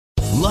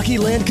Lucky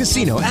Land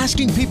Casino,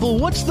 asking people,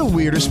 what's the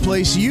weirdest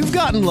place you've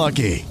gotten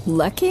lucky?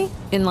 Lucky?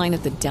 In line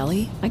at the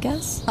deli, I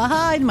guess?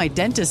 Aha, in my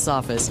dentist's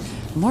office.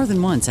 More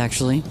than once,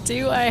 actually.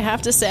 Do I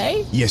have to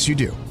say? Yes, you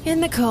do. In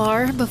the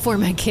car before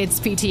my kids'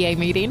 PTA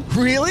meeting.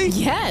 Really?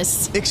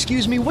 Yes.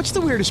 Excuse me, what's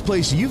the weirdest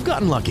place you've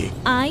gotten lucky?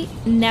 I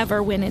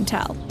never win and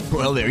tell.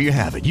 Well, there you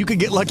have it. You can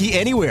get lucky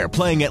anywhere,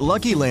 playing at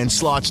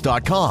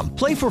LuckyLandSlots.com.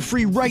 Play for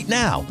free right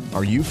now.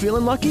 Are you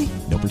feeling lucky?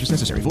 No purchase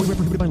necessary. Void where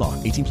prohibited by law.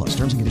 18 plus.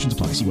 Terms and conditions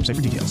apply. See website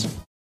for details.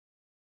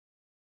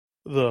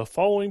 The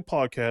following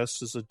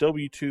podcast is a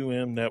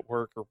W2M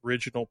Network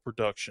original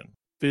production.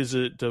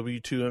 Visit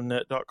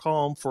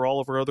W2Mnet.com for all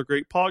of our other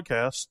great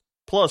podcasts,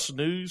 plus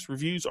news,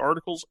 reviews,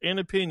 articles, and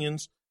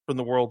opinions from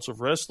the worlds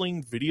of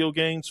wrestling, video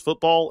games,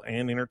 football,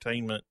 and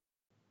entertainment.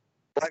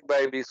 Black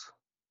babies.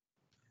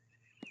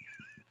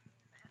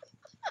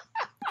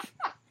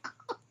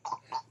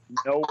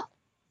 Nope.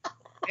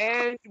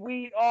 And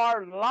we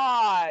are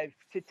live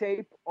to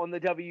tape on the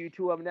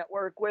W2M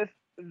Network with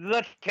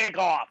the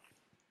Kickoff.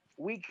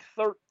 Week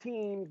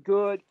 13,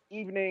 good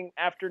evening,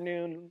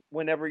 afternoon,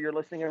 whenever you're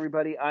listening,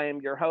 everybody. I am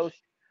your host.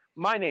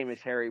 My name is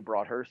Harry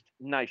Broadhurst.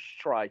 Nice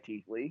try,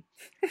 Teasley.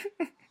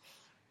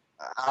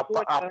 I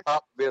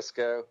popped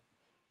Bisco.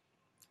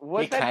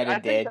 He kind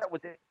of did. I think that was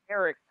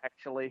Eric,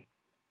 actually.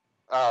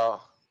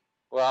 Oh,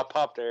 well, I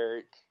popped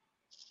Eric.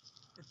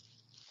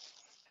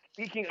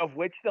 Speaking of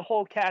which, the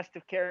whole cast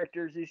of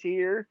characters is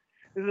here.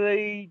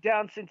 The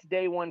down since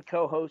day one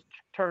co-host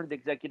turned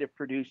executive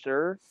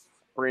producer,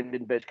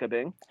 Brendan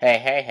Biskobing.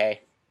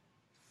 Hey.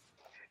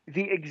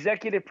 The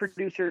executive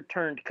producer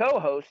turned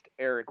co-host,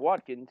 Eric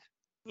Watkins.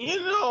 You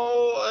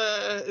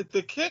know,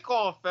 the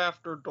Kickoff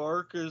After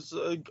Dark is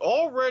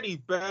already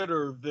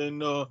better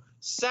than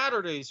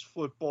Saturday's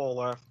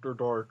Football After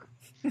Dark.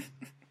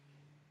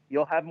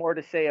 You'll have more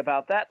to say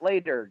about that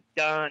later.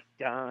 Dun,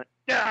 dun,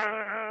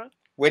 dun.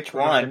 Which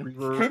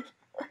one?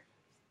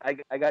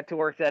 I got to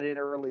work that in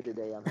early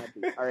today. I'm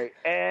happy. All right.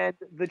 And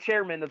the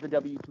chairman of the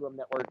W2M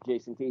Network,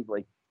 Jason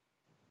Teasley.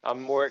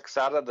 I'm more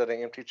excited than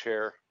an empty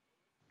chair.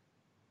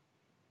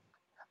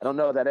 I don't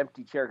know. That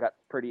empty chair got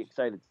pretty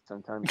excited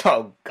sometimes.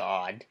 Oh,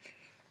 God.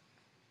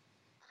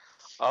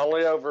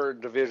 Only over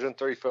Division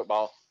III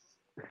football.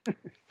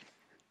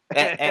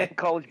 and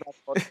college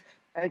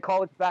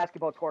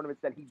basketball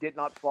tournaments that he did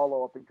not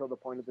follow up until the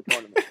point of the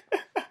tournament.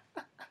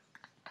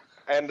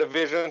 And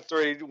Division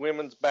III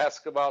women's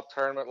basketball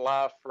tournament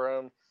live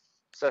from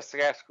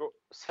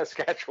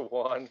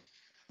Saskatchewan.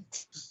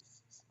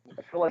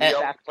 I feel like the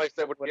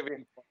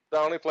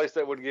only place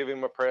that would give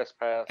him a press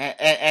pass.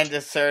 And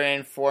a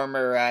certain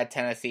former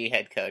Tennessee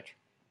head coach.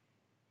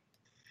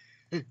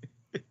 You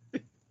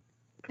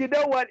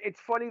know what?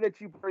 It's funny that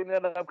you bring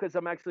that up because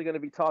I'm actually going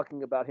to be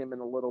talking about him in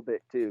a little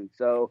bit too.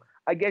 So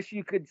I guess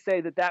you could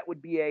say that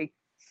would be a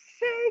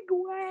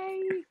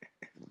segue.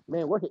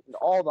 Man, we're hitting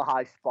all the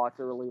high spots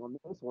early on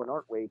this one,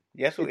 aren't we?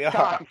 Yes, we are.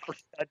 Time for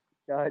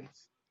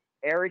studs.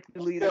 Eric,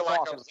 you lead us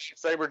off.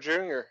 Sabre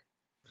Jr.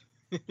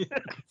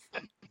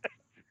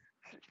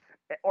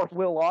 Or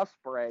Will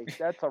Ospreay.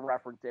 That's a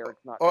reference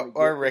Eric's not going to get.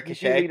 Or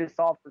Ricochet. You lead us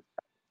off for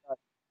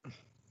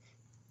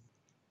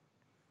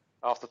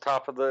off the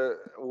top of the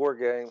War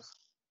Games.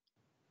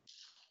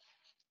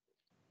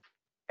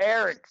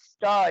 Eric,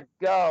 stud,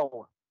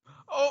 go.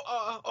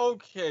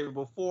 Okay,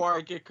 before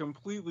I get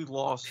completely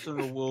lost in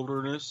the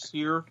wilderness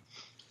here,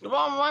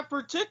 my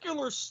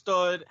particular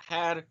stud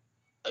had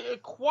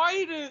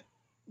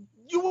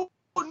you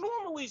would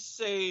normally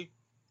say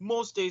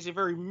most days a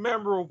very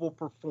memorable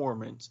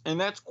performance, and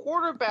that's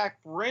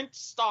quarterback Brent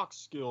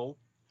Stockstill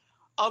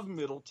of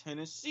Middle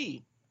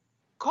Tennessee.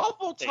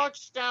 Couple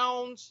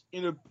touchdowns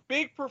in a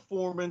big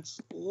performance,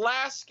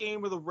 last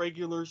game of the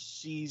regular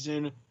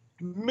season,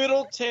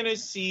 Middle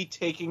Tennessee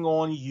taking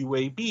on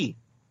UAB.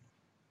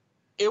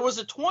 It was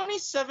a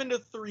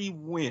 27-3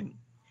 win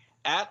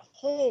at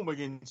home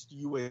against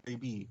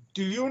UAB.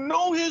 Do you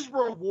know his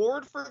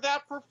reward for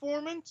that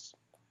performance?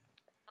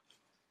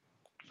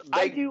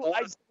 They going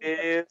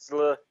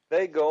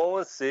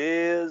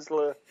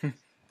sizzler.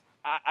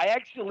 I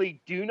actually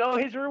do know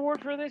his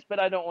reward for this, but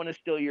I don't want to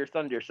steal your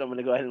thunder, so I'm going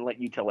to go ahead and let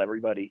you tell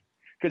everybody.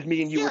 Because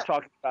me and you were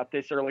talking about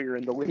this earlier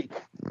in the week.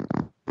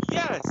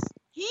 Yes,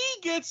 he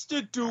gets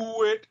to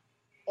do it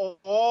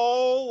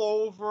all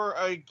over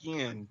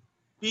again.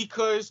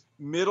 Because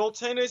Middle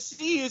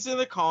Tennessee is in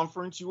the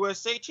Conference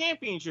USA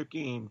Championship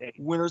game.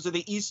 Winners of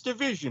the East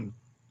Division.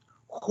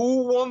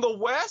 Who won the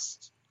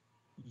West?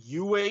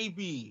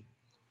 UAB.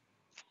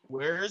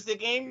 Where is the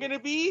game going to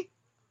be?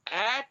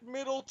 At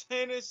Middle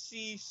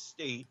Tennessee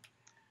State.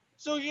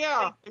 So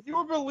yeah, if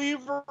you're a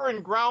believer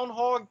in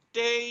Groundhog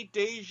Day,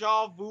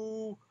 Deja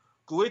Vu,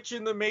 Glitch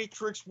in the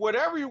Matrix,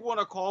 whatever you want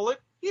to call it,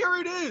 here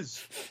it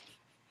is.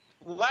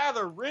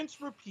 Lather,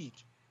 rinse,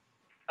 repeat.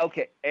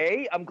 Okay,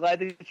 A, I'm glad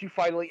that you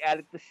finally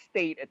added the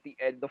state at the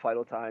end, the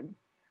final time.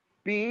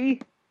 B,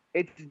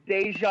 it's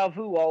deja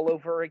vu all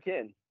over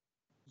again.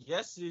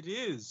 Yes, it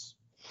is.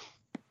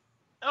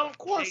 And of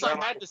course, I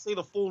had to say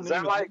the full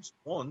name at least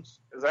once.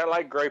 Is that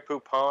like Grey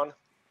Poupon?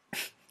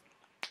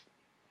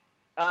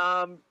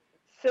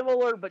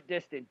 Similar but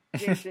distant.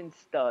 Jason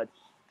Stud.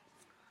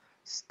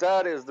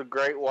 Stud is the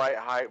great white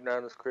hype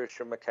known as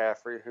Christian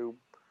McCaffrey, who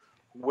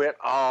went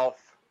off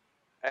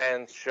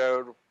and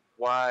showed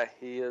why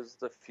he is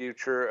the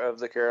future of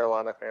the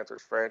Carolina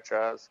Panthers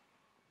franchise.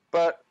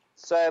 But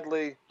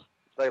sadly,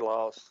 they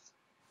lost.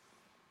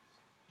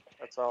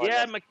 That's all I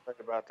got to say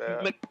about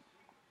that.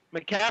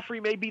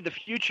 McCaffrey may be the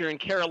future in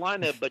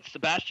Carolina, but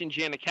Sebastian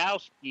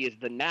Janikowski is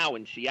the now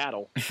in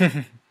Seattle.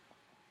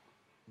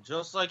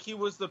 Just like he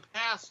was the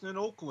past in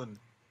Oakland.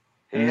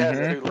 He has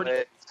 2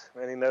 legs,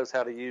 and he knows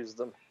how to use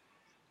them.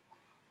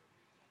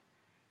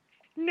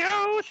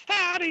 Knows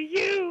how to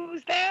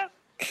use them.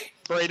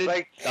 Braden,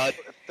 thank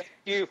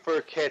you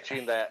for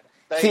catching that.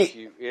 Thank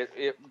you.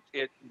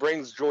 It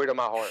brings joy to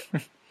my heart.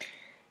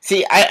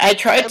 See, I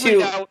try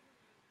to...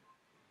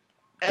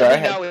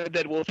 Every now and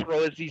then we'll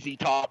throw a ZZ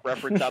Top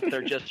reference up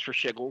there just for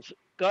shiggles.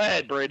 Go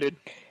ahead, Braden.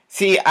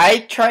 See,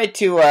 I try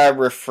to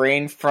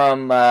refrain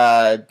from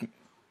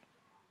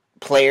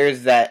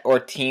players or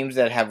teams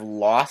that have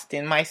lost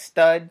in my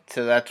stud,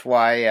 so that's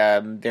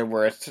why there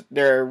were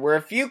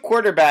a few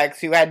quarterbacks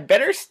who had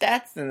better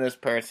stats than this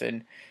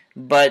person,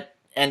 but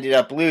ended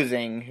up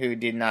losing, who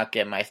did not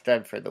get my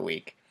stud for the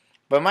week.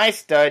 But my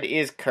stud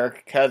is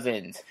Kirk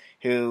Cousins,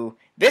 who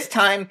this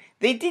time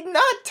they did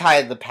not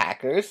tie the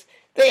Packers.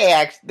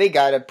 They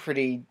got a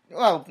pretty,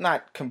 well,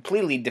 not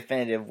completely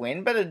definitive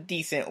win, but a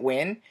decent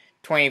win,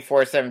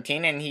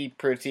 24-17, and he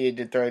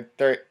proceeded to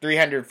throw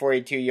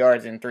 342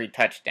 yards and 3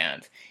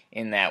 touchdowns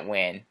in that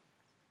win.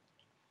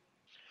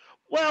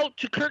 Well,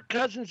 to Kirk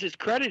Cousins'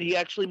 credit, he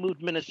actually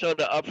moved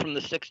Minnesota up from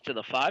the 6 to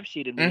the 5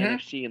 seed in the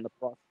NFC in the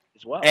playoffs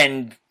as well.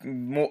 And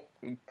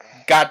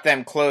got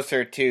them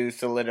closer to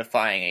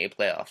solidifying a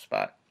playoff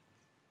spot.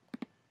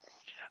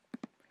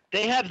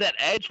 They have that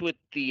edge with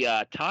the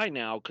tie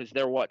now because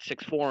they're,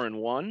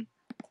 6-4-1?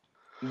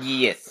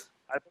 Yes.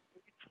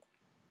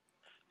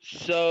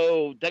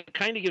 So that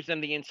kind of gives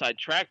them the inside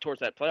track towards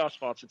that playoff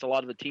spot, since a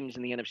lot of the teams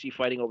in the NFC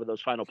fighting over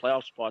those final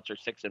playoff spots are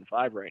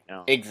 6-5 right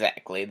now.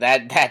 Exactly.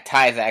 That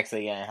tie is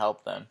actually going to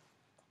help them.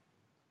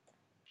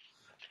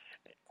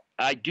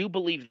 I do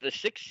believe the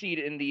 6th seed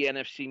in the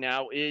NFC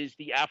now is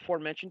the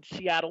aforementioned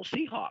Seattle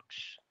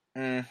Seahawks.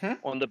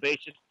 On the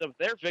basis of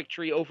their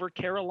victory over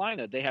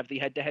Carolina. They have the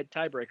head-to-head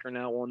tiebreaker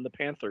now on the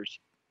Panthers.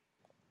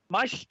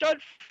 My stud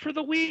for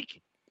the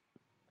week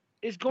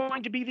is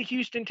going to be the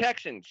Houston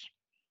Texans.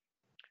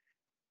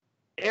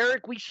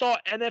 Eric, we saw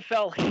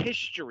NFL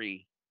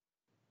history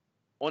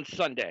on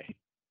Sunday.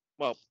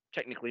 Well,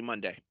 technically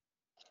Monday.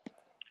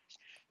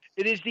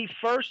 It is the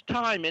first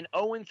time an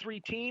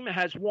 0-3 team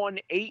has won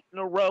 8 in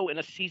a row in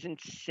a season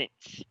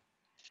since.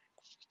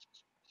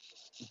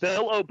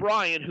 Bill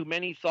O'Brien, who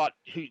many thought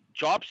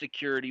job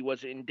security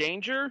was in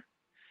danger,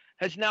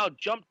 has now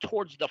jumped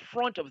towards the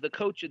front of the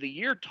Coach of the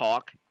Year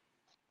talk,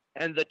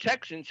 and the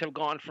Texans have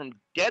gone from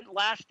dead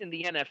last in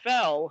the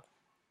NFL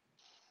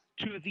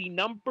to the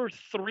number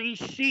 3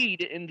 seed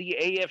in the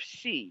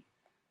AFC.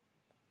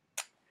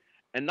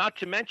 And not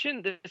to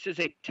mention, this is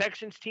a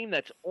Texans team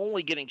that's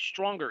only getting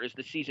stronger as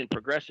the season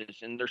progresses,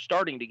 and they're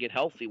starting to get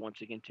healthy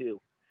once again, too.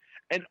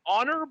 An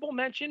honorable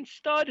mention,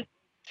 stud,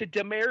 to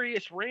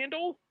Demarius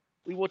Randall.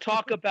 We will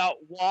talk about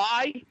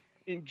why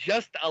in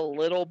just a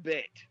little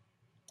bit.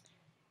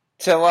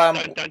 So,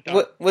 Dun, dun,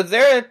 dun. was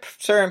there a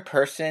certain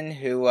person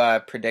who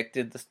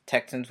predicted the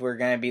Texans were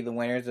going to be the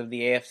winners of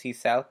the AFC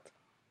South?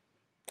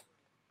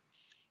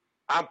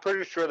 I'm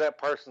pretty sure that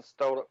person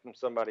stole it from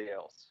somebody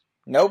else.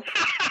 Nope.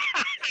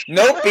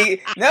 Nope.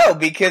 No,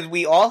 because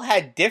we all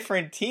had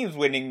different teams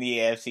winning the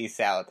AFC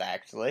South,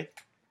 actually.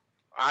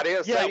 I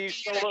didn't say you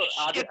stole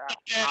it.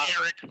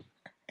 Eric.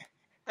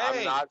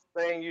 I'm not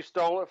saying you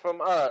stole it from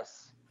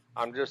us.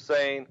 I'm just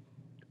saying,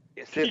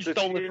 since you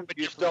stole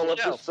it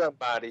from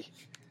somebody.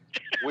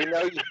 We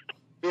know you,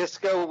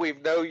 Bisco. We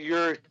know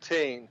your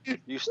team.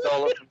 You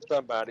stole it from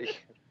somebody.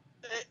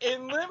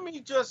 And let me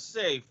just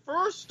say,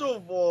 first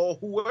of all,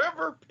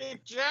 whoever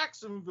picked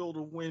Jacksonville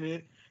to win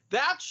it,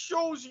 that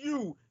shows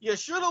you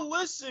should have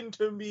listened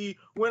to me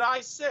when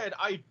I said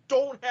I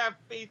don't have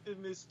faith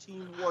in this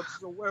team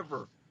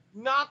whatsoever.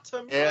 Not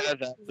to mention, yeah,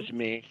 that was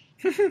me.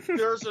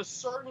 There's a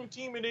certain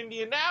team in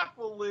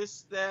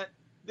Indianapolis that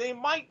they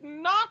might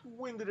not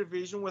win the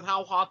division with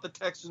how hot the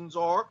Texans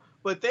are,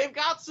 but they've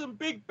got some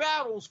big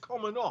battles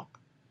coming up.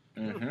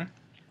 Mm-hmm.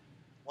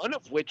 One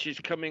of which is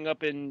coming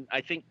up in,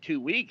 I think, 2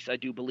 weeks. I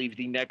do believe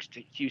the next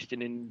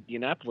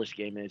Houston-Indianapolis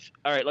game is.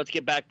 All right, let's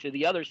get back to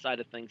the other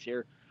side of things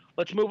here.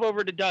 Let's move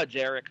over to Duds,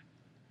 Eric.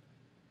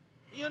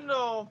 You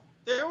know,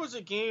 there was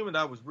a game that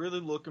I was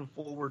really looking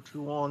forward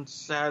to on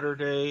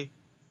Saturday. It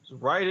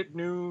was right at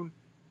noon.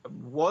 I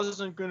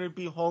wasn't going to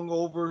be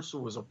hungover, so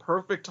it was a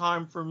perfect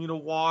time for me to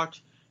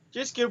watch.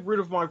 Just get rid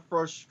of my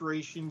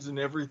frustrations and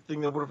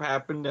everything that would have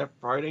happened that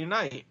Friday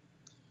night.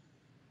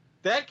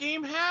 That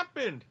game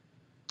happened.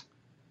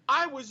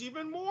 I was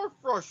even more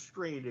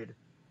frustrated.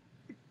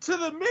 To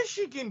the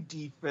Michigan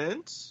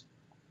defense,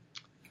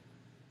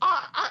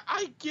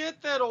 I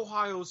get that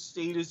Ohio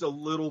State is a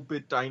little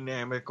bit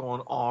dynamic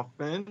on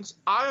offense.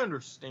 I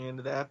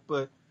understand that,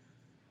 but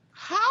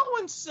how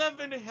in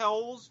seven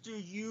hells do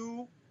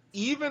you,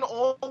 even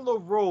on the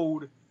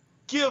road,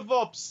 give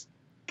up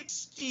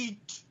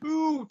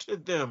 62 to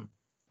them?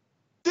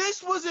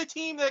 This was a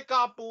team that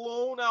got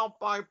blown out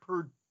by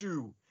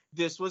Purdue.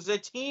 This was a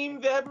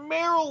team that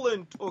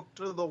Maryland took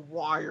to the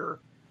wire.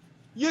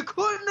 You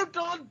couldn't have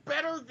done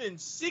better than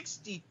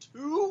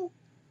 62?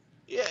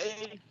 Yeah,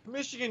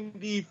 Michigan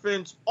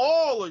defense,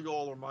 all of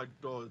y'all are my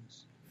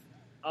duds.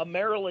 A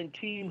Maryland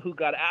team who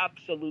got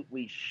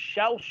absolutely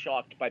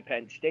shell-shocked by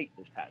Penn State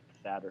this past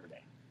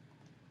Saturday.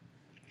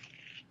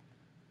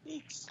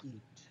 62.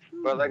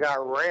 Well, they got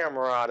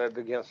ramrodded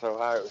against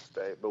Ohio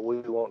State, but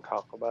we won't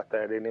talk about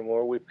that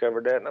anymore. We've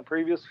covered that in a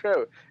previous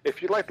show.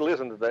 If you'd like to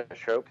listen to that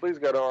show, please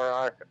go to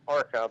our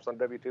archives on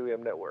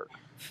W2M Network.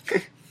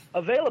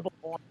 Available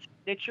on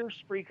Stitcher,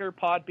 Spreaker,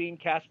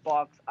 Podbean,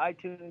 CastBox,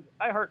 iTunes,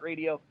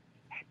 iHeartRadio.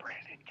 Hey,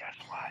 Brandon, guess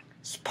what?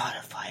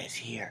 Spotify is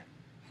here.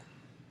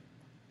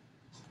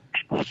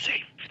 And we'll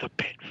save the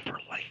bit for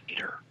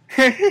later.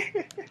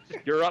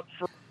 You're up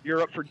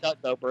for dud,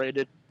 though,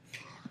 Brandon.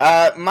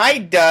 My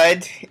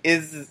dud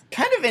is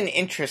kind of an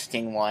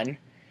interesting one.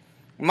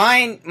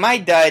 My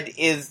dud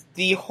is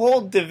the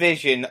whole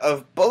division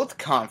of both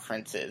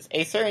conferences,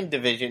 a certain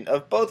division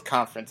of both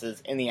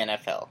conferences in the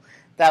NFL.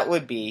 That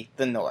would be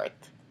the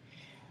North.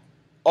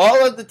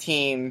 All of the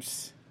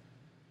teams,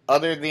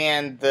 other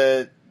than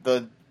the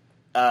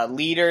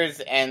leaders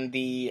and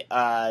the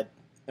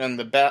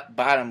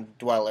bottom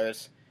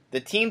dwellers, the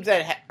teams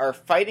that are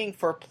fighting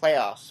for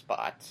playoff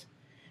spots,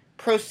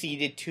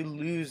 proceeded to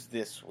lose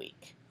this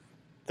week.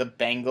 The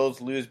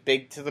Bengals lose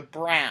big to the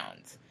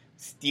Browns.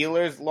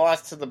 Steelers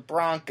lost to the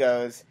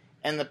Broncos,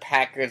 and the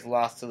Packers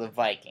lost to the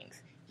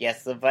Vikings.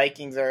 Yes, the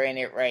Vikings are in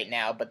it right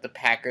now, but the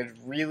Packers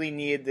really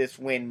needed this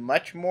win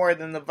much more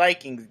than the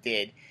Vikings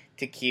did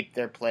to keep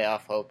their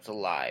playoff hopes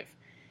alive.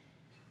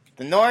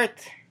 The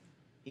North,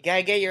 you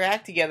gotta get your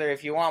act together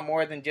if you want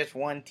more than just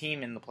one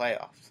team in the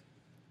playoffs.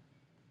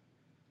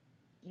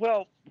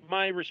 Well,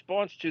 my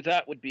response to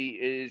that would be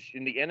is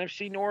in the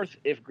NFC North,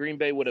 if Green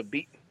Bay would have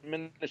beaten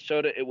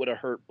Minnesota, it would have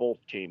hurt both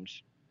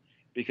teams.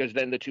 Because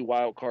then the two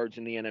wild cards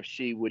in the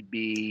NFC would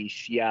be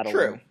Seattle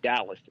and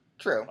Dallas.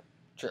 True.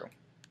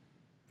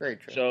 Very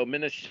true. So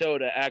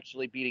Minnesota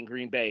actually beating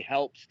Green Bay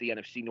helps the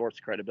NFC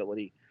North's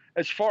credibility.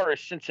 As far as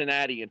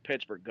Cincinnati and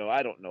Pittsburgh go,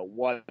 I don't know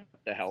what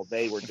the hell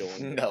they were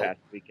doing this past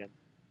weekend.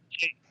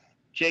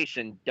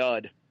 Jason,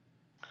 dud.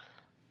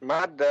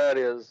 My dud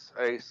is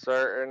a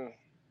certain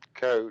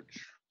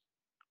coach.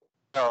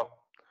 Well,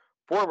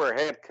 former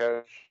head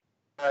coach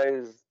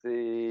is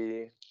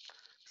the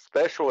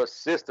special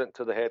assistant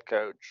to the head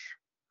coach.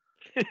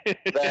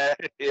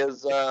 That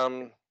is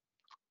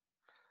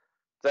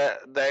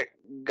that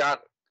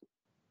got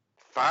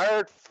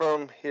fired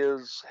from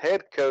his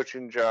head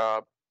coaching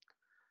job,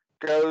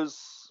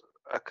 goes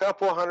a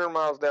couple 100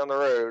 miles down the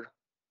road,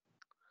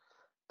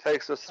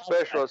 takes a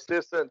special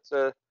assistant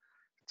to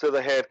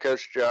the head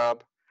coach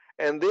job,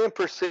 and then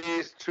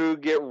proceeds to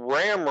get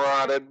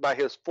ramrodded by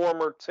his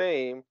former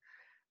team,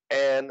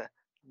 and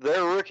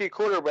their rookie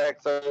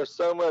quarterback throws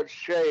so much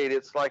shade,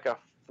 it's like a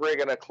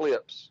friggin'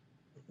 eclipse.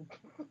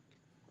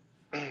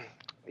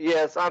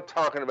 Yes, I'm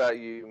talking about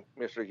you,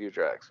 Mr. Hugh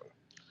Jackson,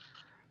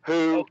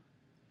 who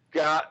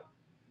got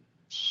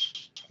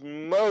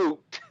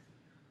smoked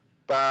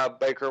by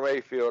Baker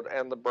Mayfield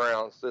and the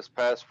Browns this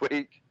past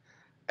week,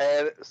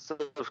 and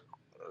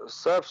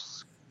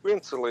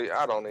subsequently,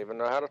 I don't even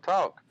know how to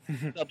talk.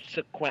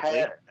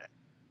 Subsequently,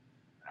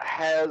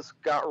 has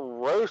got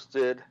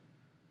roasted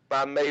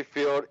by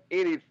Mayfield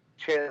any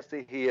chance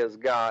that he has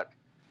got,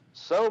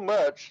 so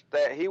much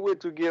that he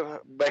went to give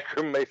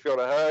Baker Mayfield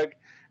a hug,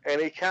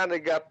 and he kind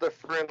of got the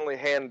friendly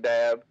hand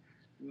dab,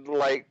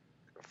 like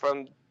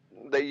from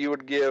that you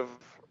would give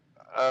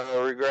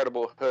a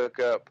regrettable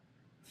hookup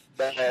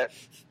that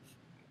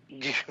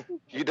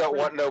you don't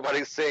want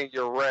nobody seeing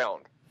you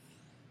around.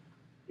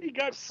 He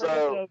got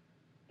so.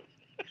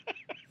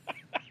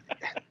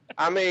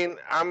 I mean,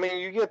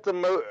 you get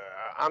the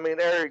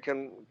Eric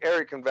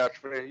can vouch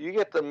for it. You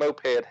get the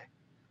moped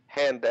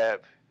hand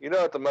dab. You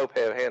know what the moped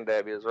hand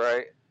dab is,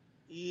 right?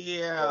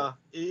 Yeah.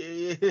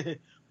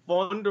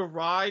 Fun to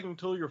ride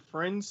until your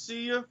friends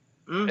see you.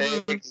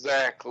 Mm-hmm.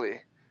 Exactly.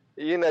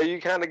 You know, you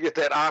kind of get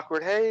that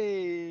awkward,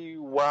 hey,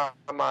 why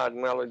am I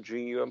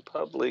acknowledging you in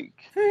public?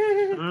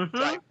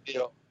 Type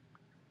deal.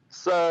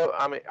 So,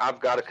 I mean, I've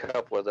got a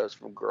couple of those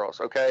from girls,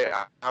 okay?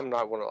 I'm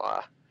not going to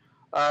lie.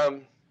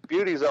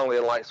 Beauty's only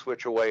a light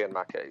switch away in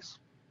my case.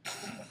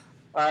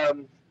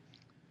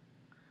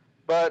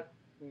 But,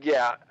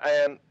 yeah,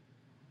 and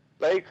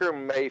Baker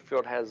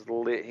Mayfield has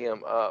lit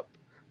him up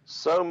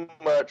so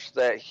much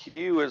that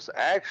he was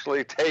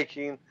actually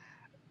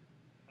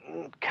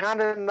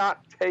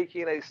not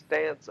taking a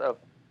stance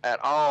at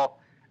all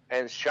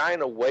and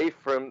shying away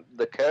from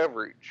the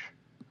coverage.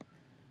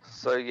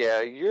 So,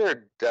 yeah, you're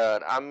a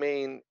dud. I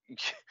mean,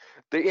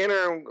 the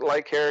interim,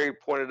 like Harry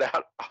pointed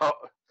out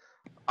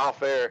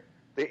off air,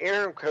 the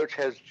interim coach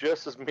has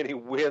just as many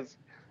wins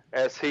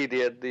as he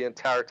did the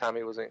entire time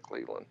he was in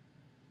Cleveland.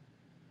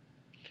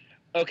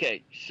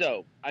 Okay,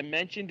 so I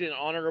mentioned an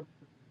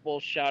honorable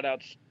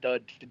shout-out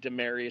stud to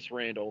Demarius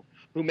Randall,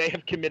 who may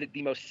have committed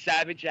the most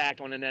savage act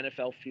on an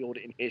NFL field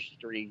in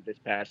history this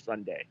past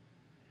Sunday.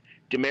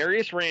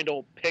 Demarius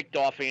Randall picked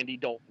off Andy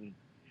Dalton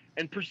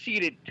and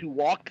proceeded to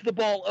walk the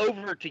ball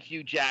over to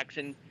Hugh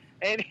Jackson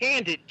and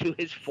hand it to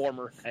his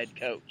former head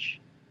coach.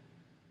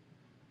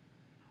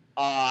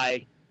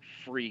 I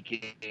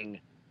freaking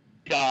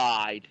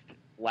died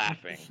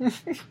laughing.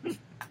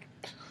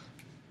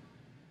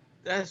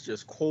 That's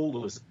just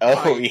cold as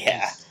Oh,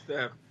 ice.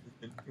 yeah.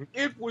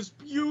 It was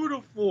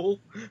beautiful.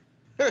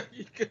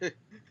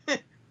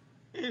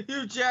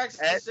 Hugh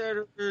Jackson said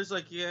it was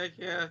like, yeah.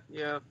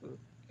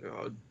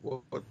 God,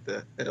 what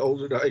the hell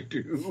did I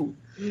do?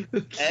 He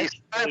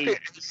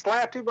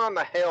slapped him on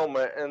the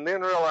helmet and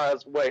then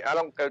realized, wait, I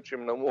don't coach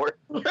him no more.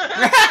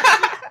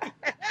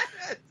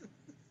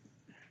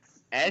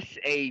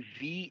 Savage.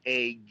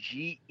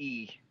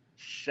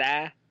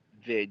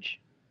 Savage.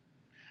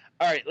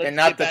 All right, let's And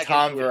not get the back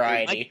Tom into it.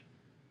 variety.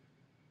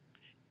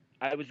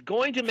 I was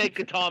going to make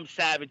a Tom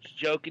Savage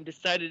joke and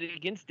decided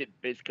against it,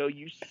 Bisco.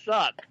 You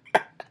suck.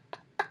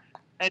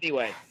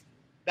 Anyway,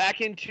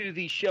 back into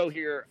the show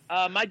here.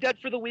 My dud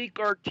for the week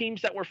are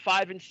teams that were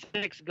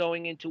 5-6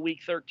 going into week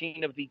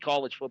 13 of the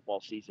college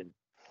football season.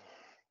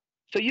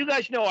 So you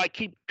guys know I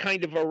keep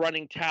kind of a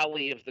running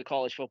tally of the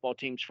college football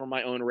teams for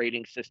my own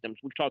rating systems.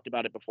 We've talked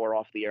about it before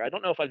off the air. I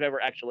don't know if I've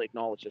ever actually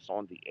acknowledged this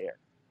on the air.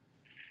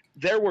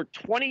 There were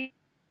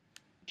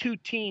 22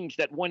 teams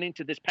that went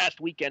into this past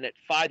weekend at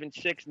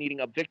 5-6, needing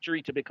a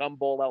victory to become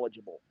bowl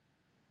eligible.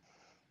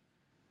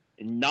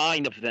 And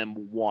 9 of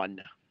them won.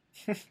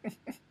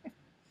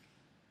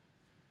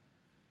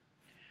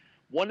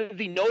 One of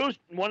the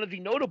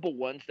notable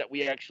ones that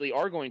we actually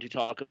are going to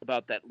talk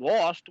about that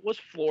lost was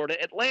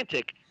Florida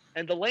Atlantic,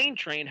 and the Lane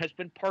train has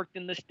been parked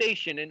in the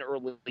station in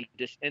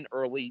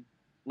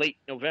late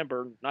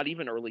November, not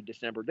even early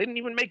December. They didn't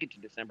even make it to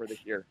December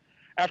this year,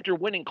 after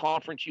winning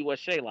Conference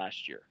USA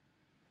last year.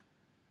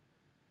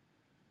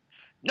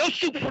 No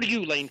soup for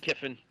you, Lane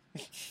Kiffin.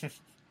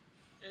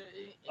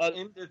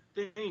 And to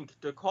think,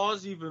 to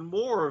cause even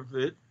more of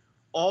it,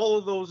 a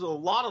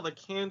lot of the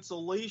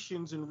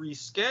cancellations and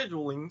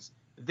reschedulings,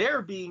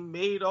 they're being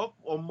made up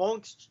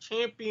amongst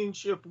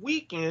championship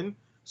weekend,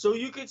 so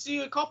you could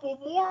see a couple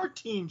more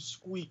teams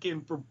squeak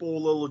in for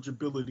bowl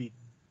eligibility.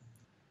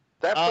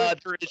 There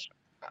is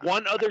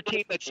one other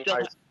team that still.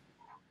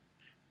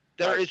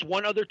 There is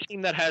one other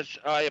team that has.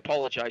 I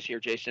apologize here,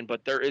 Jason,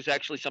 but there is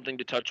actually something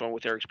to touch on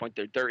with Eric's point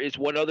there. There is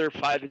one other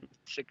 5-6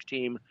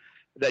 team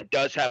that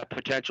does have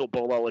potential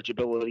bowl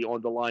eligibility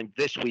on the line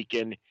this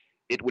weekend.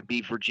 It would be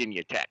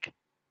Virginia Tech.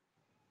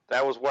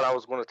 That was what I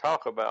was going to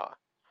talk about.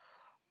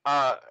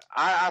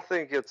 I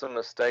think it's a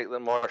mistake that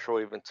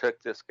Marshall even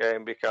took this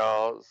game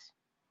because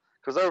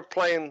they were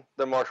playing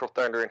the Marshall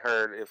Thundering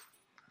Herd, if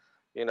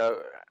you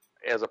know,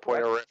 as a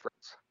point of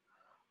reference.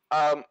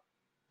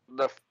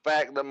 The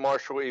fact that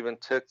Marshall even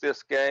took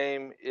this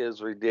game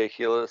is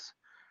ridiculous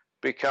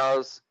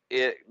because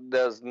it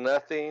does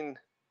nothing.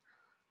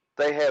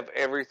 They have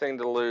everything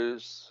to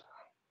lose,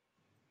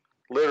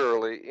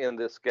 literally, in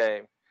this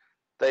game.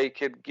 They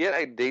could get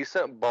a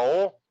decent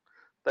bowl.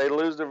 They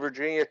lose to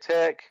Virginia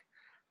Tech.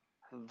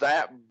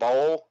 That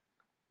bowl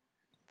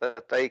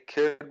that they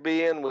could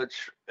be in,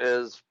 which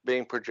is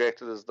being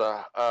projected as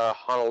the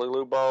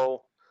Honolulu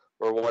Bowl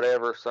or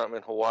whatever, something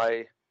in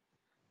Hawaii,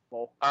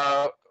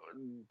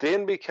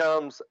 then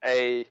becomes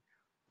a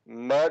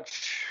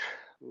much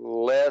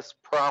less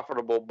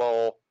profitable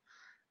bowl,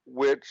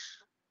 which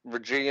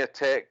Virginia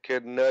Tech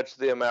could nudge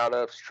them out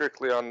of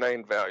strictly on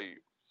name value.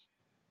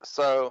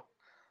 So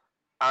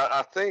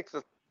I think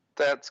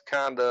that's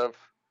kind of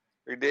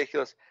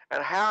ridiculous.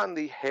 And how in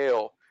the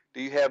hell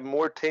do you have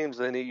more teams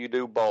than you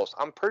do bowls?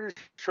 I'm pretty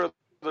sure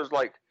there's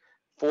like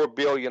 4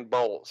 billion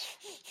bowls.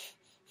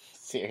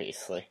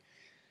 Seriously.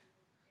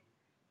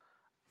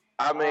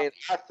 I mean,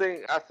 I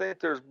think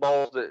there's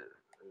bowls that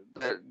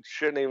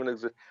shouldn't even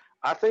exist.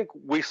 I think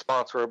we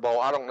sponsor a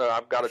bowl. I don't know.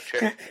 I've got to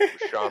check with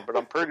Sean, but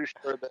I'm pretty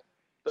sure that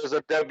there's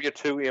a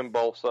W2M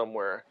bowl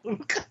somewhere.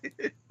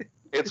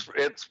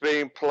 It's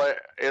being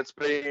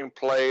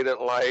played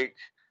at like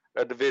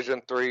a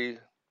Division III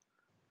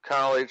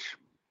college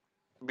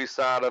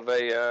beside of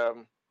a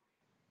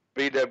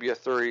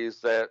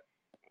BW3s that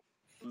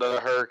the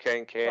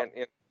Hurricane can't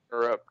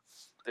interrupt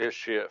his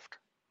shift.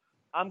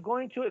 I'm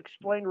going to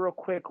explain real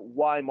quick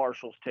why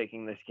Marshall's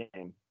taking this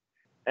game.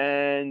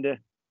 And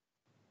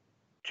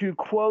to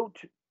quote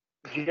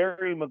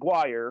Jerry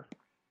Maguire,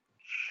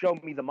 show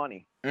me the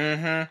money.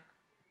 Mm-hmm.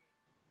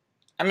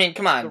 I mean,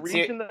 come on. The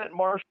reason that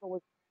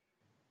Marshall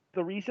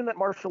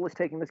is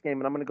taking this game,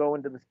 and I'm going to go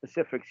into the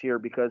specifics here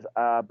because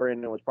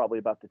Brandon was probably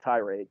about to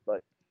tirade,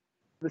 but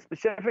the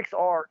specifics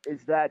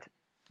is that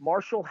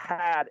Marshall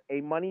had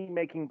a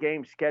money-making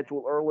game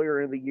scheduled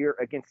earlier in the year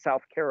against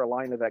South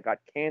Carolina that got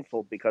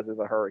canceled because of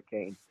the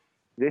hurricane.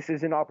 This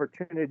is an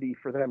opportunity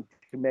for them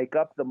to make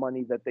up the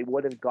money that they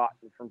would have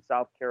gotten from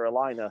South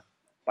Carolina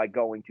by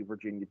going to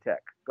Virginia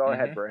Tech. Go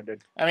ahead, Brandon.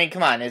 I mean,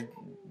 come on.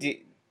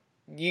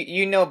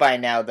 You know by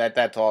now that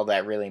that's all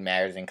that really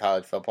matters in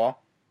college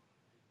football.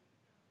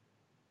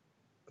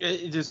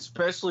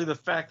 Especially the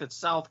fact that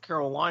South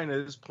Carolina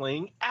is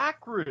playing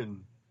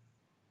Akron.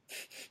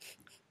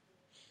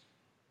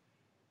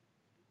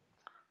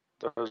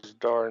 Those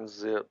darn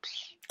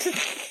Zips.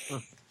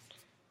 To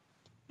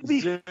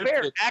be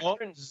fair,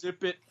 Akron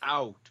zip it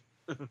out.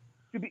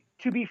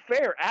 To be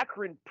fair,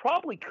 Akron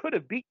probably could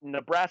have beaten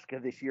Nebraska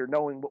this year,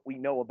 knowing what we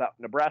know about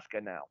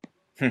Nebraska now.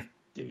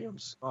 Damn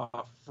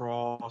Scott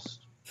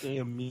Frost.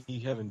 Damn me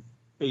having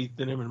faith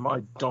in him and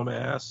my dumb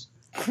ass.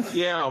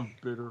 Yeah, I'm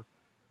bitter.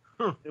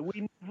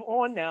 We move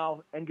on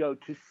now and go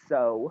to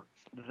So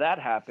That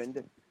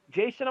Happened.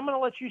 Jason, I'm going to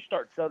let you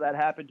start So That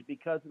Happened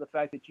because of the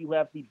fact that you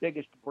have the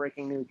biggest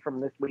breaking news from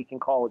this week in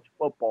college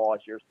football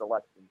as your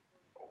selection.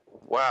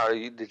 Wow,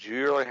 did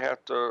you really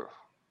have to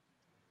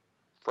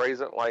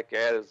phrase it like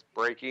that as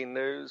breaking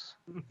news?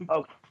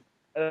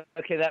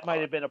 Okay, that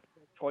might have been a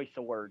choice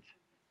of words.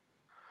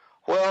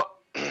 Well,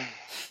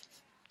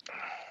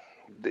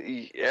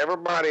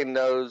 everybody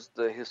knows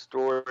the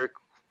historic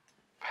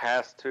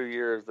past 2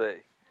 years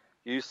that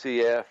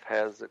UCF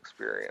has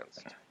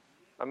experienced.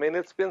 I mean,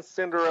 it's been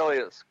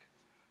Cinderella-esque.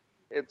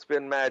 It's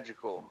been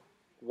magical.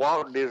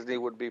 Walt Disney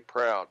would be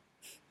proud.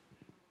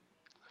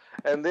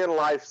 And then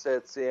life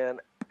sets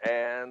in,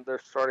 and their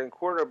starting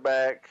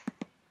quarterback,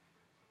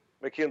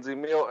 Mackenzie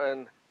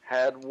Milton,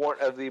 had one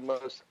of the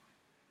most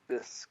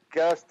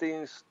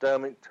disgusting,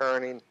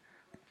 stomach-turning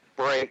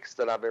breaks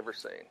that I've ever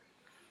seen.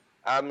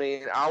 I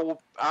mean, I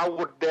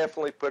would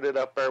definitely put it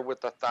up there with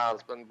the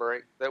Theismann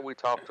break that we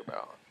talked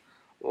about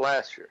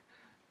last year.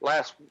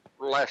 Last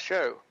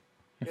show.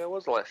 Yeah, it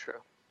was last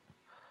show.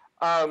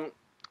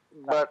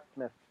 But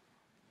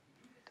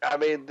I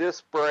mean,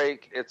 this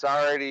break,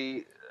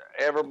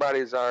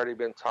 everybody's already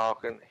been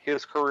talking.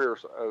 His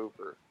career's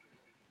over.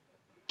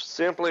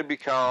 Simply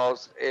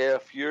because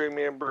if you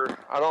remember,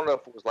 I don't know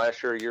if it was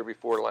last year or year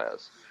before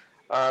last,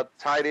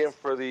 tight end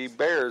for the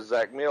Bears,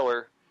 Zach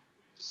Miller,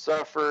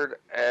 suffered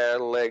a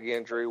leg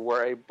injury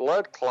where a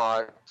blood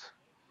clot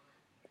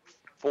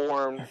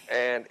formed,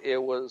 and he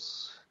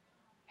was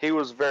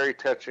very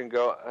touch and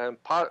go, and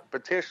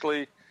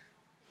potentially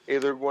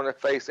either going to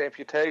face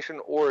amputation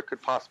or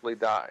could possibly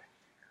die.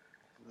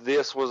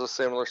 This was a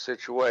similar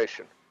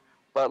situation,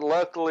 but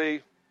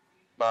luckily,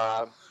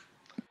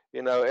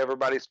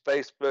 everybody's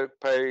Facebook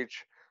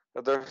page,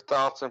 their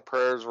thoughts and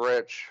prayers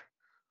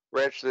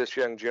reach this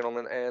young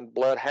gentleman, and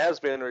blood has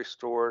been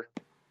restored,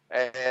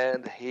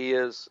 and he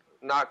is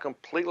not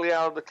completely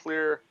out of the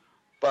clear,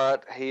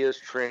 but he is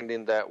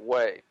trending that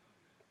way.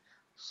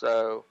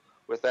 So,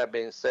 with that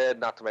being said,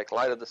 not to make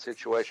light of the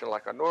situation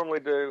like I normally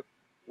do,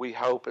 we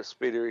hope a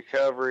speedy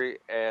recovery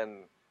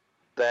and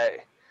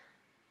that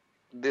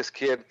this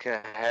kid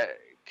can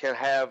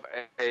have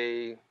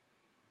a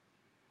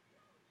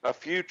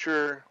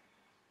future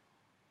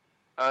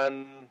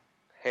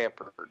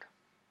unhampered.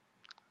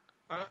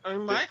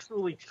 I'm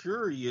actually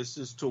curious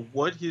as to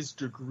what his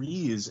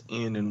degree is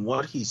in and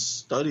what he's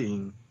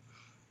studying.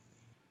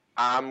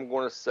 I'm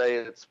going to say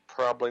it's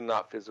probably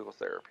not physical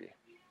therapy.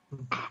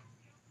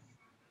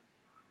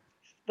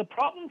 The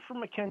problem for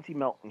Mackenzie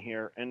Milton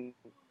here, and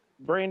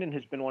Brandon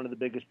has been one of the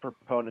biggest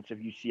proponents of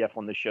UCF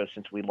on the show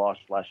since we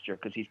lost last year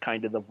because he's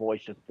kind of the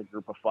voice of the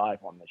group of five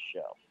on this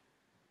show.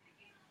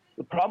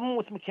 The problem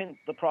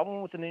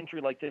with an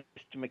injury like this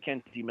to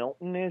Mackenzie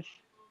Milton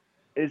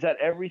is that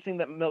everything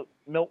that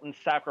Milton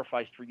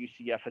sacrificed for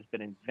UCF has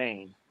been in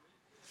vain.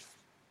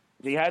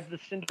 He had the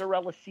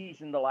Cinderella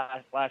season the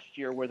last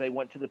year where they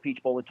went to the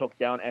Peach Bowl and took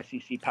down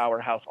SEC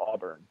powerhouse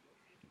Auburn.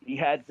 He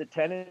had the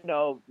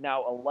 10-0,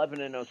 now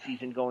 11-0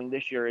 season going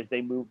this year as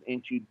they move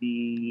into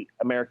the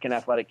American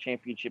Athletic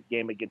Championship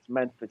game against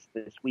Memphis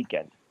this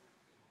weekend.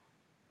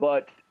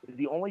 But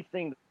the only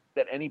thing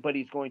that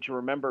anybody's going to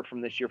remember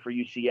from this year for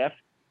UCF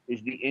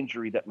is the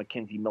injury that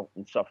Mackenzie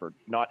Milton suffered.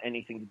 Not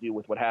anything to do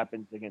with what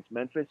happens against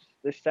Memphis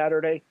this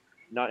Saturday,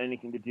 not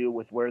anything to do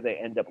with where they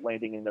end up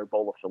landing in their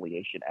bowl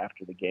affiliation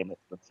after the game on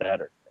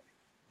Saturday.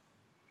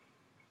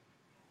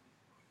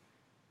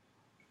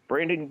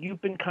 Brandon,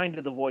 you've been kind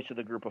of the voice of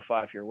the group of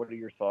five here. What are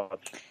your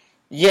thoughts?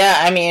 Yeah,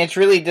 I mean, it's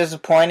really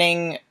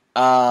disappointing,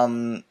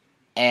 and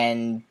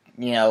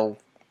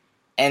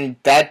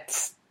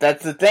that's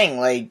the thing,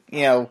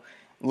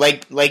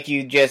 like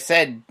you just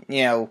said,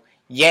 yeah,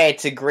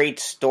 it's a great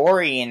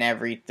story and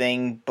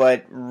everything,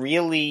 but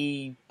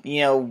really,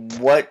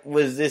 what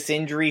was this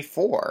injury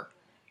for?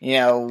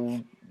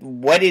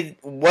 What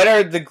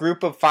are the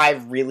group of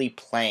five really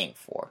playing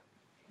for?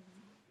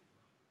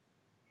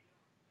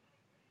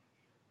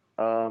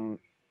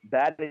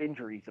 Bad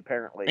injuries,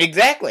 apparently.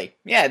 Exactly.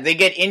 Yeah, they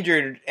get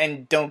injured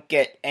and don't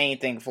get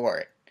anything for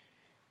it.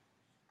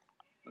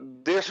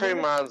 This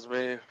reminds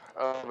me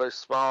of a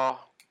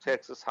small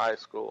Texas high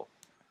school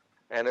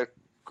and a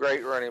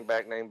great running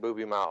back named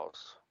Boobie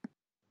Miles.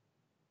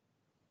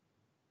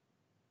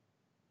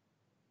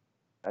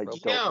 I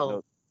don't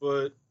know.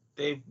 But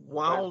they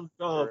wound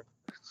up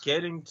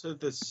getting to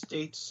the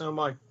state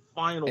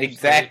semifinals.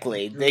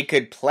 Exactly. They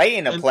could play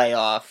in a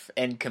playoff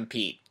and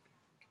compete.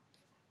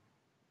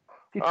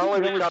 Did I you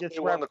only really because just they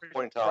won the reference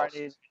coin toss.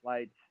 Friday Night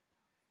Lights?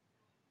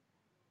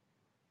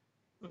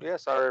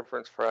 Yes, I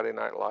reference Friday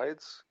Night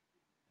Lights.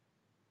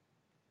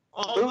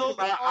 Although,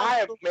 I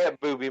have met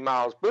Booby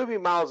Miles. Booby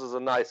Miles is a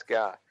nice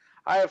guy.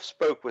 I have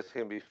spoke with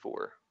him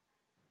before.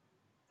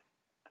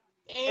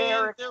 and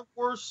Eric. there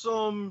were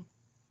some,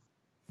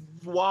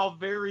 while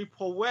very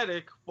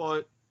poetic,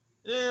 but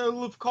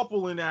a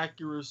couple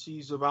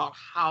inaccuracies about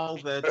how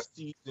that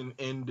season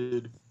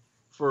ended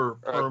for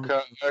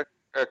Permian.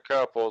 A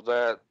couple.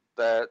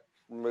 That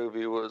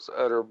movie was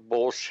utter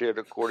bullshit,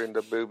 according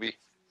to Booby.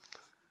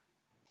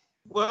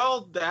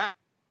 Well, that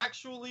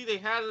actually they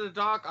had a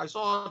I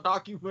saw a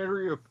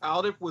documentary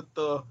about it with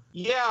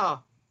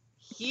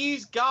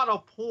he's got a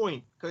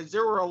point, because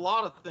there were a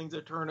lot of things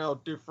that turned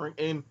out different,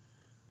 and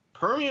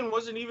Permian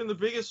wasn't even the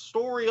biggest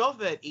story of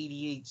that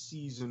 88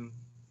 season.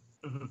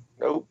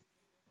 Nope.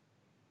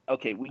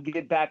 Okay, we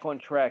get back on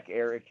track,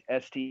 Eric.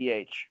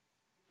 STH.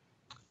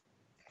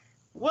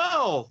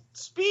 Well,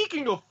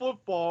 speaking of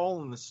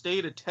football in the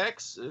state of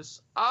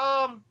Texas,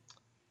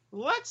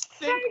 let's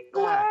think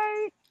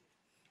back.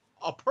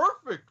 A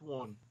perfect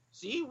one.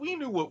 See, we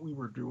knew what we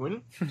were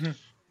doing.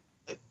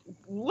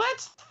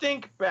 Let's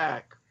think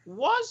back.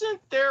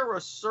 Wasn't there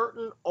a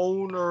certain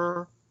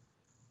owner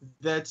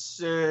that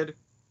said,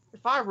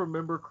 if I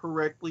remember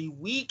correctly,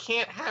 we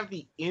can't have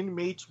the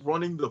inmates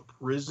running the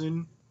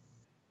prison?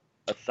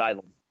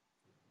 Asylum.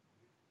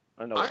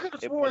 I could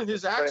have sworn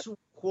his actual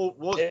quote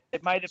was...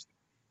 It might have...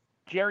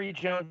 Jerry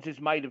Jones's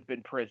might have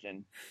been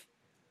prison.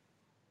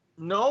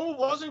 No, it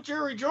wasn't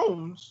Jerry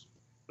Jones.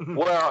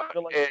 Well,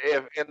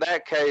 if in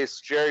that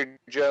case, Jerry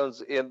Jones,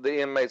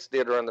 the inmates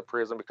did run the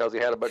prison because he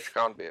had a bunch of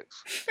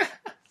convicts.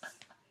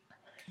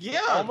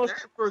 Yeah,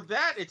 for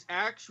that, it's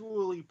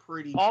actually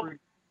pretty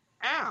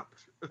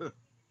apt.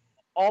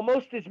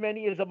 Almost as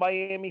many as a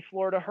Miami,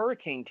 Florida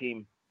Hurricane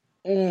team.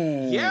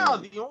 Yeah,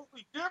 the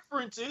only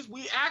difference is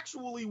we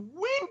actually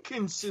win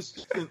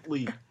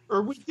consistently.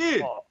 Or we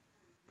did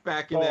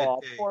back in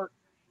that day.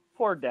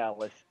 Poor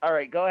Dallas. All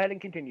right, go ahead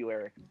and continue,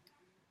 Eric.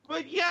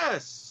 But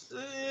yes,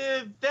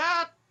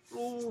 that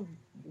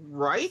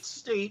right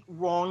state,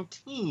 wrong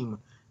team.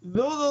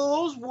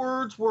 Those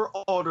words were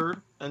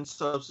uttered and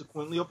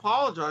subsequently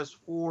apologized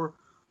for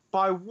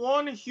by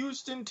one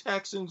Houston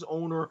Texans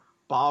owner,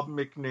 Bob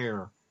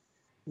McNair.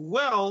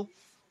 Well,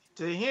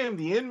 to him,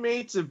 the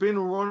inmates have been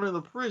running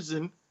the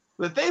prison,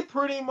 but they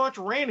pretty much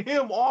ran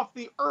him off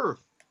the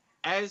earth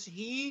as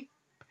he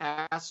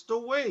passed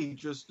away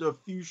just a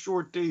few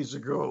short days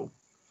ago.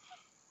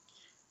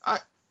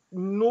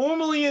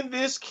 Normally, in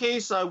this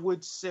case, I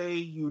would say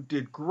you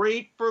did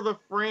great for the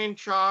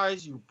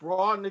franchise. You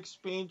brought an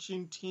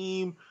expansion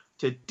team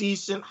to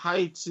decent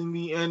heights in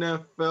the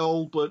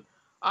NFL, but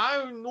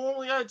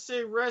I'd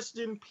say rest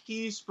in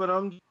peace, but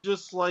I'm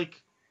just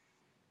like,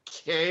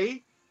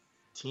 okay,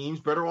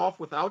 team's better off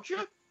without you?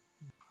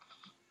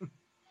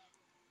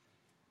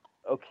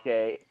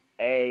 Okay,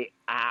 A,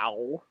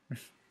 ow.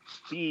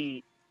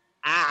 B,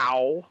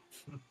 ow.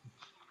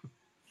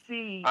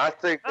 C, I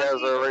think that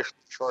was a racial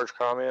charge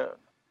comment,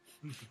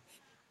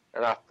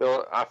 and I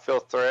feel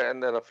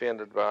threatened and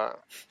offended by it.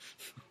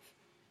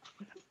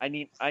 I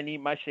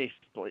need my safe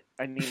space.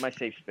 I need my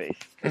safe space.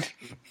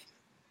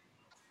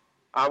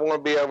 I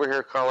want to be over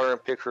here coloring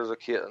pictures of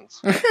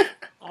kittens.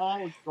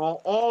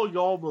 all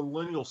y'all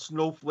millennial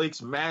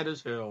snowflakes mad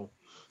as hell.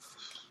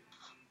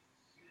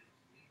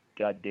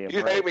 Goddamn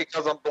You right. hate me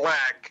because I'm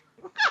black.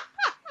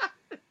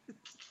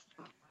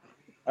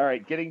 All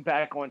right, getting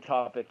back on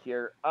topic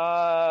here.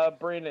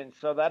 Brandon,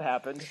 so that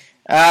happened.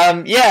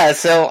 Yeah,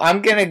 so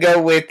I'm going to go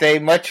with a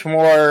much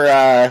more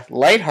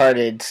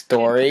lighthearted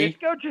story. Did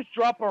Disco just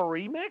drop a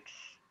remix?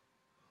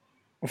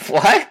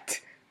 What?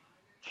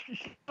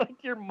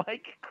 Like your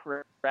mic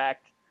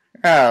cracked.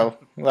 Oh,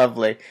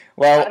 lovely.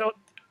 Well, I don't...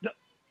 No.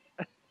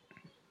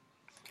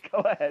 Go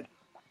ahead.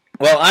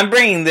 Well, I'm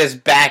bringing this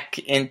back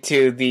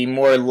into the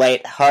more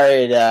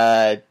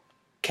lighthearted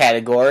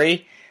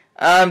category.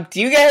 Do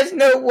you guys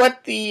know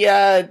what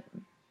the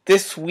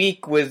this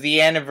week was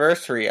the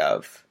anniversary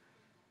of?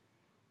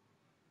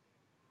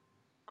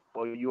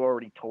 Well, you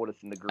already told us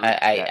in the group.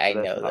 I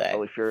know that.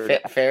 Really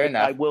fair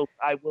enough.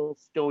 I will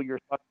steal your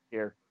thunder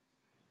here.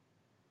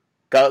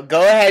 Go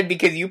ahead,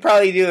 because you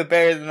probably do it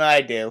better than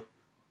I do.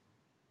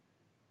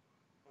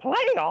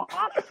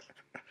 Playoffs?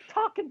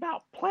 Talking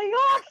about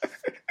playoffs?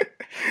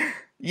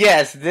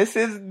 Yes, this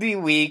is the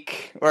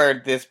week, or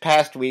this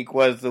past week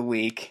was the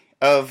week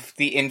of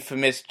the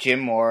infamous Jim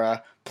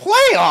Mora.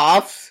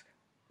 Playoffs?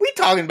 We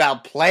talking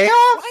about playoffs?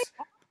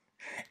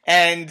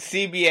 And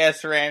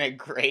CBS ran a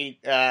great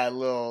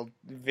little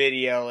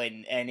video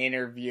and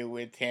interview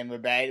with him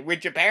about it,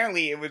 which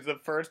apparently it was the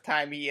first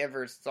time he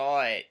ever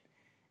saw it.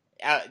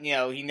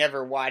 He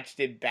never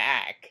watched it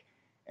back,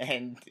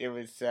 and it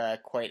was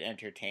quite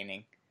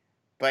entertaining.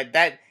 But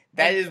that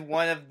is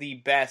one of the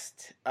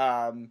best.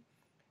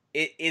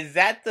 Is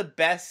that the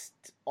best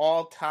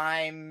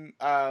all-time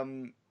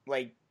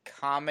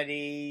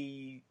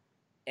comedy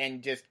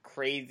and just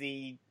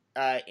crazy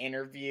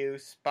interview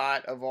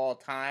spot of all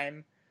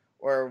time,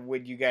 or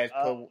would you guys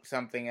put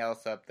something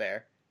else up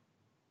there?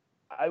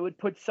 I would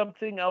put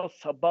something else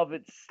above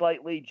it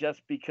slightly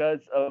just because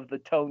of the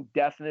tone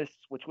deafness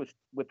with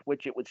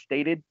which it was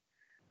stated.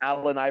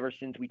 Allen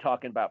Iverson's We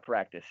Talking About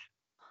Practice.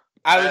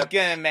 I was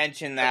going to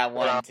mention that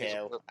one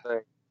too.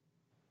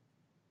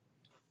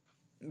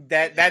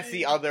 That's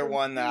the other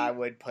one that I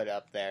would put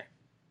up there.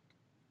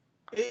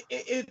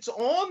 It's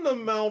on the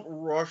Mount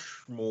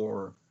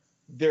Rushmore.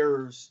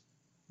 There's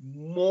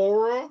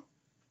Mora,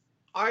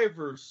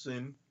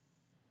 Iverson,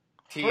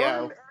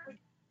 T.O.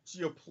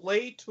 You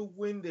play to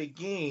win the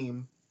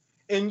game,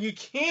 and you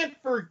can't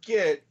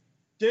forget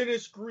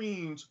Dennis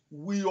Green's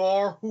 "We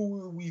are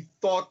who we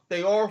thought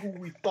they are, who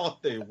we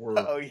thought they were."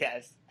 Oh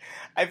yes,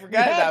 I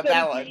forgot about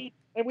that one.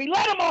 And we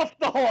let him off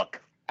the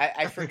hook.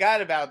 I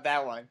forgot about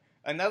that one.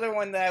 Another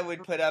one that I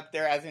would put up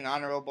there as an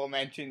honorable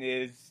mention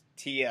is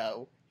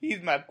T.O. He's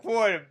my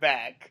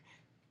quarterback.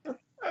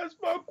 That's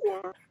my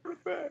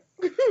quarterback.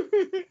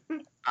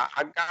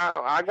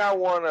 I got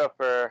one up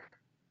there.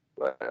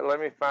 Let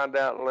me find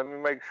out. Let me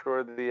make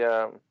sure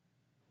the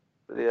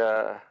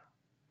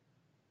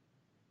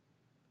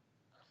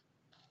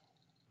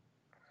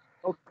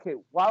Okay,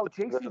 while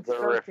Jason's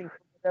searching for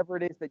whatever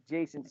it is that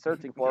Jason's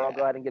searching for, I'll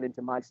go ahead and get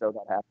into my so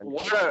that happened.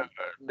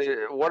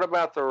 What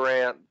about the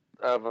rant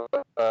of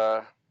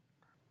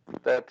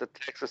that the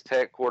Texas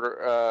Tech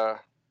quarter?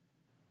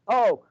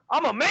 Oh,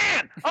 I'm a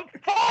man. I'm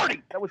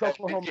 40. That was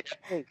Oklahoma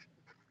State.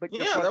 But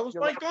that was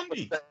Mike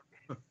Gundy.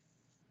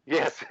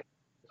 Yes.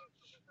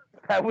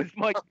 That was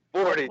Mike.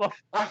 40.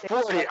 I'm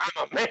 40. I'm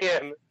a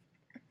man.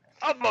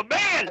 I'm a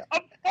man.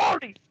 I'm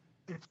 40.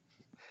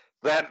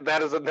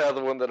 That is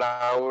another one that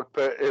I would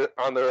put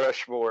on the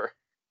Rushmore.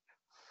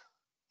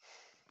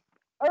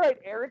 All right,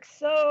 Eric.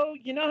 So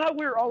you know how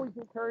we're always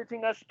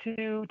encouraging us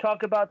to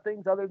talk about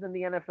things other than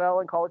the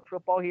NFL and college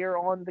football here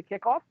on the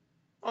Kickoff?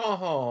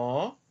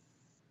 Uh-huh.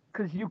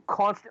 Because you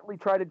constantly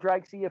try to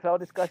drag CFL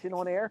discussion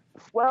on air.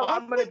 Well,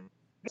 I'm going to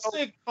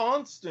say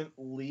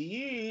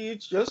constantly.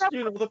 It's just,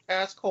 the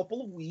past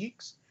couple of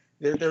weeks,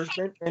 there's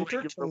been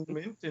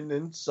entertainment and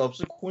then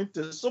subsequent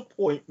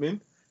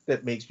disappointment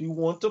that makes me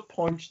want to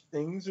punch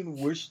things and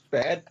wish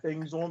bad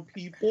things on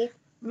people.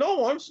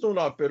 No, I'm still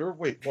not bitter.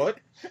 Wait, what?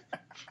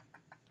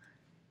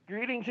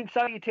 Greetings and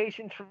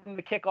salutations from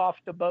the Kickoff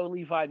to Bo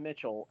Levi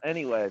Mitchell.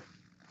 Anyway.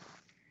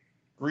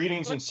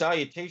 Greetings and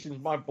salutations,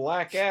 my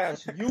black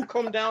ass. You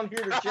come down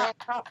here to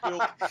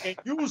Jacksonville and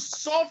you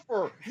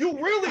suffer. You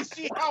really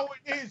see how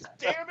it is,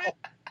 damn it.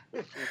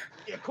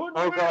 You couldn't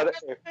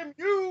win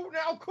you,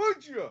 now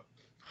could you?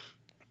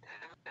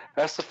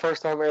 That's the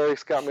first time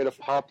Eric's got me to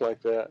pop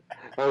like that.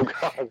 Oh,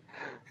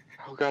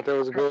 God, that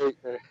was great.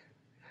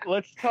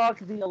 Let's talk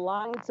the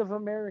Alliance of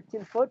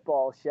American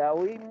Football, shall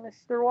we,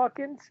 Mr.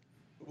 Watkins?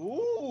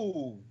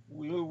 Ooh,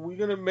 we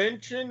going to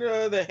mention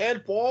the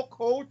head ball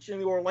coach in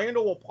the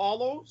Orlando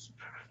Apollos?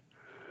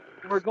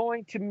 We're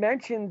going to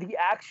mention the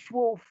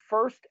actual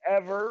first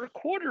ever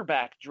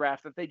quarterback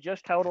draft that they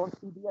just held on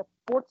CBS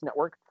Sports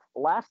Network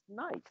last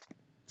night.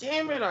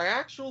 Damn it, I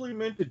actually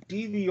meant to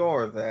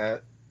DVR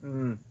that.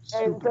 And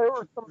there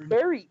were some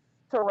very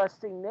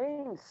interesting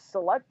names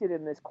selected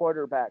in this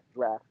quarterback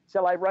draft.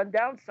 Shall I run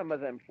down some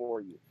of them for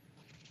you?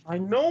 I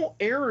know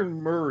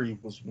Aaron Murray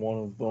was one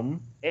of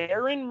them.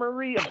 Aaron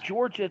Murray of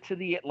Georgia to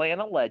the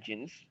Atlanta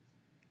Legends.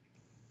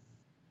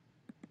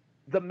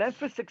 The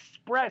Memphis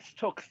Express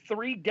took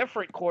 3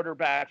 different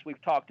quarterbacks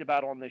we've talked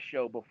about on this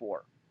show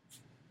before.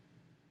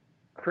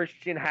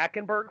 Christian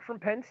Hackenberg from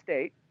Penn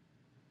State,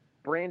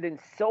 Brandon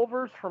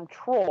Silvers from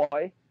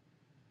Troy,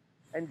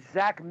 and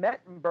Zach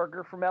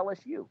Mettenberger from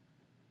LSU.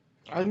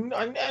 I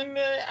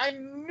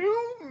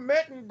knew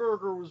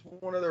Mettenberger was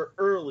one of their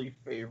early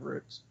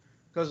favorites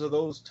because of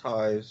those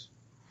ties.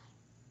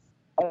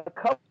 A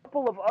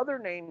couple of other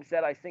names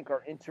that I think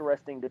are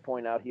interesting to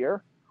point out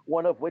here,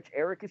 one of which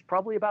Eric is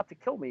probably about to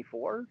kill me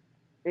for,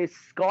 is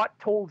Scott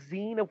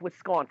Tolzien of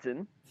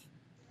Wisconsin.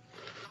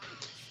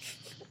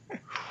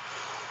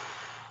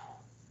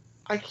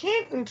 I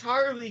can't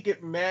entirely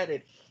get mad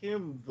at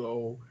him,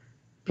 though,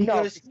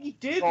 because he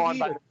did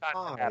lead a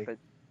tie.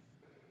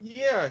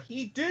 Yeah,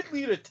 he did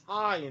lead a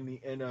tie in the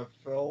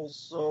NFL,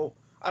 so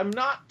I'm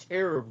not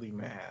terribly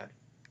mad.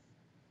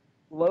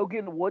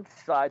 Logan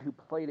Woodside, who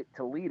played at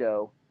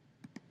Toledo,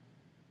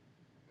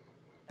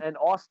 and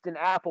Austin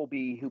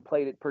Appleby, who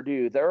played at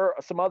Purdue. There are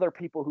some other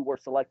people who were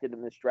selected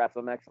in this draft.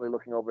 I'm actually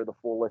looking over the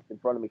full list in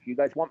front of me. If you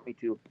guys want me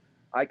to,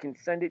 I can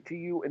send it to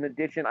you. In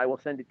addition, I will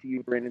send it to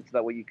you, Brandon, so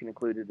that way you can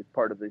include it as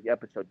part of the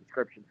episode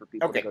description for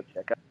people to go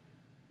check out.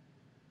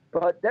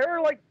 But there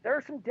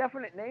are some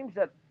definite names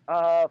that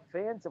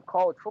fans of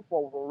college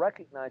football will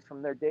recognize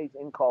from their days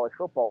in college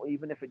football,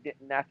 even if it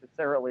didn't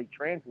necessarily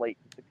translate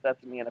to success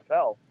in the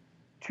NFL.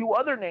 2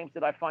 other names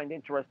that I find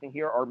interesting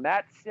here are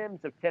Matt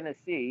Sims of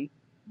Tennessee.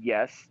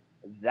 Yes,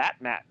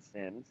 that Matt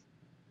Sims.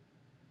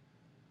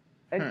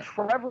 And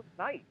Trevor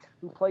Knight,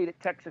 who played at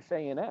Texas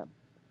A&M.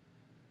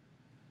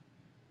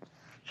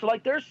 So,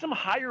 there's some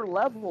higher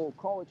level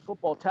college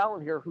football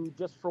talent here who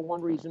just for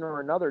one reason or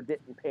another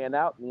didn't pan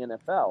out in the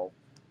NFL.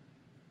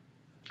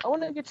 I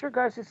want to get your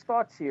guys'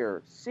 thoughts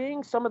here.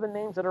 Seeing some of the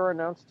names that are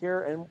announced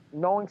here and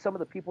knowing some of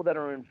the people that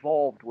are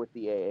involved with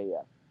the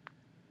AAF,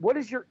 what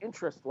is your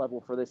interest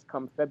level for this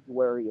come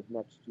February of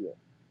next year?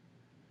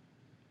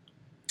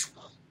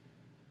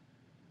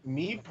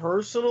 Me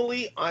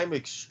personally, I'm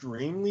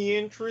extremely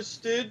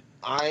interested.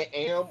 I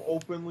am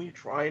openly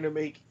trying to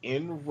make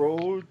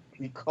inroads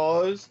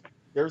because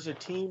there's a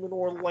team in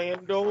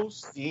Orlando,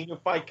 seeing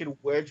if I can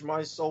wedge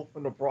myself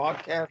into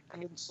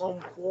broadcasting in some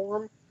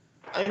form.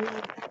 I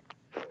mean,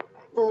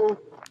 for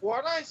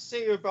what I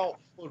say about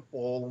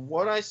football and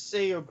what I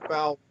say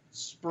about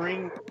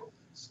spring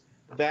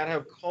that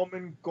have come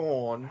and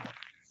gone,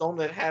 some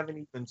that haven't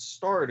even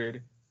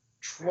started,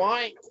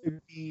 trying to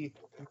be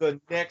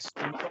the next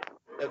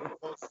that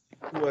was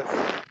the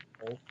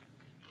USL,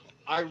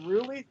 I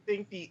really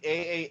think the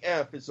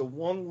AAF is a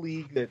one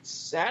league that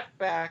sat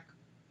back,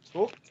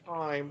 took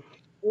time,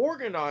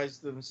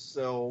 organized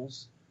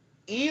themselves,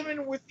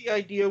 even with the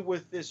idea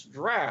with this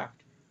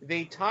draft,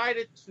 they tied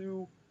it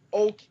to,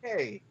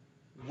 okay,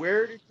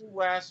 where did you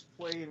last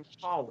play in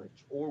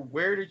college? Or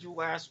where did you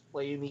last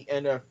play in the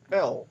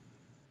NFL?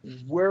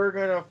 We're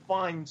going to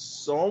find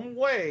some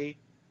way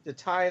to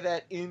tie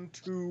that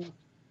into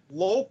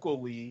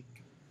locally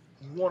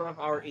one of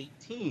our 8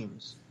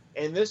 teams.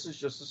 And this is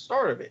just the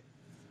start of it.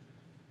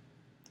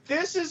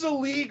 This is a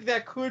league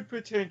that could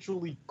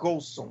potentially go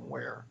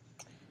somewhere.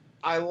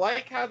 I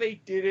like how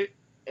they did it,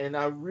 and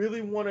I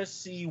really want to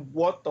see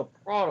what the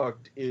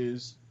product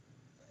is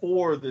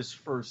for this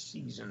first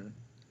season.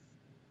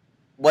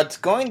 What's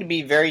going to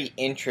be very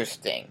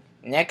interesting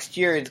next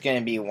year is going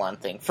to be one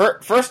thing.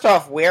 First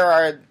off,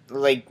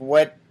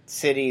 what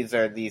cities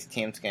are these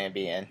teams going to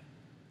be in?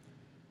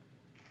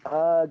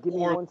 Give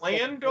me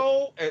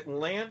Orlando,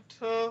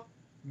 Atlanta,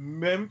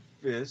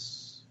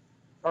 Memphis,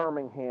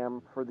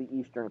 Birmingham for the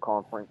Eastern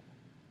Conference.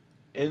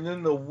 And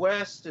then the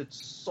West,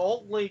 it's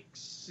Salt Lake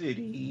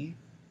City,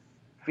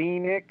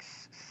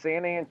 Phoenix,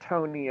 San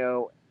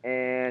Antonio,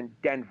 and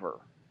Denver.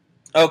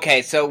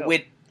 Okay, so no,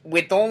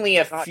 with only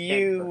a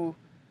few... Denver.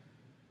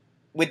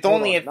 With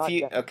only a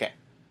few... Okay.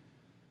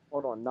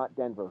 Hold on, not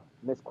Denver.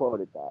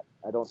 Misquoted that.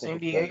 I don't think San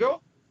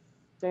Diego?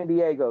 San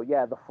Diego,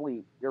 yeah, the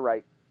Fleet. You're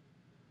right.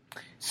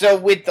 So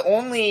with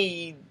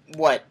only,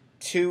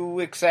 2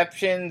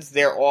 exceptions,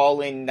 they're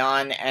all in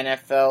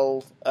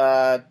non-NFL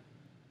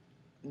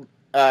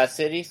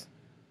cities?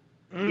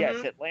 Mm-hmm.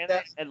 Yes,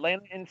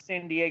 Atlanta and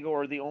San Diego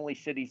are the only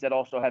cities that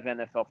also have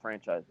NFL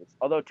franchises.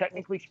 Although,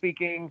 technically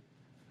speaking,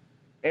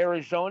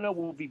 Arizona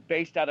will be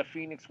based out of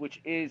Phoenix,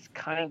 which is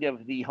kind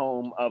of the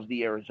home of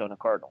the Arizona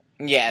Cardinals.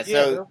 Yeah,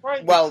 so,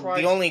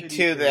 the only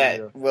 2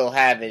 that will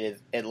have it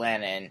is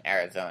Atlanta and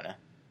Arizona.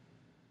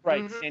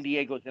 Right, mm-hmm. San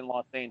Diego's in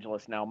Los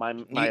Angeles now.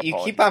 You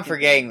keep on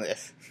forgetting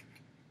this.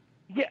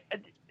 Yeah,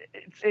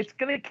 it's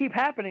going to keep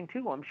happening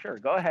too, I'm sure.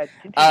 Go ahead,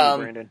 continue,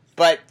 Brandon.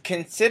 But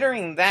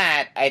considering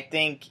that, I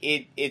think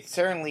it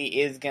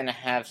certainly is going to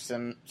have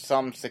some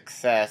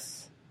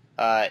success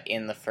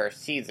in the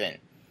first season.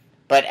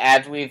 But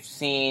as we've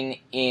seen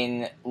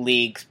in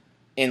leagues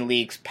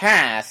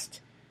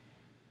past,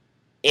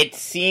 it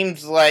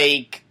seems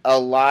like a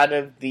lot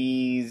of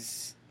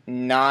these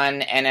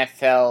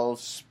non-NFL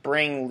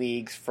spring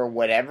leagues, for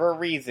whatever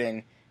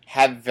reason,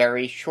 have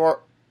very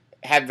short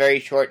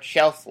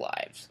shelf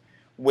lives.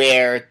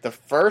 Where the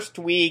first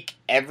week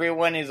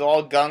everyone is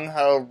all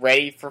gung-ho,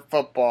 ready for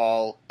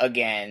football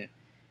again,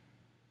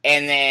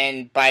 and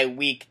then by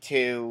week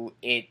 2,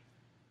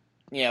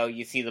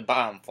 you see the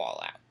bottom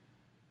fall out.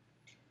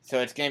 So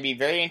it's going to be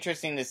very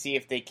interesting to see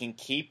if they can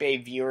keep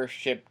a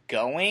viewership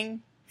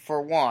going,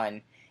 for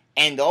one.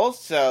 And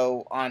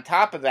also, on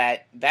top of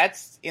that,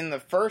 that's in the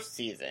first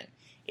season.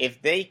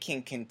 If they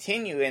can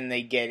continue and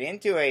they get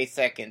into a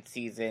second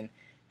season,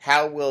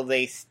 how will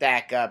they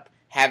stack up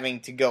having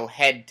to go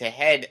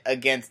head-to-head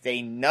against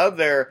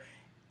another,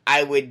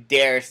 I would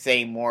dare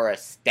say, more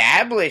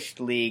established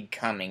league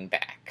coming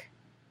back?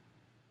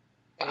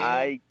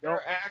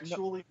 They're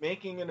actually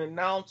making an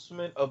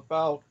announcement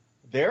about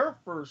their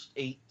first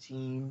 8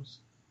 teams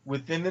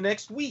within the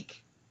next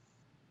week.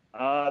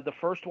 The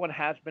first one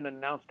has been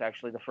announced,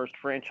 actually. The first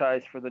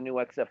franchise for the new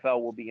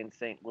XFL will be in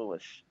St.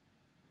 Louis.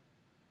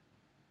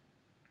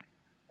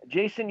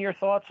 Jason, your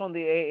thoughts on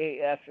the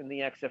AAF and the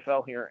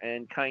XFL here,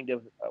 and kind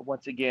of,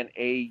 once again,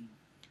 a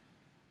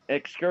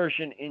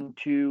excursion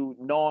into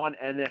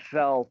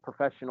non-NFL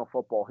professional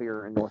football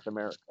here in North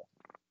America.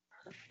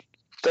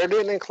 They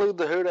didn't include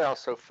the Hoot Owl,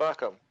 so fuck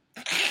them.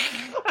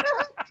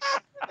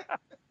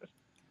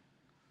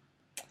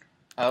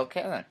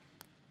 Okay,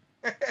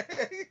 then.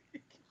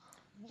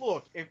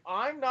 Look, if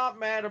I'm not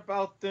mad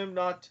about them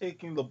not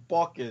taking the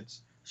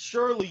buckets,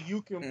 surely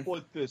you can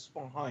put this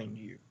behind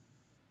you.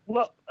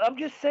 Well, I'm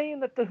just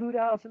saying that the Hoot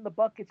Owls and the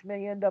buckets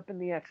may end up in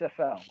the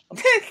XFL. I'm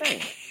just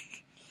saying.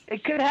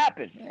 It could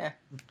happen. Yeah.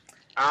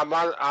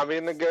 I'm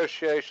in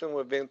negotiation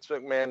with Vince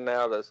McMahon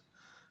now to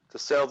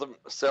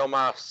sell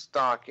my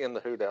stock in the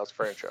Hoot Owls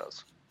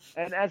franchise.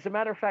 And as a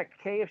matter of fact,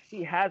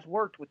 KFC has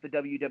worked with the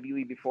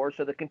WWE before,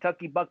 so the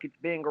Kentucky Buckets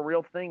being a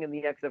real thing in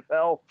the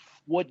XFL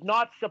would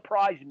not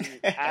surprise me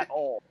at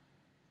all.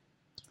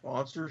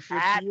 Sponsorship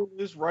deal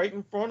is right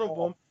in front of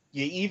them.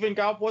 You even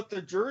got what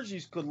the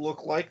jerseys could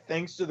look like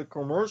thanks to the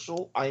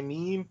commercial. I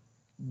mean,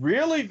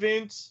 really,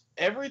 Vince,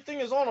 everything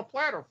is on a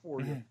platter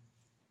for you.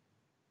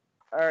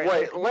 All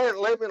right, wait,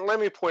 let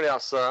me point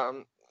out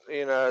something.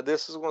 You know,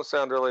 this is going to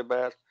sound really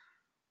bad,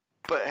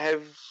 but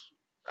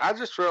I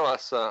just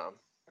realized something.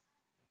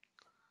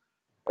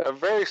 A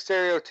very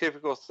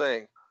stereotypical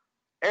thing.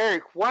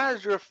 Eric, why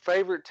is your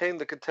favorite team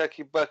the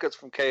Kentucky Buckets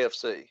from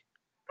KFC?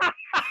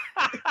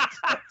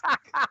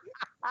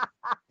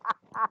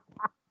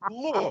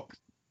 Look,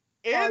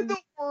 in the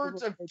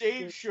words of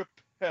Dave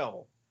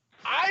Chappelle,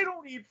 I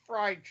don't eat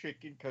fried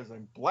chicken because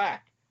I'm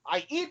black.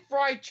 I eat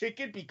fried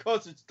chicken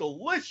because it's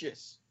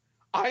delicious.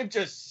 I'm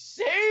just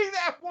saying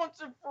that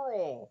once and for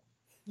all.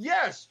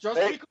 Yes, just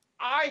because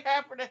I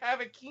happen to have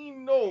a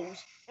keen nose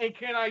and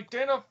can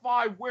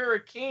identify where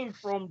it came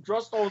from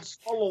just on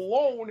skull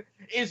alone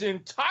is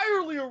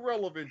entirely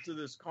irrelevant to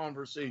this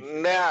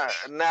conversation. Now,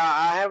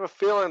 I have a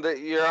feeling that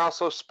you're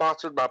also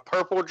sponsored by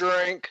Purple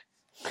Drink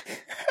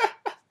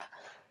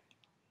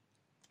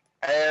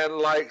and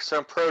like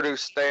some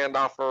produce stand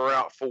off of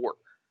Route 4.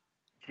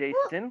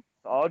 Jason,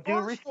 all due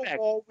respect. First of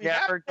all, we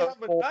have to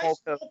have a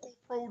nice local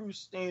produce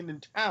stand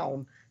in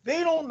town.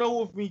 They don't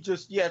know of me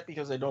just yet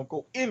because I don't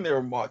go in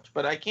there much,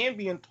 but I can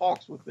be in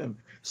talks with them.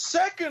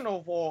 Second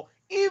of all,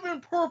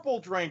 even Purple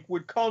Drink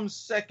would come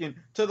second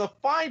to the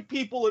fine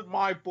people at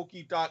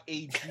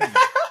mybookie.ag.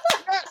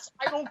 Yes,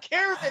 I don't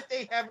care that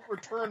they haven't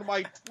returned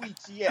my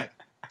tweets yet.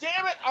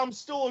 Damn it, I'm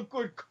still a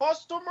good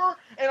customer,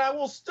 and I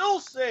will still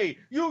say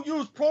you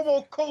use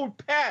promo code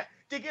PAT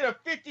to get a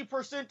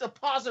 50%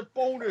 deposit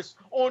bonus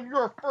on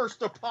your first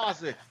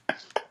deposit.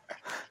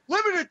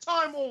 Limited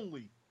time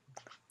only.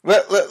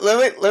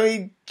 Let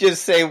me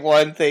just say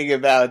one thing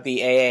about the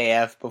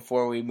AAF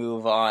before we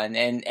move on,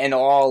 and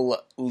all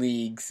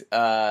leagues.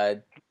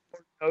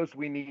 Knows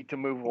we need to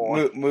move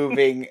on.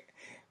 Moving,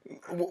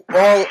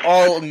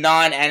 all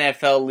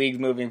non-NFL leagues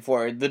moving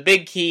forward. The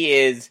big key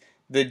is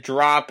the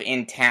drop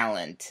in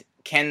talent.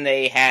 Can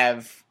they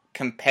have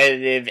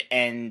competitive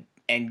and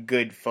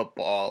good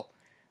football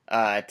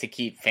to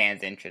keep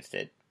fans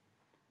interested?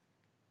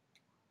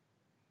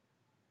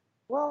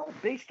 Well,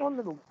 based on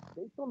the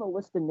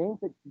list of names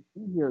that you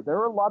see here, there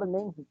are a lot of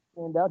names that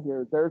stand out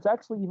here. There's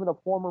actually even a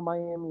former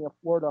Miami of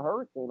Florida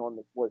Hurricane on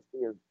this list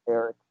here,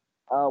 Eric.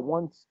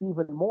 One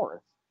Stephen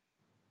Morris.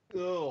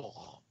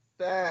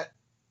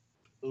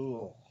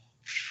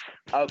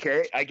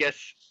 Okay, I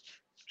guess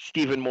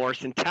Stephen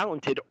Morris and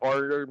talented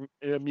are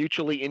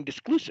mutually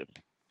indisclusive.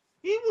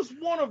 He was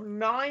one of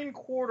 9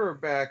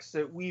 quarterbacks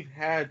that we've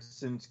had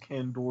since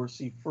Ken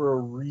Dorsey for a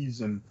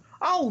reason.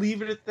 I'll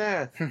leave it at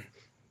that.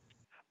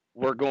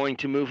 We're going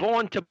to move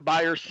on to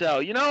buy or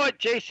sell. You know what,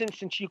 Jason,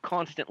 since you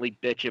constantly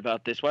bitch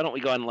about this, why don't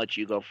we go ahead and let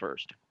you go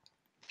first?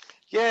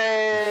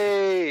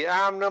 Yay!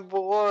 I'm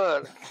number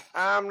one.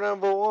 I'm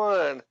number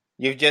one.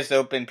 You've just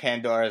opened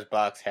Pandora's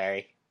box,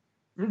 Harry.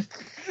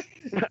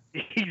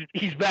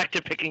 He's back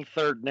to picking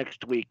third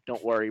next week.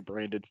 Don't worry,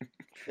 Brandon.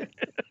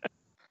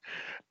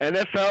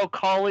 NFL,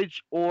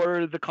 college,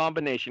 or the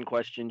combination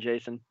question,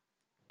 Jason?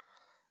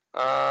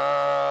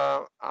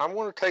 I'm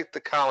going to take the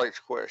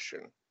college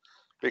question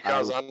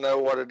because I know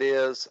what it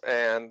is,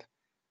 and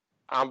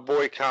I'm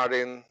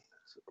boycotting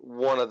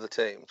one of the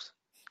teams.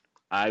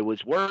 I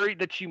was worried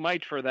that you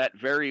might for that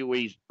very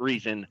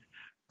reason.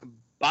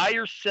 Buy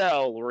or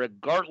sell,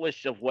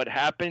 regardless of what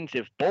happens,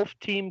 if both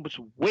teams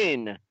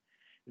win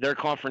their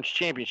conference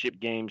championship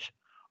games,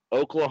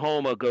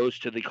 Oklahoma goes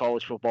to the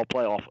college football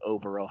playoff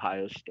over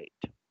Ohio State.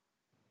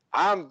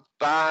 I'm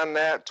buying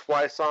that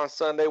twice on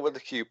Sunday with a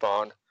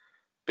coupon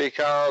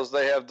because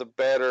they have the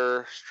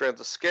better strength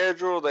of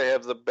schedule. They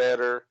have the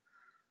better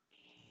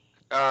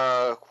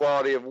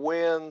quality of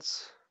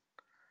wins.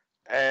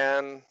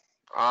 And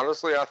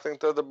honestly, I think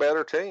they're the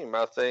better team.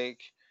 I think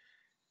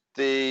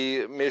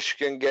the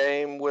Michigan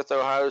game with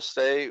Ohio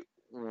State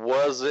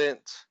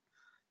wasn't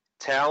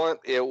talent.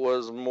 It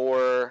was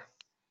more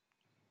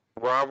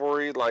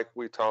rivalry, like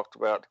we talked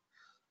about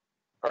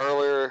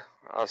earlier.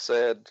 I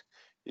said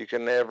you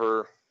can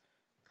never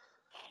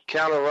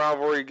count a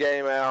rivalry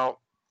game out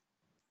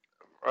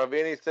of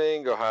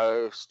anything.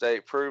 Ohio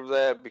State proved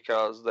that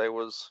because they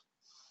was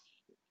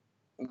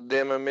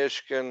them and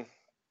Michigan.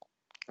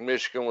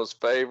 Michigan was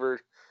favored.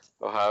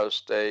 Ohio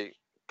State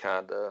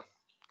kind of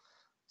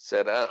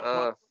said,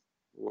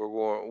 we're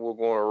going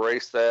to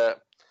erase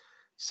that.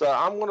 So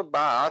I'm going to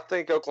buy. I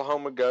think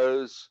Oklahoma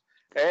goes,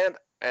 and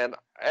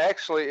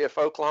actually, if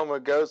Oklahoma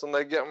goes and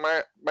they get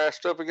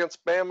matched up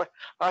against Bama,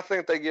 I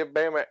think they give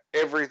Bama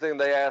everything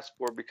they ask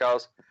for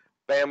because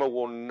Bama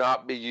will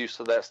not be used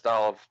to that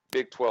style of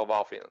Big 12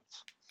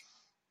 offense.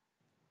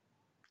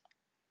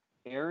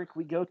 Eric,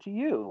 we go to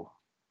you.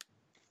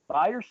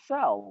 Buy or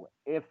sell,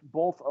 if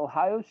both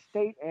Ohio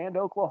State and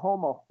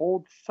Oklahoma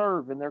hold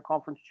serve in their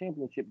conference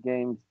championship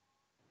games,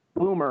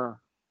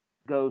 Boomer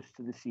goes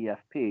to the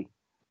CFP.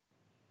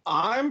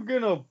 I'm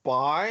going to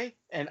buy,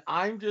 and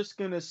I'm just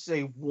going to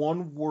say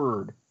one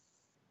word.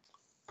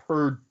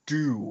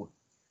 Purdue.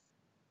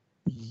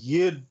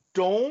 You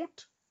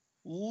don't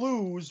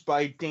lose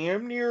by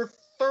damn near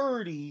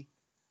 30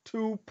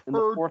 to In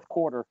the fourth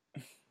quarter.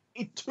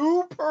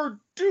 to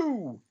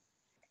Purdue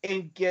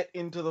and get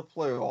into the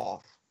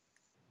playoff.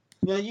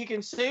 Now, you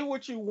can say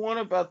what you want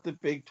about the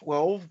Big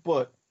 12,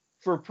 but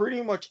for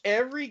pretty much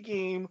every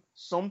game,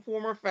 some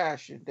form or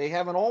fashion, they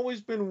haven't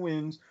always been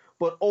wins,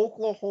 but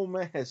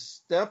Oklahoma has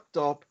stepped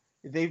up.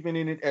 They've been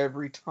in it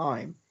every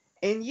time.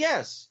 And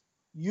yes,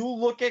 you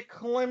look at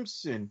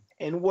Clemson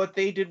and what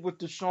they did with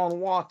Deshaun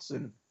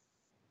Watson.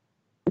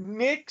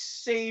 Nick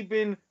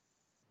Saban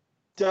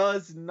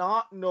does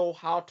not know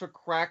how to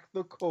crack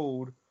the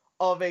code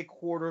of a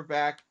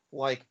quarterback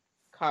like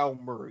Kyle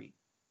Murray.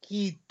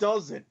 He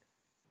doesn't.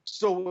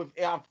 So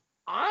if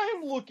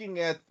I'm looking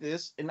at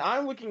this, and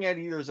I'm looking at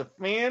it either as a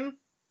fan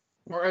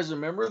or as a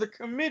member of the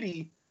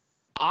committee,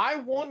 I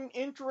want an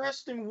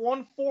interesting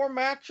 1-4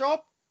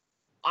 matchup.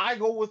 I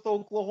go with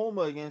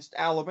Oklahoma against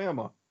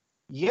Alabama.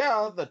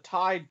 Yeah, the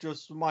tide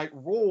just might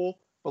roll,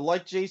 but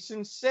like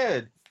Jason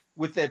said,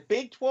 with that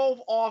Big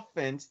 12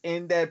 offense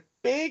and that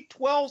Big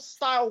 12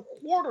 style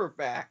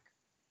quarterback,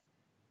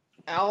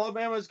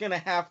 Alabama's going to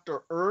have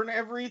to earn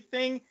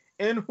everything,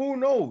 and who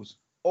knows,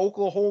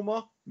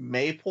 Oklahoma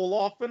may pull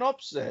off an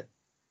upset.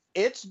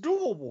 It's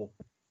doable.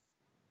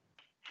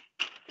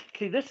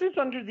 See, this is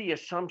under the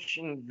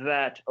assumption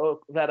that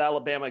that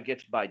Alabama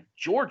gets by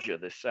Georgia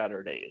this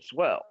Saturday as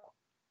well.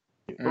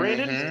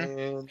 Brandon?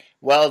 Mm-hmm.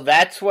 Well,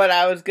 that's what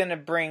I was going to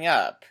bring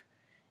up.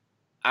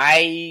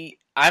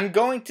 I'm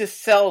going to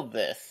sell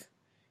this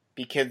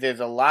because there's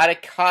a lot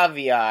of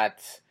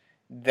caveats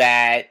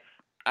that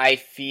I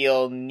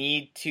feel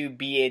need to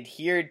be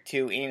adhered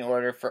to in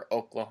order for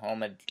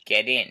Oklahoma to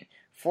get in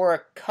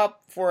for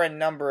a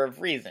number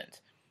of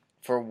reasons.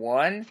 For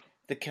one,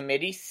 the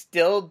committee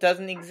still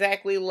doesn't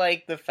exactly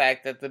like the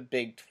fact that the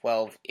Big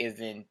 12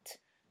 isn't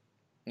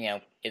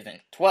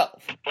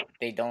 12.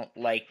 They don't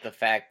like the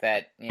fact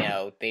that,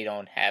 they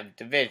don't have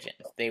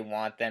divisions. They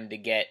want them to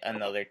get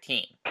another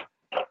team.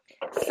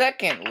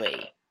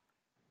 Secondly,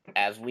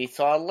 as we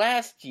saw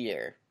last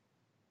year,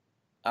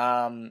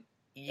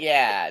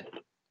 yes,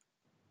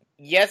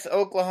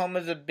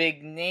 Oklahoma's a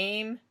big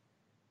name.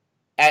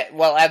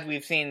 As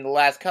we've seen the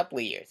last couple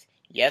of years.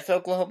 Yes,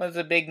 Oklahoma's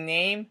a big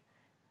name,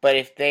 but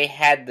if they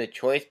had the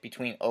choice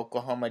between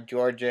Oklahoma,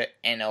 Georgia,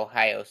 and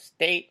Ohio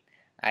State,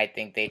 I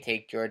think they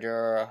take Georgia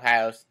or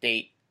Ohio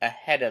State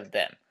ahead of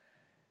them.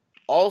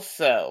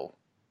 Also,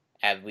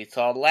 as we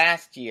saw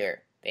last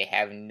year, they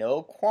have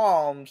no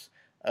qualms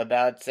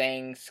about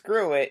saying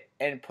screw it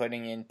and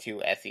putting in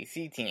 2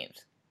 SEC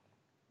teams.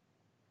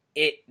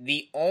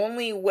 The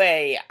only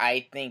way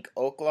I think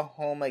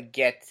Oklahoma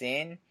gets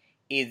in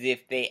is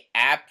if they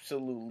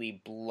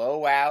absolutely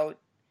blow out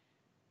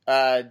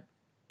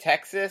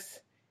Texas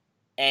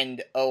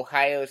and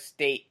Ohio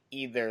State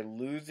either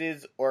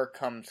loses or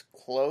comes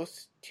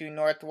close to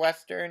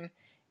Northwestern,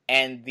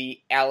 and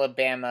the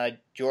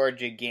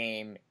Alabama-Georgia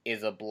game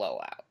is a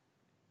blowout.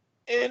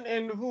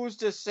 And who's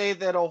to say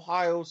that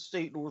Ohio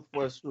State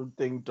Northwestern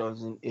thing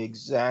doesn't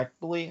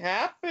exactly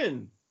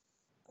happen?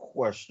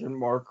 Question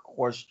mark,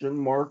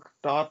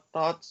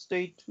 dot,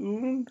 stay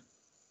tuned.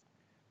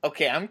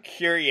 Okay, I'm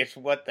curious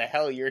what the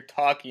hell you're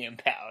talking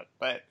about,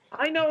 but...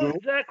 I know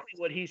exactly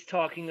what he's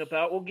talking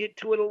about. We'll get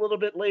to it a little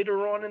bit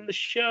later on in the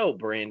show,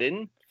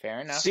 Brandon. Fair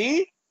enough.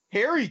 See?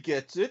 Harry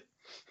gets it.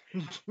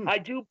 I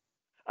do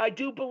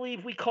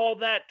believe we call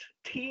that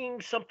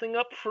teeing something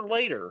up for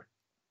later.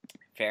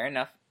 Fair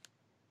enough.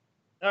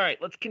 All right,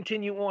 let's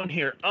continue on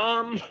here.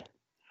 I'm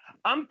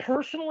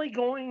personally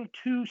going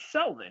to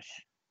sell this,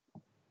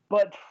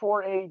 but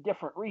for a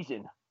different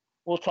reason.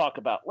 We'll talk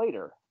about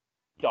later. ...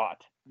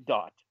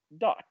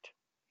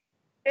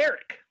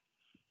 Eric,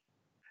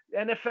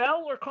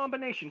 NFL or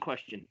combination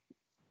question?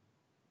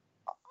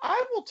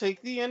 I will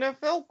take the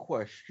NFL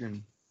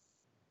question.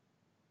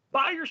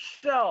 Buy or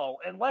sell,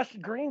 unless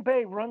Green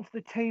Bay runs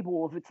the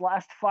table of its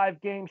last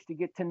 5 games to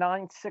get to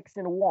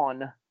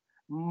 9-6-1,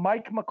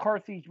 Mike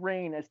McCarthy's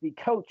reign as the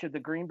coach of the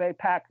Green Bay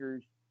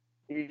Packers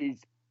is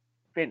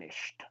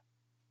finished.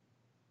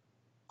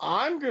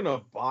 I'm going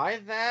to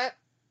buy that,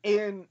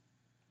 and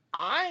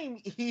I'm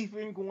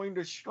even going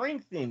to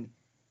strengthen.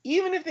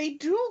 Even if they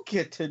do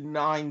get to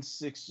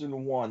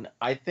 9-6-1,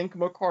 I think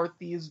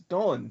McCarthy is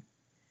done.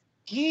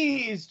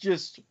 He is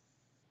just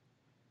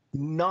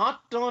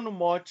not done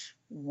much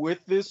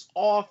with this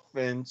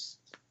offense,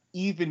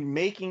 even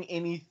making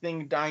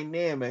anything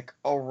dynamic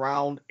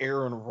around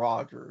Aaron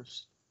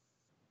Rodgers.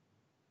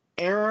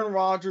 Aaron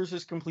Rodgers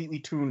is completely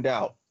tuned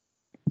out.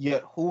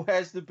 Yet who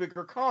has the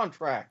bigger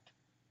contract?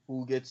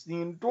 Who gets the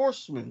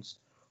endorsements?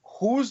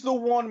 Who's the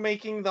one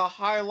making the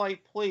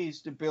highlight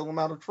plays to bail him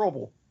out of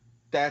trouble?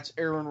 That's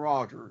Aaron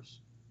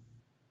Rodgers.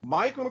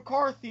 Mike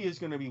McCarthy is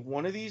going to be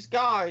one of these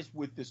guys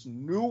with this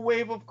new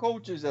wave of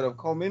coaches that have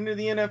come into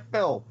the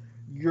NFL.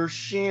 Your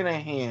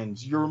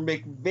Shanahans, your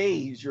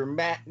McVays, your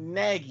Matt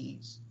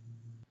Nagy's.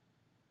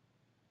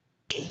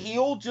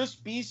 he'll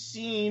just be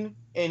seen,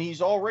 and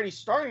he's already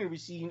starting to be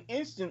seen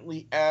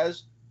instantly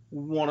as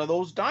one of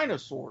those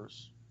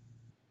dinosaurs.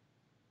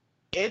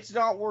 It's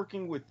not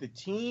working with the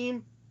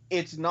team.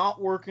 It's not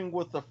working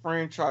with the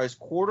franchise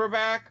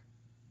quarterback.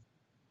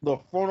 The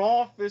front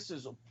office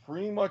is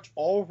pretty much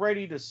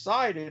already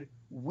decided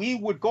we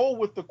would go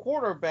with the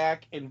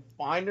quarterback and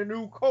find a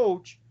new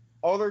coach.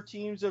 Other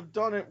teams have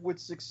done it with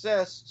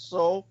success,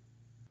 so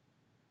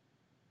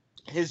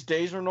his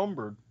days are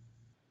numbered.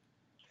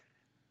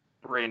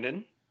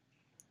 Brandon?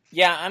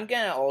 Yeah, I'm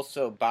gonna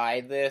also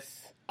buy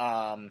this,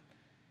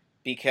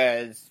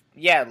 because,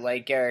 yeah,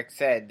 like Eric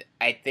said,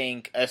 I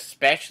think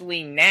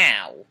especially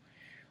now,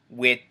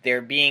 with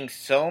there being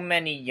so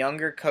many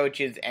younger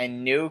coaches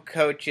and new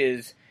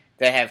coaches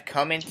that have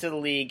come into the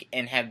league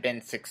and have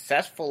been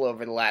successful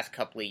over the last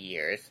couple of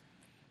years,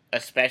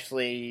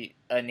 especially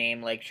a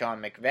name like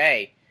Sean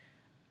McVay,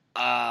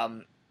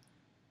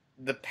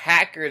 the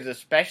Packers,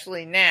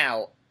 especially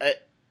now,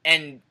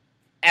 and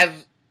as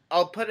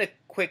I'll put a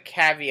quick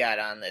caveat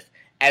on this,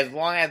 as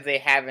long as they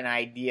have an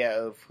idea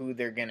of who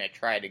they're going to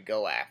try to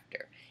go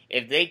after.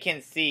 If they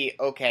can see,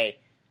 okay,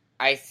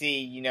 I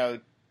see,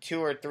 2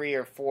 or 3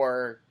 or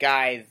 4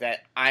 guys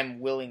that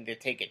I'm willing to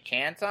take a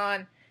chance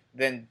on,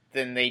 then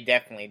they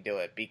definitely do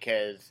it.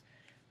 Because,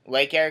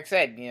 like Eric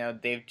said,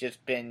 they've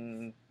just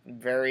been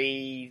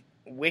very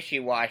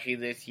wishy-washy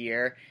this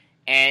year,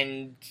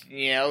 and,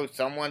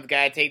 someone's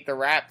got to take the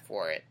rap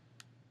for it.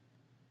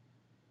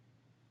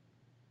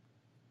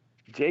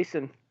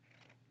 Jason?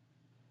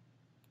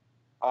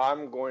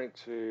 I'm going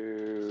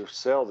to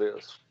sell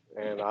this,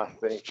 and I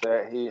think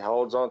that he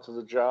holds on to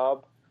the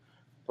job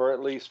for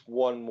at least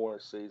one more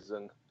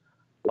season.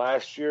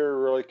 Last year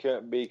really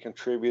couldn't be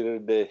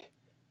contributed to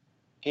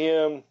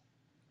him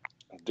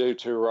due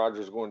to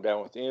Rodgers going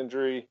down with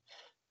injury.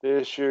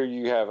 This year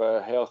you have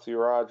a healthy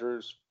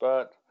Rodgers,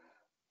 but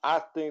I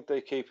think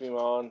they keep him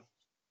on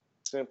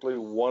simply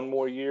one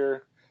more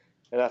year,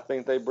 and I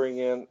think they bring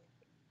in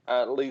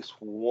at least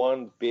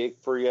one big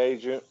free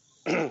agent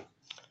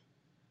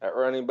at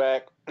running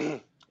back,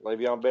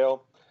 Le'Veon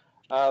Bell,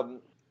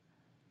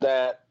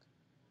 that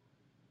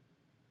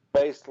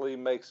basically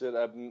makes it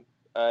a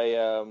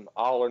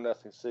all or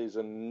nothing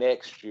season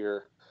next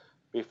year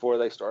before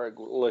they start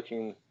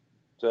looking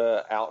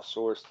to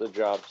outsource the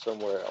job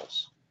somewhere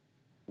else.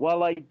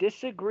 While I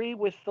disagree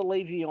with the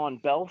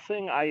Le'Veon Bell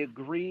thing, I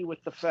agree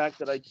with the fact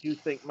that I do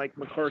think Mike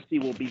McCarthy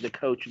will be the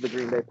coach of the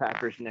Green Bay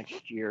Packers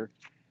next year.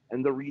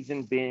 And the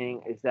reason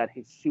being is that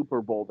his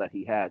Super Bowl that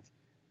he has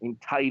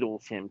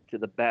entitles him to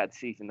the bad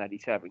season that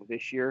he's having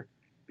this year.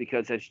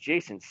 Because as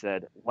Jason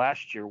said,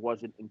 last year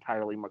wasn't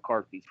entirely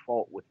McCarthy's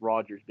fault, with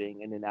Rodgers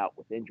being in and out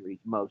with injuries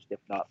most, if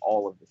not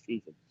all, of the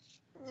season.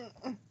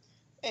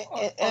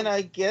 And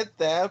I get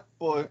that,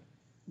 but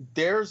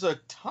there's a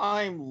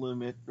time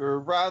limit, or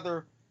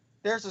rather,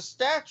 there's a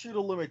statute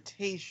of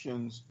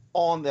limitations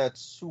on that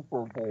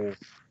Super Bowl.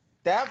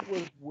 That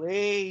was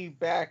way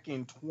back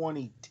in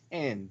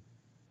 2010.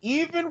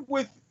 Even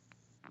with,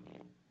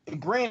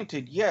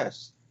 granted,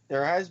 yes,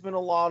 there has been a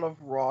lot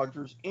of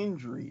Rodgers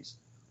injuries,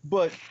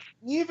 but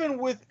even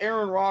with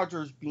Aaron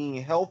Rodgers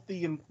being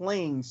healthy and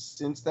playing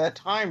since that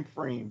time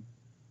frame,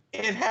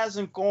 it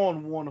hasn't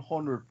gone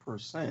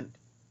 100%.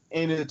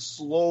 And it's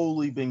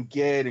slowly been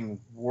getting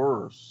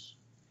worse.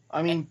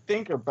 I mean,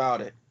 think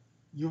about it.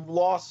 You've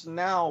lost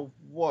now,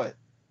 what,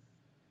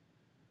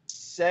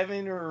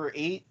 7 or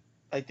 8,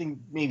 I think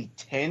maybe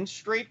 10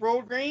 straight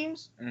road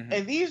games? Mm-hmm.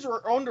 And these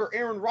are under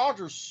Aaron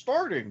Rodgers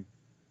starting.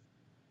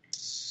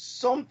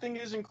 Something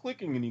isn't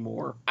clicking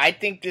anymore. I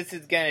think this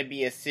is going to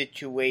be a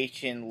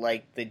situation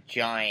like the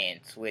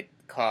Giants with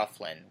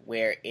Coughlin,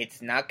 where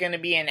it's not going to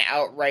be an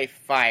outright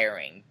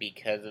firing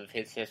because of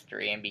his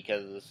history and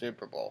because of the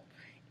Super Bowl.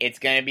 It's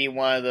going to be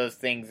one of those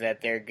things that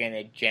they're going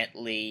to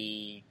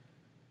gently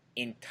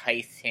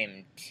entice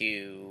him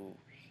to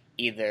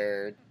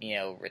either,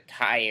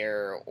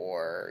 retire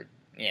or,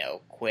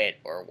 quit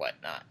or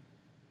whatnot.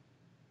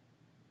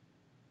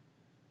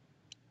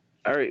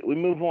 All right, we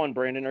move on,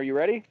 Brandon. Are you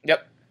ready?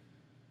 Yep.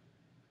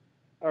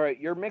 All right,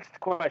 your mixed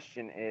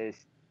question is,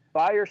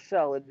 buy or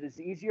sell, it is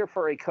easier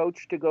for a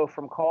coach to go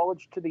from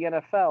college to the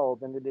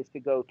NFL than it is to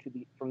go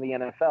from the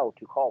NFL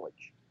to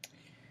college.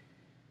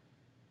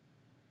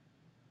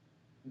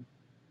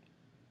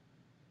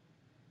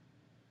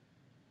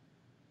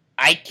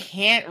 I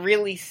can't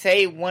really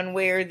say one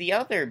way or the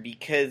other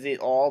because it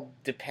all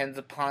depends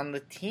upon the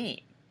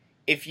team.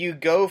 If you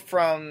go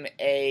from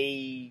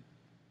a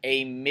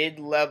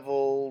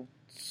mid-level,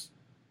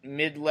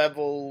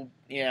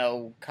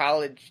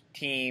 college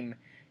team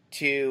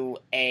to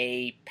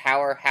a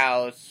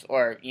powerhouse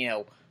or,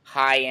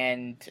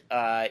 high-end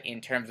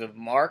in terms of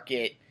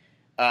market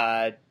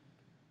NFL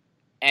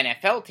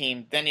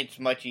team, then it's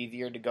much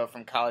easier to go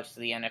from college to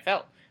the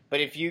NFL.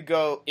 But if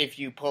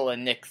you pull a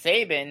Nick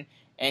Saban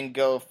and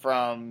go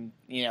from,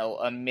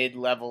 a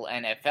mid-level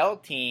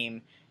NFL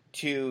team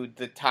to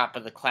the top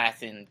of the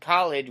class in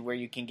college where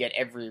you can get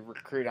every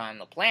recruit on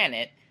the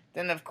planet,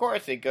 then of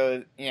course it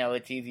goes,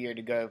 it's easier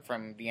to go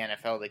from the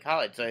NFL to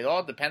college. So it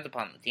all depends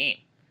upon the team.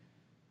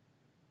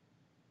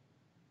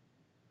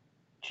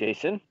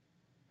 Jason?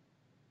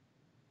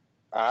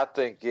 I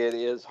think it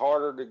is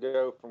harder to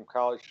go from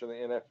college to the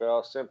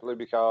NFL simply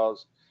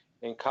because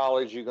in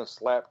college you can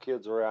slap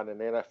kids around. In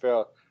the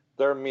NFL,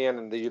 they're men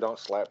and you don't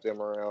slap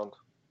them around.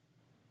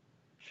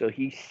 So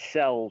he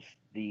sells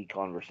the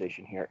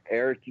conversation here.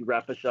 Eric, you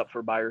wrap us up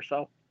for buy or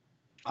sell?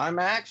 I'm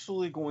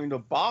actually going to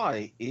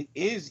buy. It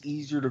is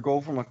easier to go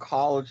from a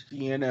college to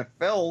the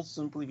NFL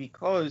simply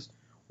because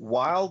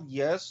while,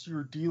 yes,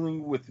 you're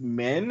dealing with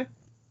men,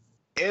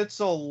 it's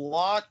a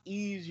lot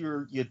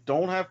easier. You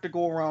don't have to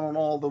go around on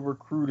all the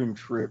recruiting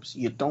trips.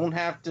 You don't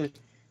have to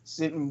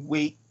sit and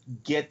wait,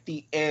 get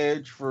the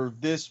edge for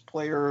this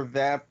player,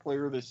 that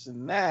player, this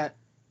and that.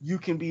 You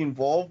can be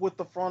involved with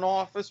the front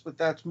office, but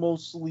that's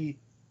mostly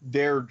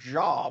their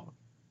job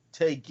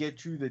to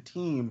get you the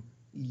team.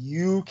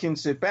 You can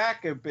sit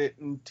back a bit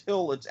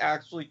until it's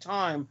actually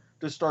time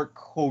to start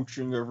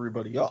coaching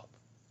everybody up.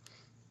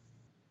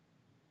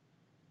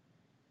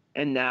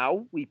 And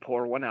now we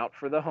pour one out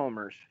for the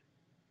homers.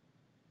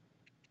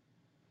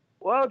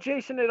 Well,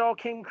 Jason, it all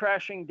came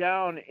crashing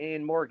down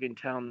in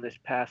Morgantown this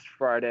past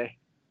Friday.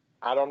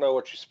 I don't know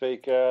what you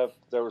speak of.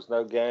 There was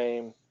no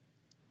game.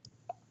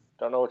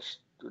 Don't know what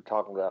you're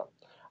talking about.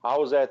 I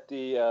was at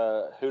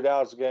the Hoot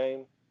Owls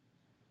game,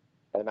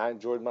 and I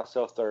enjoyed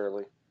myself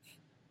thoroughly.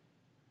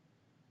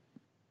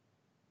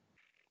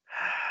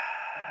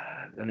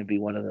 Going to be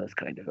one of those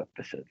kind of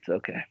episodes.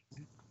 Okay.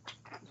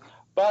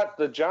 But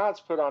the Giants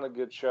put on a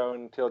good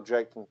showing until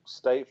Jake from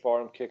State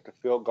Farm kicked a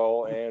field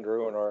goal and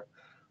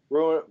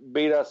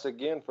beat us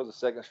again for the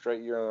second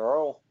straight year in a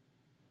row.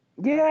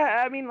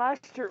 Yeah, I mean,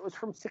 last year it was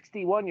from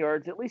 61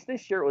 yards. At least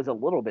this year it was a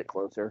little bit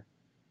closer.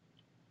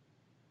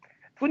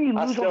 When you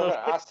lose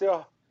I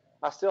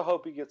still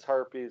hope he gets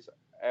herpes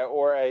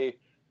or a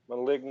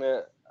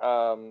malignant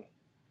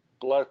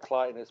blood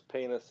clot in his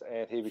penis,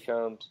 and he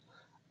becomes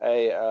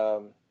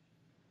a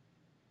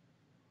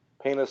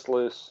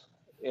penis-loose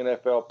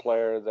NFL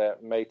player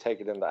that may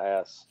take it in the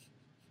ass.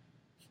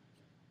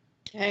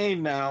 Hey,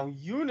 now,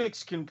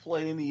 eunuchs can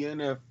play in the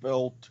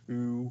NFL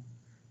too.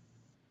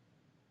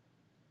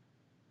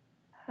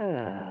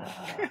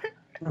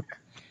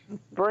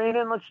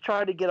 Brandon, let's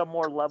try to get a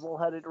more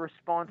level-headed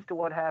response to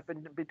what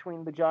happened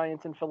between the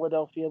Giants and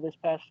Philadelphia this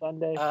past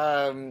Sunday.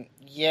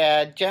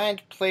 Yeah,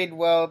 Giants played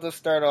well to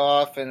start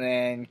off and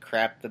then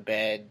crapped the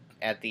bed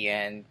at the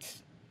end.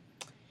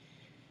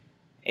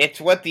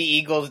 It's what the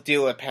Eagles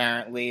do,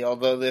 apparently,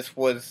 although this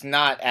was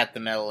not at the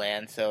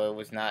Meadowlands, so it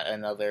was not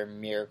another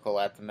miracle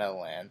at the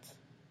Meadowlands.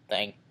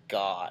 Thank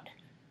God.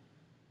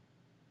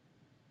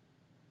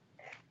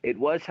 It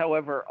was,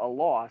 however, a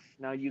loss.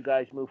 Now you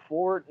guys move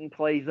forward and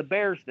play the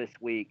Bears this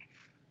week.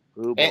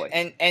 Oh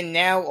boy! And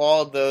now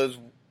all those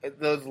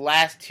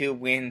last two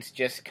wins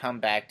just come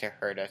back to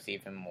hurt us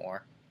even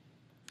more.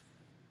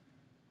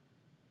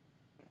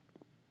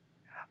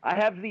 I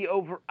have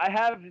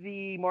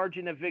the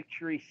margin of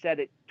victory set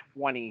at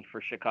 20 for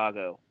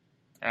Chicago.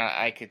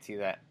 I could see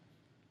that.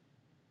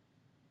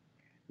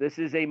 This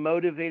is a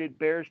motivated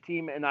Bears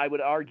team, and I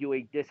would argue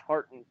a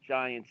disheartened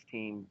Giants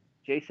team.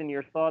 Jason,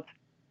 your thoughts?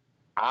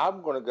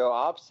 I'm going to go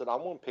opposite.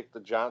 I'm going to pick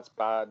the Giants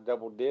by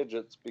double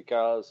digits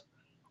because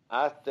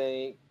I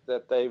think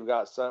that they've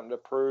got something to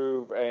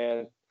prove,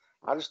 and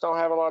I just don't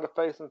have a lot of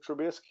faith in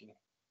Trubisky.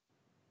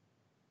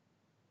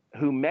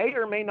 Who may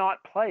or may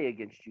not play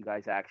against you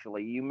guys,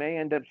 actually. You may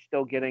end up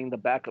still getting the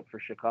backup for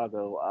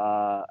Chicago.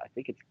 I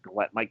think it's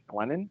Mike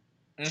Glennon?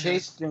 Mm-hmm.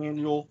 Chase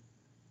Daniel.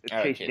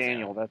 Chase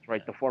Daniel, that's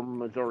right, the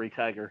former Missouri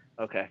Tiger.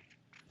 Okay.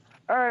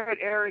 All right,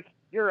 Eric,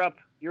 you're up.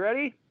 You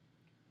ready?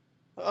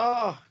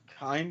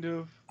 Kind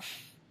of.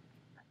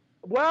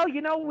 Well,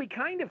 we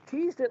kind of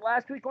teased it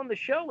last week on the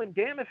show, and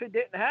damn if it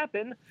didn't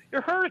happen.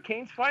 Your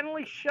Hurricanes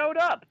finally showed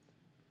up.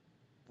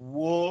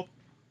 Whoop-dee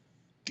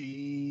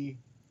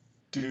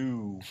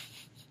do.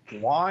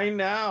 Why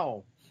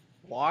now?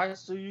 Why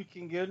so you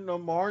can get in a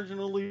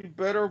marginally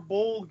better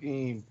bowl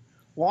game?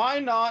 Why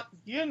not,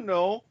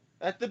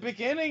 at the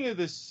beginning of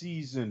the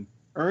season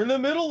or in the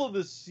middle of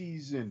the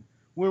season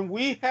when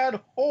we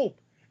had hope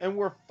and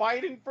we're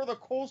fighting for the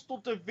Coastal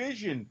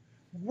Division?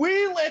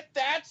 We let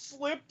that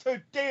slip to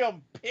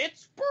damn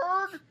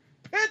Pittsburgh?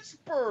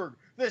 Pittsburgh,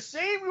 the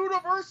same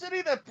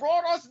university that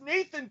brought us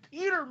Nathan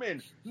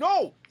Peterman.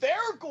 No,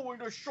 they're going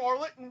to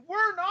Charlotte and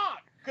we're not.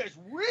 Because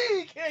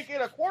we can't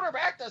get a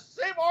quarterback to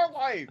save our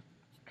life.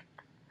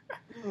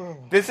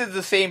 This is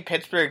the same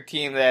Pittsburgh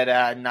team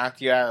that knocked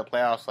you out of the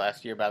playoffs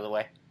last year, by the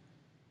way.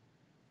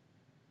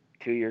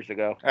 2 years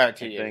ago. Oh,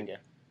 2 years ago.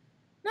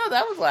 No,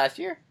 that was last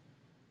year.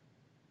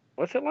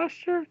 Was it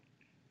last year?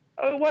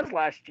 Oh, it was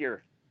last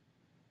year.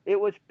 It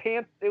was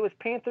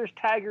Panthers,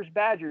 Tigers,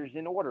 Badgers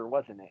in order,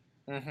 wasn't it?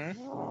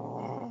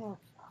 Mm-hmm.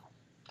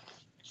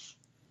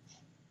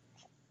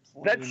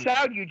 That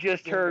sound you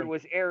just heard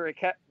was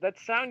Eric. That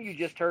sound you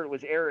just heard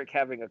was Eric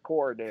having a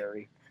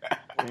coronary.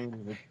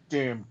 In the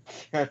damn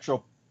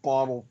ketchup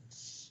bottle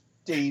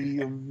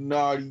stadium,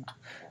 naughty.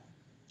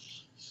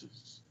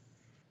 Jesus.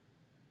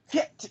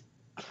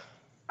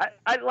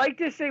 I'd like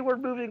to say we're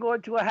moving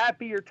on to a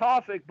happier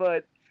topic,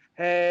 but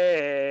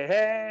Hey,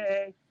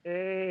 hey,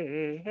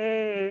 hey,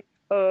 hey,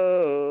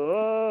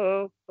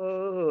 oh, oh,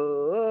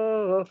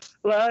 oh,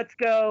 let's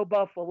go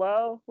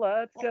Buffalo,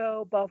 let's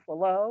go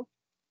Buffalo.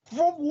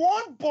 From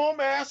one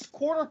bum-ass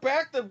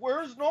quarterback that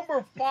wears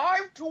number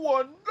 5 to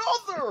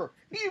another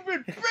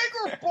even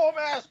bigger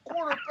bum-ass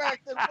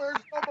quarterback that wears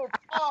number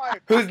 5.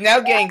 Who's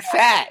now getting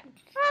fat?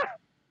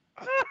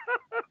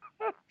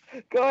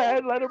 Go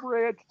ahead, let him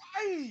rant.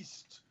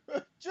 Christ!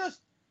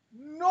 Just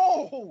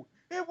no.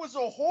 It was a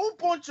whole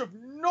bunch of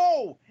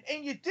no,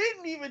 and you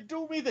didn't even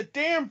do me the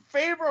damn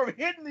favor of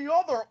hitting the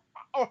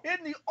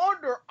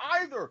under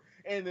either.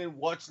 And then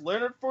what's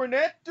Leonard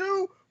Fournette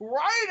do?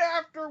 Right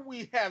after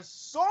we have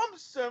some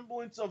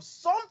semblance of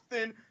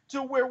something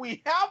to where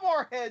we have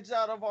our heads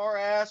out of our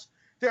ass,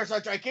 there's a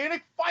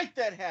gigantic fight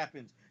that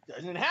happens.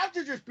 Doesn't have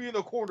to just be in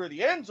the corner of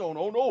the end zone.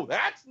 Oh, no,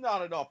 that's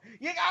not enough.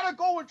 You got to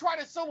go and try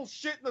to settle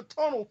shit in the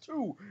tunnel,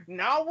 too.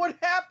 Now what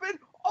happened?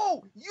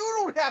 Oh, you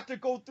don't have to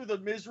go through the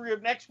misery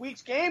of next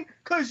week's game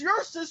because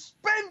you're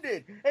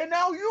suspended. And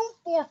now you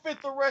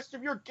forfeit the rest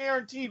of your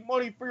guaranteed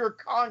money for your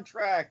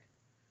contract.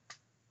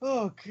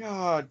 Oh,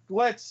 God.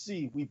 Let's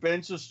see. We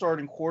bench a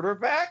starting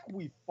quarterback.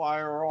 We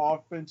fire our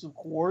offensive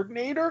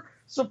coordinator.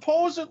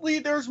 Supposedly,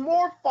 there's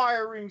more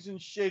firings and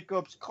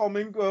shakeups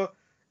coming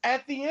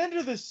at the end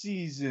of the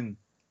season.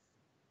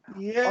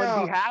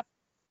 Yeah.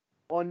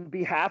 On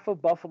behalf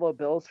of Buffalo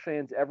Bills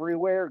fans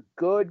everywhere,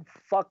 good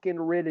fucking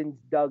riddance,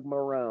 Doug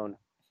Marrone.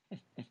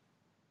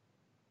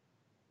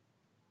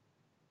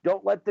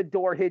 Don't let the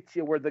door hit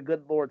you where the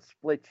good Lord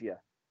splits you.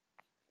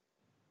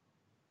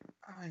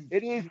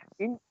 It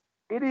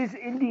is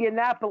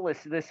Indianapolis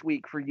this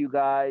week for you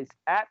guys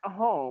at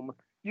home.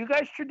 You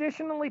guys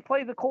traditionally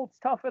play the Colts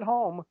tough at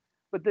home,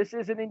 but this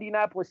is an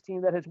Indianapolis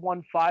team that has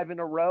won 5 in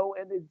a row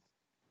and is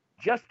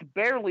just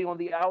barely on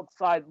the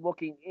outside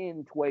looking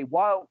into a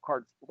wild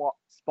card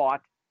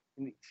spot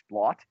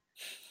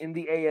in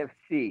the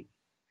AFC.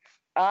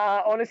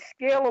 On a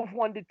scale of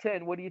 1 to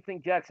 10, what do you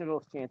think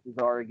Jacksonville's chances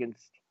are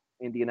against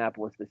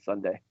Indianapolis this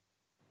Sunday?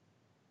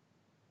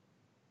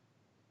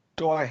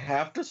 Do I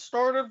have to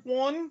start at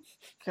 1?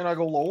 Can I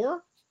go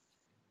lower?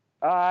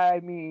 I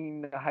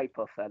mean,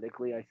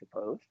 hypothetically, I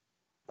suppose.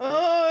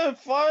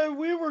 If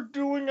we were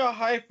doing a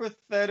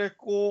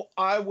hypothetical,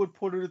 I would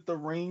put it at the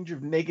range of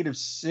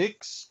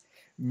 -6,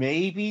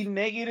 maybe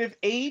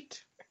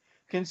 -8.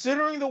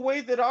 Considering the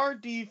way that our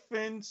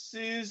defense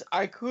is,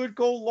 I could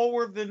go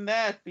lower than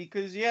that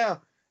because, yeah,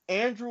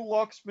 Andrew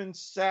Luck's been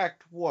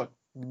sacked,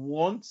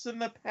 once in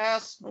the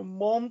past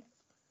month?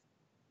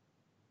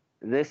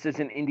 This is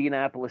an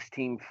Indianapolis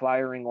team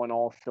firing on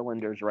all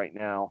cylinders right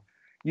now.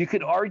 You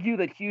could argue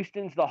that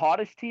Houston's the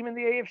hottest team in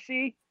the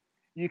AFC.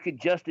 You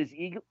could just as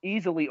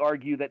easily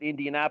argue that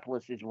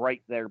Indianapolis is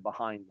right there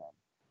behind them.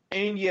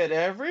 And yet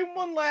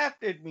everyone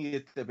laughed at me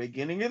at the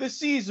beginning of the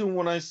season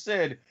when I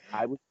said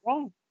I was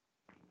wrong.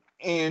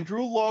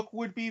 Andrew Luck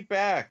would be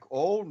back.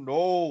 Oh,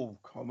 no.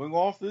 Coming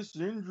off this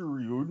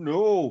injury. Oh,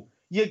 no.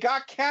 You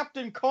got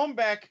Captain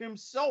Comeback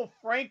himself,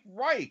 Frank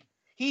Reich.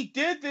 He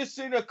did this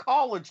in a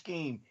college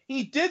game.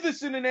 He did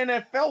this in an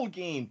NFL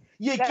game.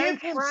 You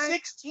give him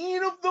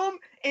 16 of them,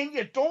 and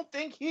you don't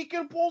think he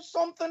can pull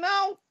something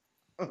out?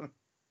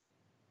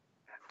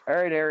 All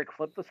right, Eric,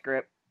 flip the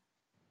script.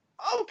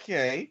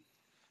 Okay.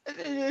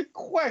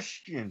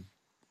 Question.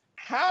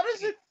 How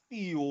does it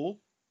feel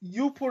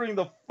you putting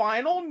the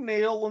final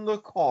nail in the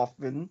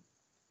coffin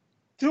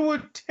to a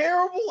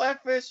terrible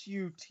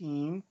FSU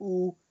team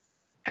who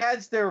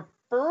has their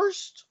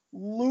first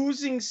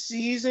losing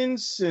season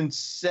since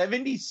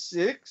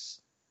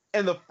 76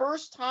 and the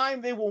first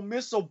time they will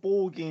miss a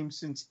bowl game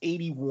since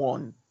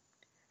 81?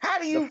 How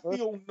do you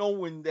feel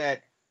knowing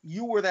that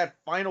you were that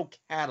final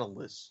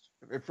catalyst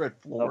for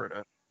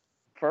Florida?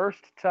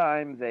 First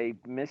time they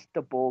missed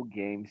a bowl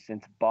game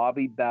since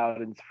Bobby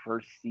Bowden's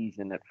first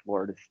season at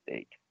Florida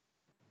State.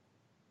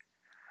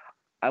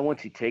 I want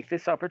to take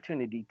this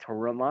opportunity to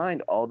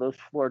remind all those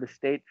Florida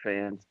State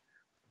fans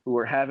who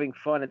were having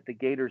fun at the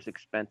Gators'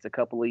 expense a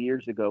couple of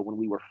years ago when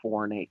we were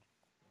 4-8.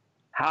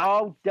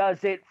 How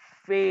does it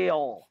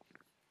feel?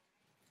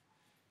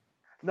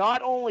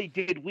 Not only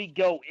did we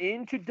go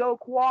into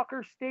Doak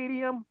Walker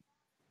Stadium,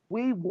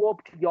 we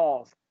whooped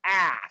y'all's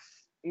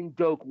ass in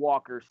Doak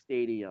Walker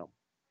Stadium.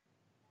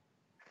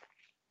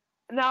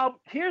 Now,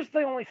 here's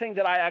the only thing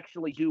that I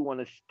actually do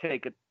want to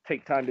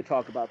take time to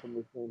talk about from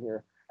this game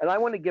here. And I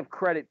want to give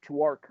credit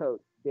to our coach,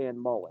 Dan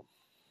Mullen,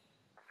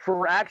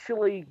 for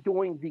actually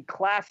doing the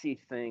classy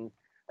thing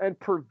and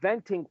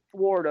preventing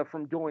Florida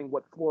from doing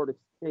what Florida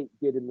State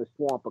did in the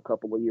swamp a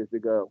couple of years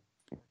ago.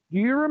 Do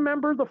you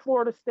remember the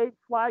Florida State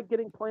flag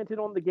getting planted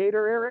on the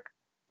Gator, Eric?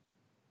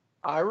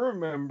 I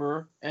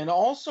remember. And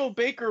also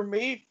Baker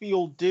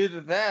Mayfield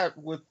did that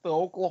with the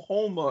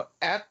Oklahoma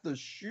at the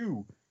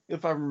shoe,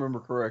 if I remember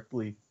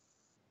correctly.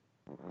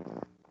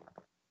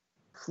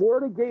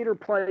 Florida Gator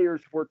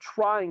players were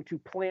trying to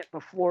plant the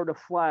Florida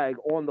flag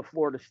on the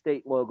Florida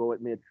State logo at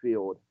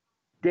midfield.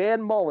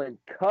 Dan Mullen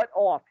cut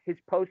off his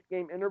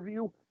post-game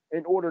interview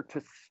in order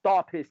to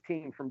stop his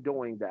team from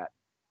doing that.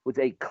 It was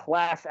a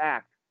class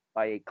act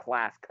by a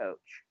class coach.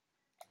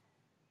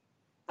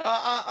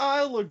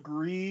 I'll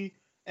agree,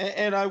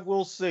 and I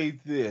will say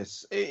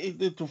this: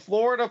 the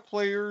Florida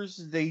players,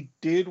 they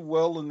did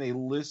well and they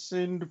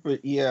listened,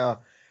 but yeah,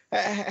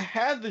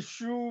 had the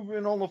shoe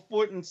been on the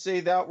foot and say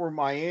that were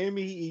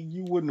Miami,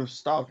 you wouldn't have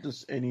stopped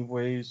us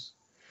anyways.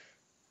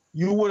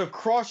 You would have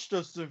crushed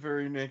us the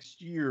very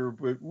next year,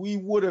 but we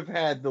would have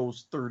had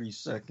those 30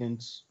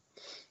 seconds.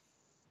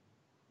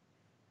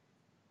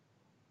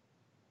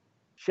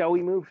 Shall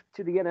we move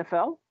to the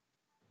NFL?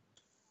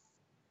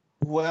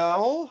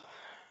 Well,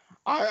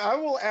 I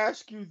will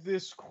ask you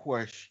this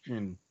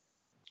question.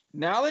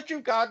 Now that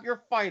you've got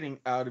your fighting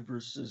out of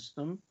your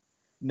system,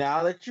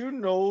 now that you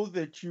know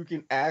that you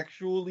can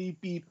actually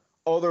beat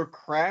other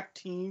crap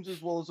teams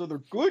as well as other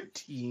good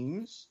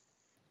teams,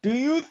 do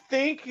you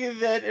think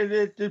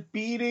that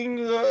beating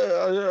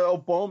a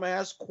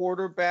bum-ass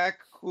quarterback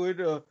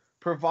could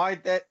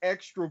provide that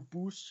extra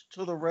boost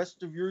to the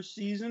rest of your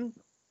season?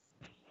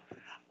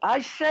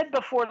 I said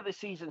before the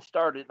season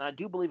started, and I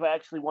do believe I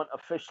actually went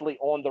officially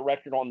on the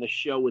record on the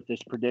show with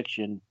this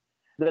prediction,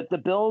 that the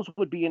Bills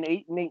would be an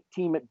 8-8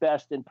 team at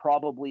best and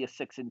probably a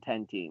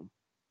 6-10 team.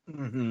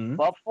 Mm-hmm.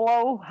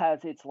 Buffalo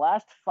has its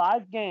last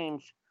 5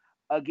 games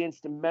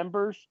against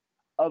members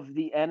of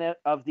the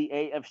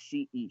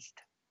AFC East.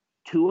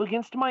 2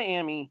 against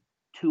Miami,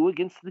 2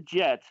 against the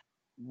Jets,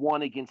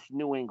 1 against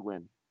New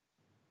England.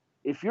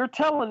 If you're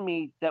telling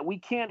me that we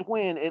can't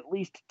win at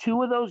least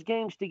 2 of those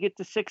games to get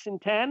to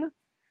 6-10,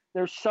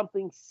 there's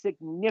something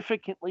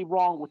significantly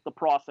wrong with the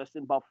process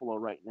in Buffalo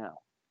right now.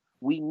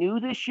 We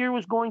knew this year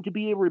was going to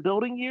be a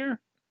rebuilding year,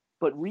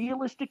 but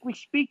realistically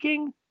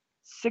speaking,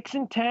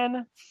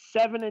 6-10,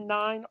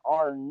 7-9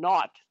 are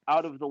not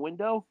out of the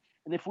window.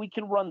 And if we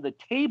can run the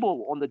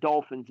table on the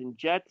Dolphins and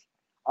Jets,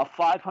 a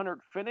 500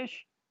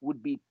 finish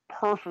would be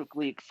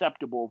perfectly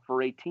acceptable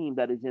for a team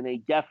that is in a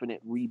definite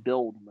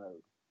rebuild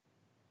mode.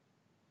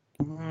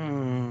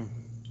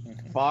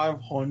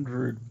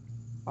 500.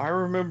 I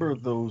remember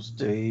those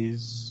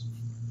days.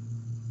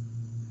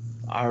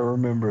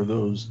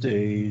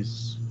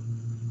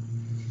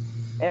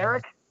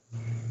 Eric?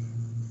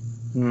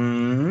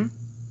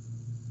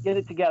 Get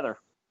it together.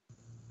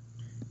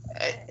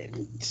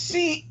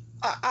 See,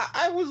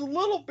 I was a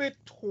little bit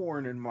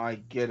torn in my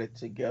get it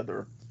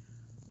together.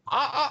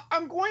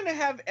 I'm going to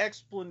have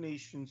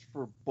explanations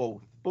for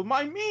both, but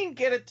my main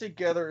get it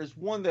together is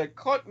one that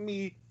cut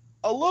me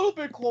a little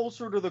bit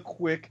closer to the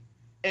quick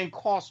and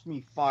cost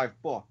me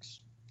 $5.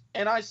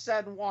 And I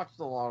sat and watched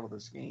a lot of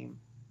this game.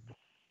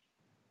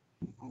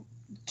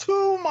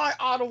 To my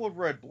Ottawa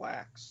Red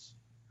Blacks,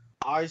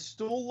 I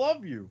still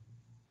love you.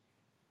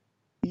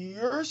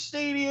 Your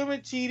stadium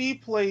at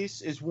TD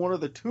Place is one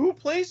of the 2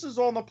 places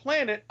on the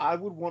planet I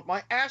would want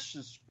my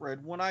ashes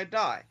spread when I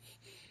die.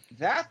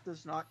 That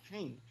does not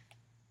change.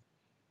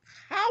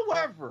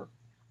 However,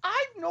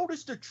 I've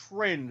noticed a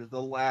trend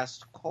the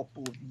last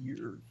couple of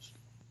years.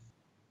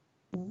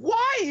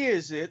 Why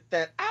is it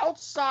that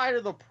outside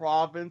of the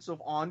province of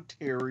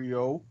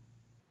Ontario,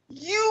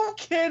 you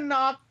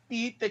cannot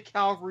beat the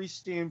Calgary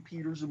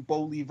Stampeders and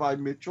Bo Levi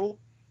Mitchell?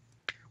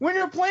 When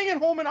you're playing at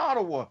home in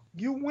Ottawa,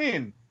 you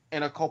win,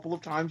 and a couple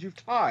of times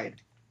you've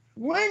tied.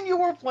 When you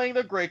were playing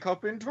the Grey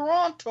Cup in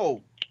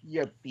Toronto,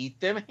 you beat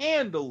them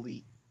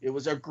handily. It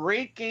was a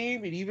great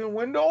game. It even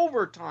went to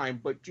overtime,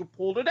 but you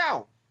pulled it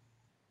out.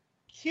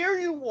 Here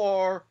you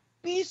are,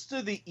 Beast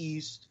of the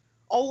East,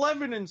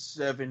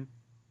 11-7.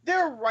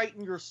 They're right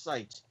in your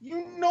sights.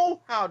 You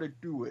know how to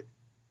do it.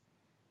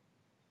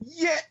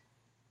 Yet,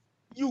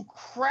 you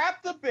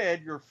crap the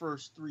bed your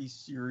first 3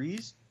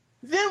 series.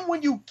 Then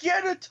when you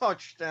get a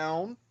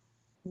touchdown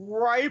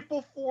right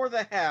before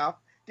the half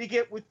to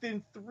get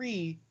within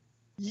 3,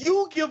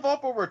 you give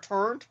up a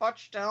return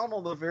touchdown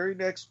on the very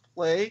next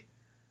play.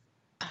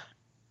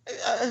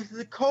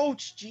 The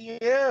coach,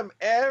 GM,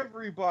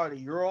 everybody,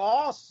 you're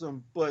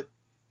awesome, but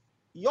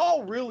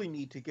y'all really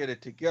need to get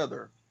it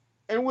together.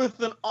 And with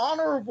an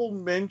honorable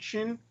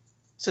mention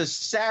to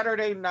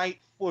Saturday Night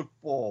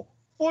Football,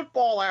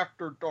 football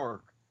after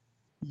dark,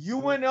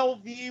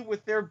 UNLV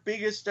with their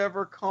biggest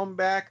ever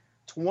comeback,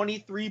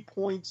 23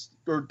 points,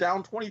 or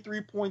down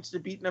 23 points to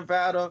beat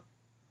Nevada,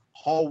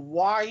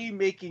 Hawaii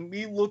making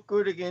me look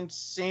good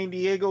against San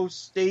Diego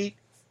State,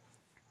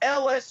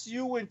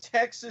 LSU and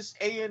Texas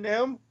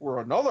A&M, where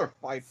another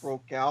fight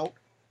broke out,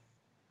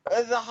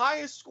 the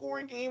highest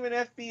scoring game in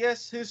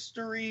FBS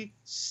history,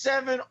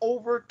 7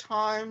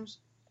 overtimes.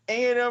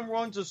 A&M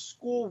runs a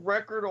school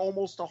record,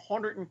 almost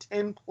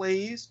 110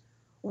 plays.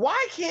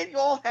 Why can't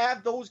y'all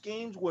have those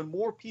games when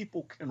more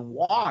people can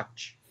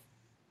watch?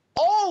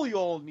 All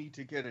y'all need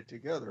to get it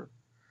together.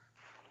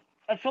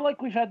 I feel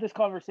like we've had this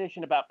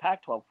conversation about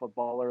Pac-12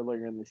 football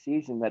earlier in the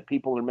season, that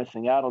people are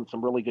missing out on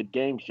some really good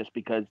games just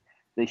because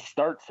they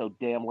start so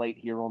damn late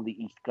here on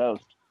the East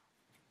Coast.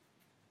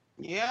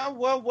 Yeah,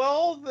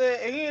 well,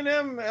 the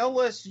A&M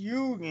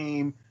LSU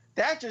game,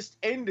 that just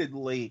ended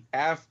late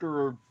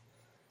after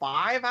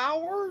 5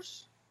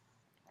 hours?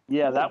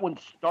 Yeah, that one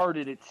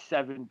started at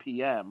 7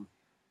 p.m.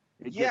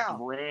 It Yeah. just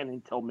ran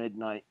until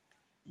midnight.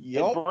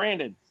 Yup. Hey,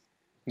 Brandon,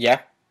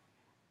 Yeah.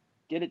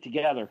 Get it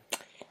together.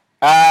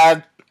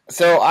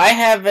 So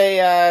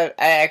I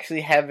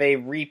actually have a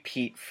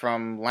repeat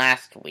from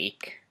last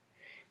week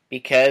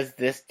because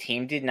this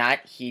team did not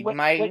heed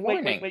my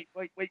warning.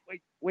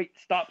 Wait.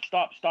 Stop.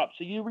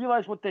 So you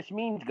realize what this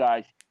means,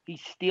 guys?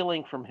 He's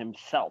stealing from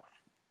himself.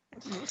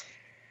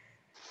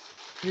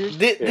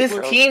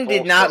 This team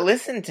did not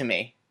listen to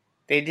me.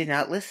 They did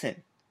not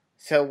listen.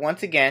 So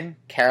once again,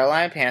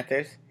 Carolina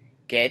Panthers,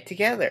 get it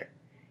together.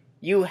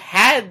 You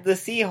had the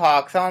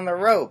Seahawks on the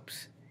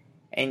ropes,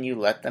 and you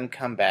let them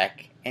come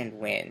back and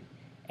win.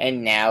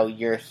 And now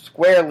you're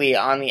squarely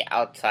on the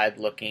outside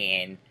looking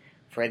in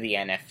for the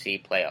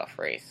NFC playoff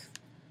race.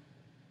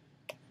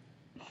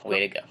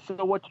 Way to go.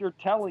 So what you're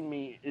telling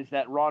me is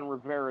that Ron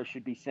Rivera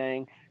should be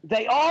saying,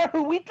 they are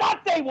who we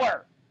thought they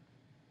were!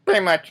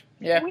 Pretty much,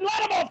 yeah. We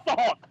let them off the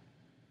hook!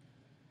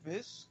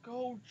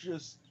 Bisco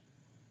just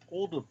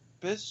pulled a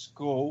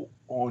Bisco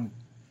on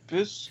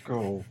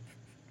Bisco.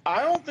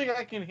 I don't think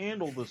I can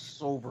handle this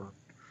sober.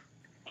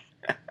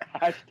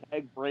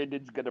 Hashtag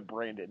Brandon's gonna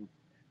Brandon.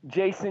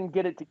 Jason,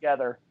 get it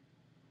together.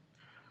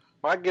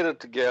 My get it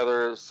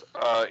together is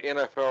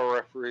NFL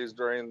referees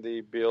during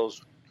the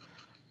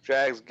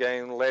Bills-Jags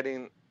game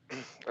letting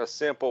a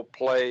simple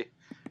play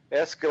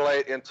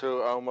escalate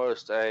into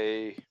almost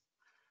a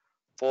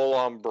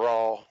full-on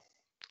brawl.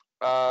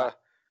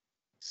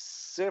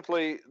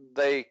 Simply,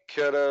 they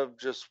could have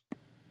just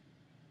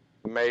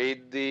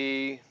made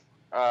the,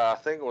 I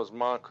think it was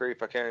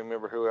Moncrief, I can't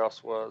remember who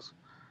else was,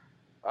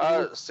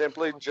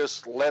 simply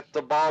just let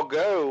the ball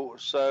go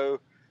so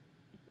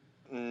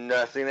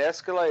nothing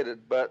escalated.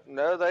 But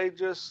no, they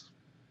just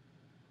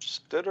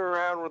stood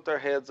around with their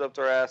heads up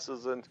their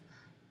asses and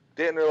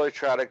didn't really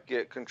try to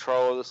get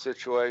control of the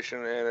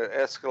situation, and it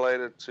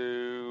escalated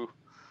to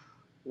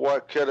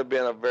what could have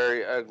been a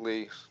very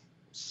ugly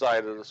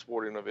sight of the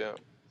sporting event.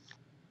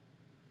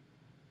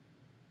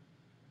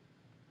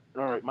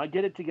 All right, my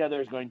get it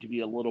together is going to be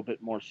a little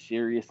bit more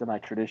serious than I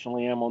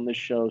traditionally am on this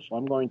show, so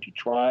I'm going to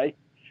try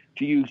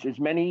to use as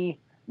many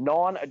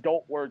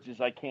non-adult words as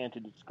I can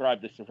to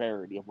describe the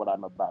severity of what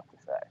I'm about to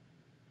say.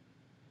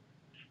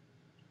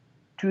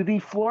 To the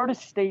Florida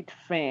State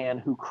fan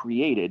who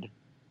created,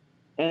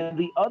 and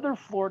the other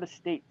Florida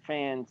State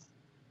fans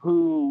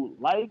who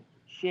liked,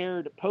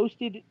 shared,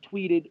 posted,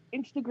 tweeted,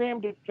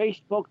 Instagrammed,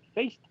 Facebooked,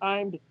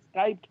 FaceTimed,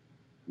 Skyped,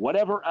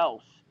 whatever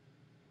else,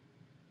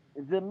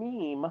 the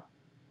meme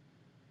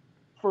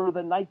for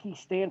the Nike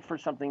Stand for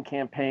Something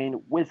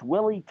campaign with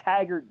Willie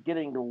Taggart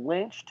getting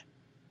lynched,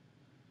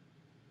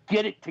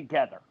 get it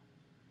together.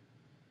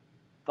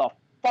 The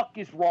fuck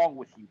is wrong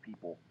with you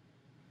people?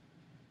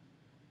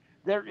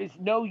 There is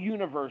no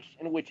universe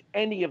in which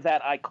any of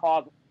that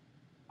iconography.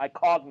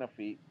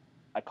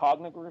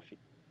 Iconography.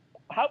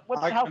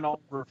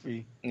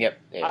 Yep.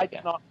 There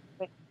you go.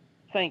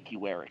 Thank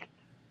you, Eric.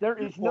 There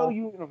is no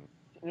universe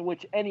in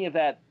which any of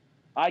that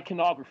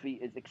iconography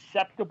is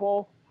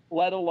acceptable,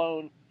 let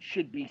alone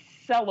should be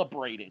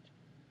celebrated.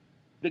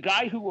 The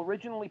guy who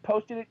originally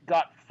posted it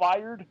got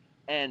fired,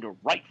 and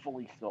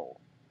rightfully so.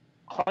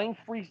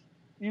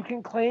 You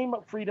can claim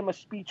freedom of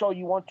speech all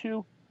you want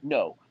to.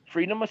 No,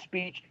 freedom of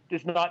speech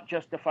does not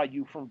justify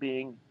you from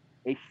being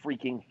a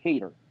freaking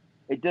hater.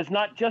 It does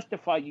not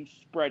justify you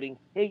spreading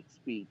hate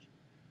speech.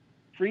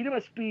 Freedom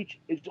of speech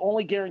is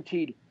only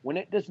guaranteed when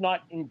it does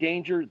not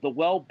endanger the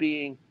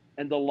well-being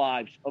and the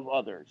lives of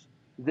others.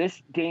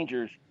 This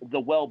endangers the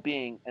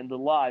well-being and the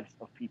lives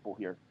of people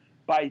here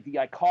by the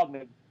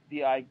iconography.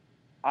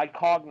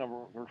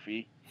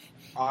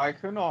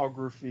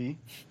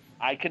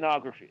 I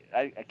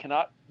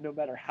cannot, no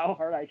matter how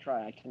hard I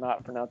try, I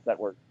cannot pronounce that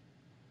word.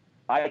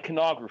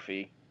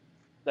 Iconography.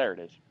 There it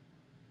is.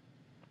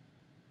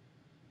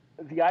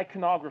 The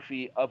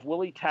iconography of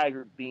Willie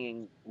Taggart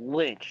being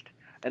lynched,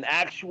 an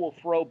actual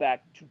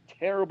throwback to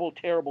terrible,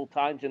 terrible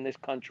times in this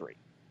country.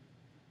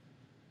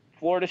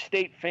 Florida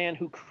State fan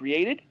who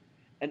created,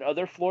 and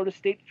other Florida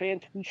State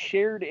fans who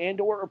shared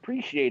and or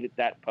appreciated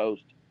that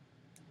post.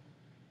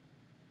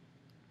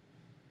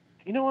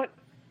 You know what?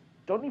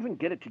 Don't even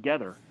get it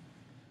together.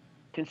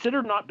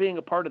 Consider not being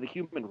a part of the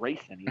human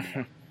race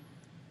anymore.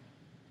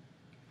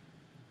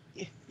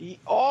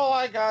 All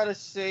I gotta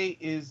say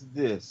is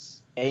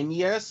this, and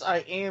yes, I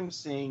am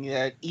saying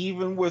that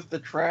even with the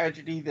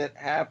tragedy that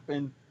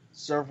happened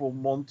several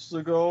months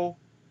ago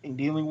in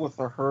dealing with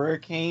a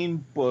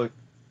hurricane, but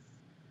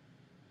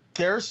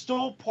there's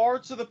still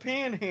parts of the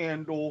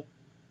Panhandle,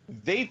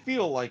 they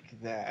feel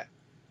like that.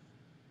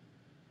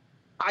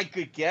 I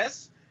could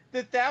guess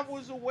that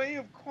was a way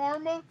of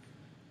karma,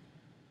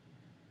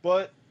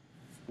 but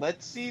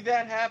let's see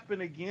that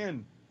happen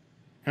again.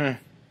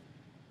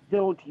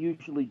 Don't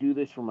usually do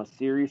this from a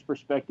serious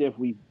perspective.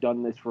 We've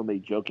done this from a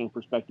joking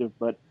perspective,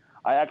 but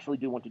I actually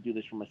do want to do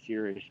this from a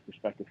serious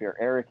perspective here.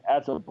 Eric,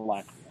 as a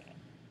black man,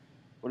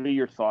 what are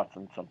your thoughts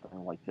on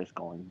something like this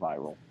going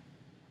viral?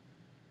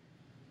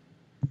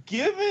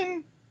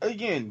 Given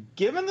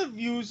the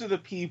views of the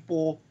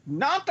people,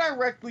 not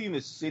directly in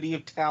the city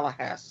of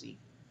Tallahassee,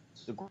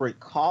 it's a great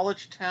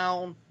college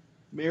town.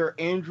 Mayor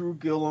Andrew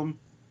Gillum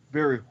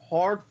very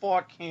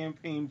hard-fought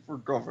campaign for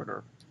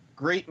governor.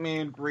 Great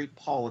man, great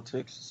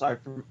politics, aside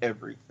from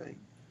everything.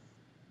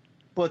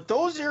 But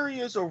those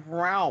areas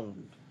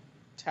around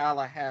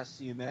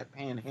Tallahassee and that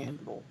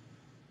panhandle,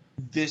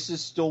 this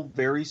is still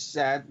very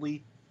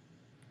sadly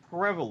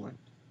prevalent.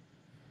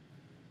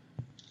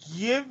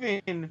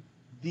 Given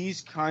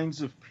these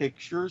kinds of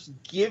pictures,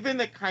 given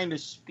the kind of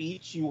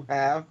speech you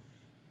have,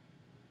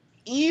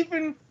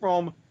 even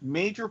from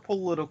major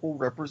political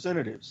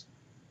representatives.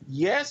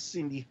 Yes,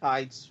 Cindy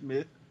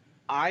Hyde-Smith,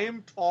 I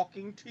am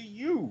talking to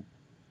you.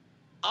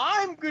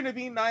 I'm going to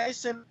be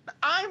nice, and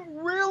I'm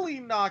really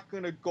not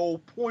going to go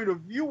point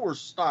of viewer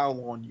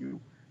style on you.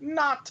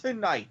 Not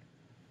tonight.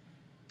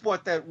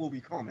 But that will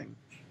be coming.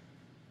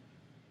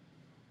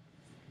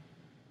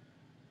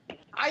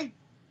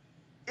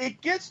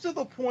 It gets to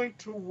the point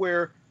to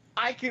where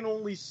I can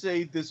only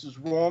say this is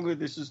wrong or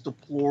this is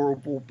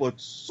deplorable, but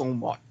so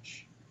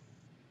much.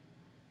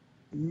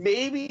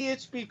 Maybe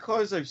it's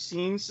because I've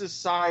seen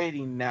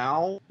society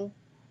now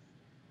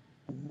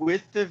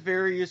with the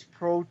various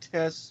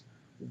protests,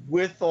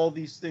 with all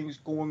these things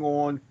going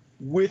on,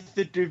 with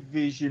the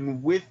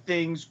division, with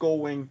things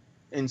going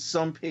in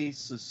some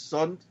places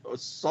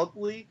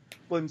subtly,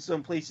 but in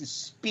some places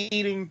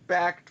speeding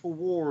back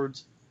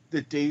towards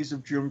the days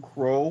of Jim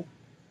Crow.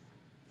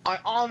 I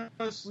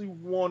honestly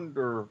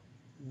wonder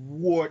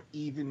what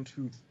even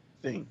to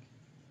think.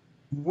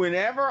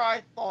 Whenever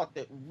I thought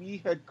that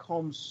we had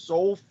come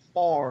so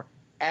far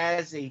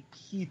as a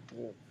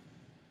people,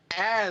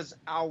 as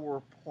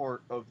our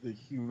part of the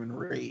human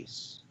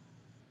race,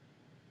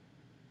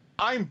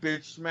 I'm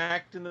bitch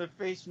smacked in the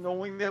face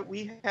knowing that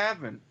we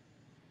haven't.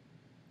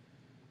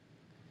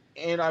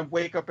 And I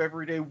wake up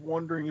every day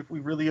wondering if we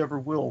really ever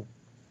will.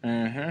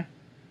 Mm-hmm.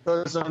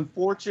 Because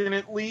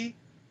unfortunately,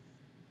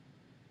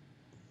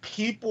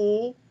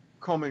 people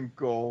come and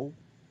go.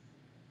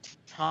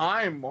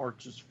 Time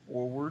marches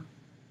forward.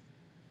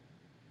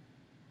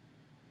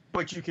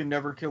 But you can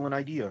never kill an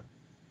idea.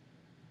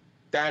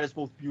 That is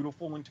both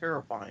beautiful and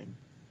terrifying.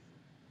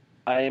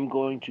 I am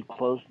going to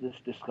close this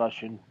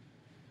discussion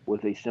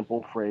with a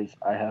simple phrase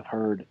I have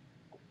heard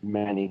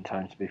many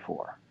times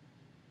before.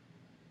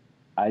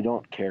 I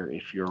don't care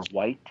if you're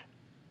white,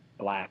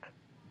 black,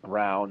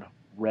 brown,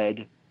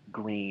 red,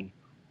 green,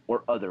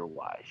 or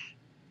otherwise.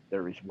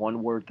 There is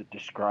one word that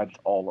describes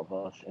all of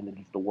us, and it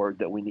is the word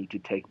that we need to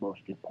take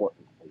most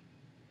importantly.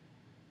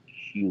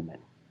 Human.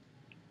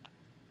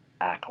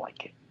 Act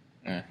like it.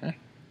 Mm-hmm.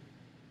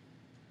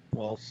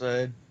 Well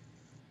said.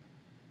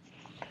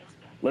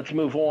 Let's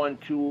move on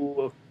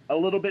to a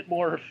little bit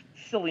more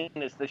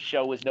silliness this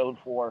show is known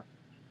for.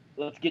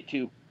 Let's get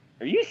to,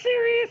 are you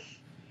serious?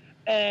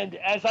 And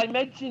as I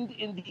mentioned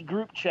in the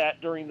group chat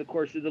during the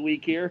course of the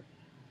week here,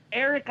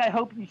 Eric, I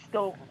hope you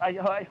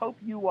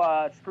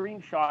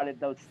screenshotted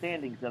those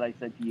standings that I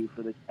sent to you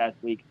for this past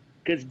week,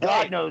 because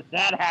God knows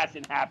that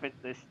hasn't happened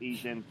this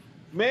season.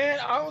 Man,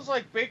 I was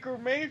like Baker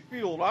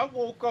Mayfield. I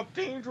woke up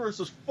dangerous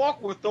as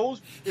fuck with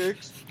those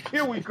picks.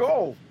 Here we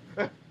go.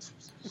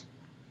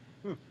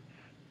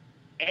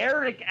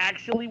 Eric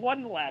actually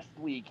won last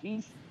week.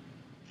 He's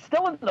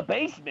still in the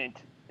basement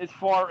as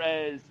far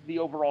as the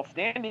overall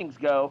standings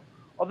go.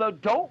 Although,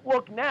 don't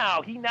look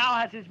now. He now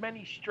has as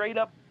many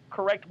straight-up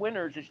correct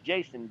winners as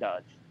Jason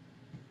does.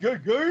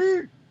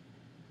 Yay!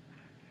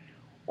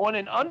 On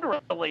an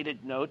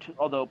unrelated note,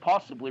 although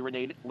possibly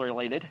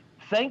related,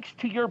 thanks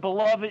to your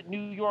beloved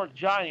New York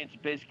Giants,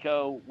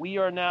 Bizco, we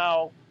are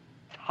now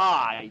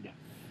tied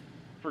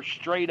for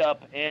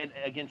straight-up and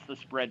against the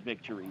spread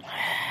victories.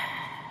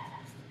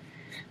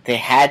 They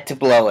had to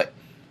blow it.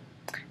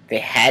 They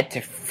had to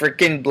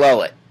freaking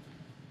blow it.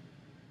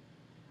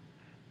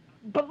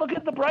 But look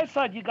at the bright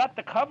side. You got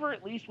the cover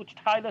at least, which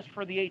tied us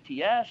for the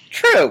ATS.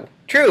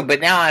 True. But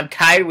now I'm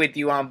tied with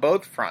you on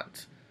both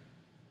fronts.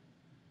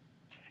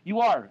 You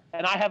are,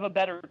 and I have a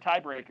better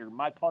tiebreaker.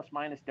 My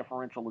plus-minus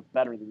differential is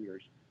better than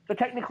yours. So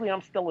technically,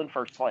 I'm still in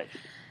first place.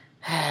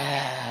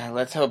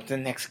 Let's hope the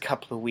next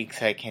couple of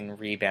weeks I can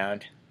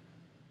rebound.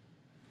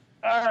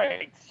 All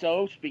right.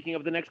 So speaking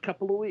of the next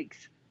couple of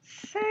weeks,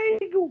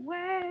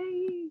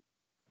 segue.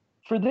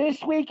 For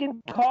this week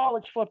in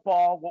college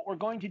football, what we're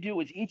going to do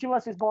is each of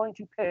us is going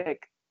to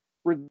pick,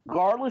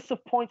 regardless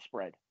of point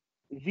spread,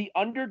 the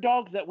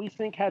underdog that we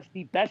think has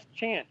the best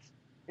chance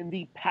in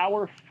the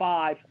Power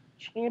 5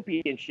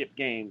 championship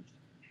games.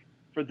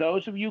 For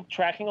those of you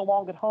tracking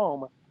along at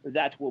home,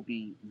 that will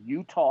be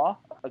Utah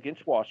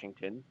against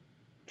Washington,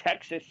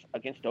 Texas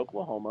against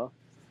Oklahoma,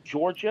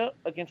 Georgia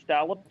against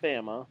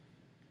Alabama,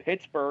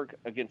 Pittsburgh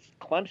against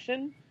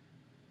Clemson,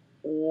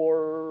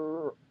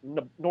 or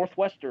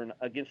Northwestern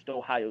against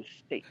Ohio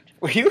State.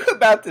 Were you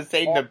about to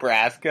say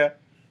Nebraska?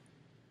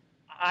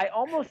 I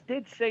almost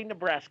did say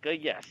Nebraska,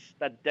 yes.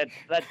 That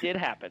did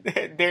happen.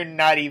 They're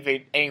not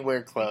even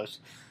anywhere close.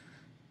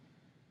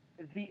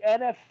 The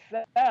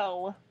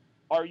NFL,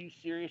 are you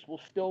serious,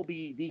 will still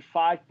be the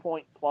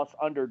 5-point plus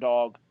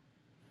underdog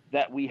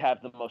that we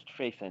have the most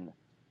faith in.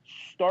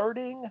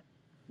 Starting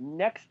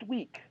next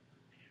week,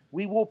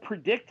 we will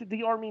predict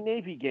the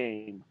Army-Navy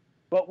game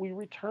but we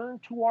return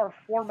to our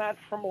format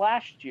from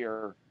last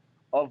year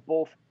of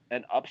both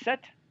an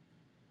upset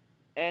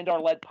and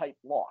our lead pipe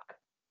lock.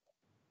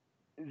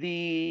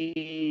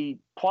 The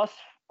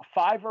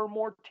 +5 or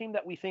more team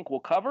that we think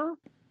will cover,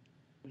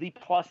 the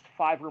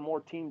 +5 or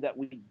more team that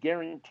we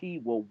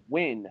guarantee will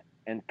win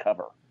and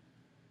cover.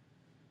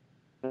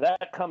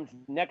 That comes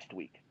next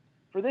week.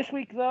 For this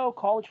week, though,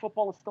 college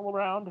football is still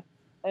around,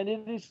 and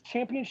it is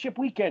championship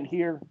weekend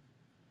here,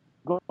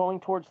 going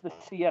towards the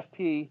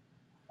CFP.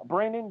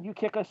 Brandon, you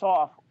kick us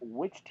off.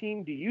 Which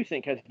team do you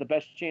think has the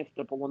best chance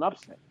to pull an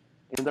upset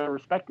in their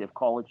respective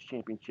college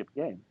championship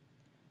game?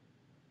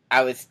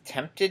 I was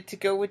tempted to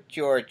go with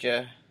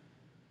Georgia,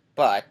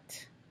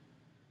 but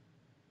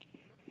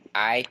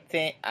I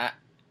think,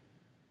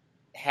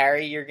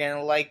 Harry, you're going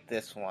to like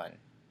this one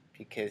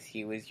because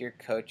he was your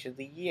coach of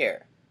the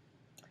year.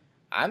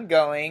 I'm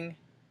going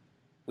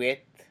with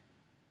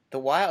the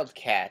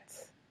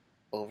Wildcats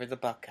over the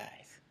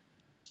Buckeyes.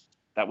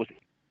 That was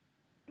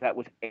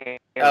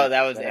Eric.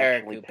 That was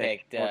Eric who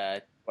picked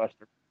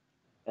Buster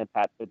and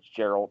Pat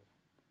Fitzgerald.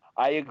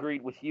 I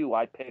agreed with you.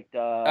 I picked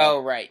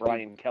right.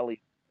 Brian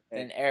Kelly.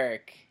 Then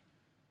Eric.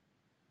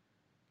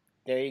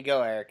 There you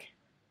go, Eric.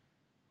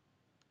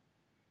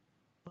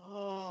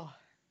 Oh,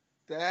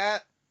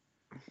 that...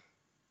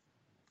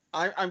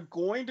 I'm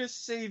going to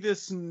say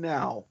this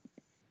now.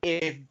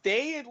 If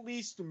they at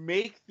least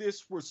make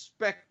this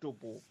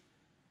respectable,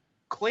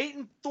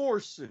 Clayton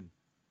Thorson,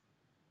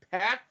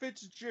 Pat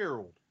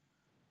Fitzgerald,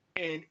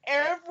 and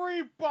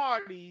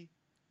everybody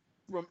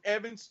from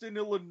Evanston,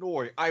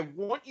 Illinois, I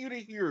want you to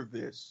hear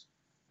this.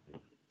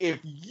 If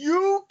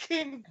you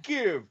can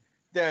give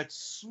that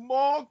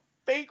small,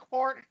 fake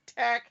heart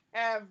attack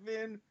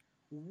having,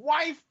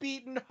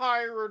 wife-beaten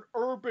hired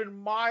Urban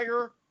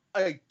Meyer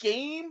a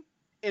game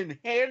and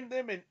hand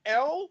them an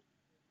L,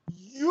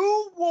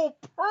 you will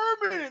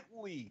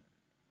permanently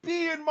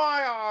be, in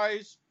my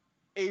eyes,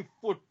 a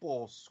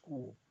football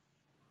school.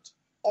 That's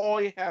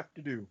all you have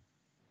to do.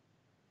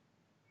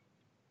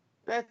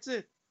 That's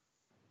it.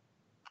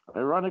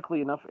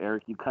 Ironically enough,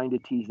 Eric, you kind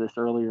of teased this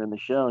earlier in the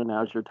show, and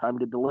now's your time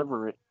to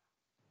deliver it.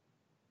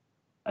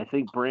 I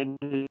think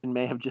Brandon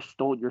may have just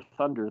stole your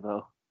thunder,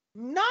 though.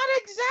 Not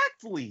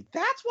exactly.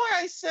 That's why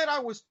I said I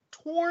was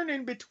torn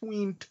in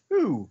between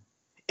two.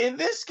 And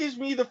this gives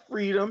me the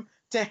freedom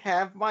to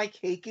have my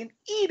cake and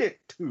eat it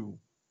too.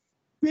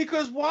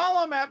 Because while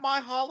I'm at my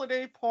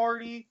holiday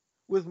party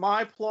with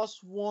my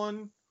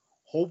 +1,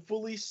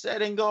 hopefully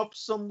setting up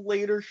some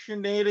later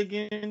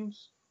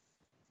shenanigans,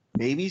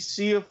 maybe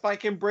see if I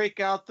can break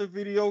out the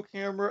video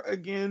camera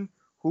again.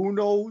 Who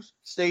knows?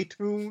 Stay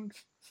tuned.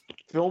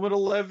 Film at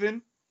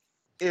 11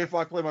 if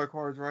I play my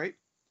cards right.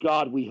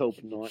 God, we hope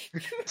not.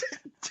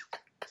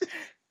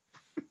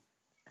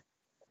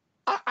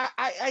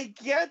 I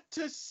get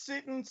to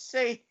sit and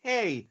say,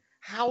 hey,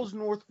 how's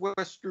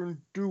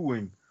Northwestern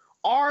doing?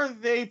 Are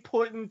they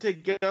putting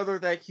together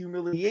that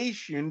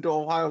humiliation to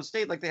Ohio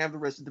State like they have the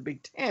rest of the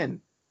Big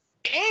Ten?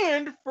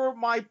 And for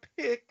my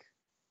pick,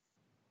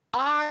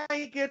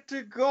 I get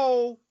to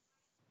go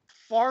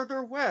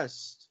farther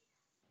west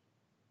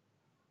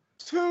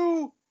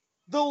to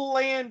the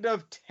land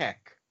of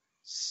tech,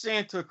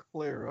 Santa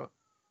Clara,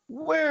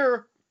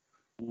 where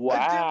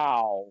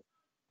wow,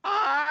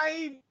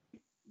 I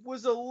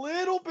was a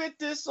little bit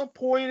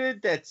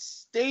disappointed that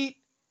State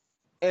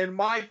and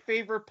my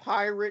favorite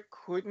Pirate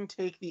couldn't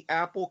take the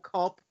Apple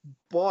Cup,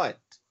 but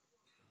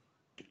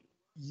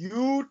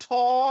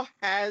Utah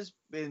has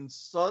been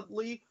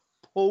subtly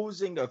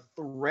posing a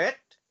threat,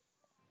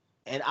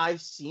 and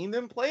I've seen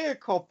them play a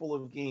couple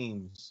of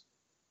games.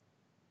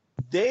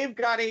 They've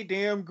got a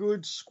damn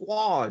good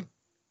squad.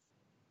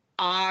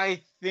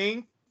 I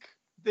think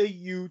the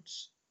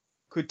Utes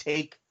could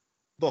take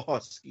the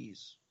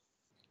Huskies.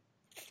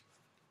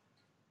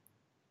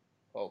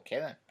 Okay,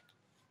 then.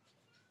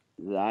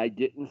 I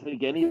didn't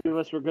think any of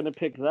us were going to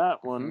pick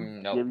that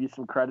one. Nope. Give you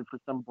some credit for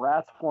some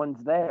brass ones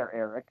there,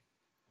 Eric.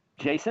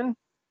 Jason?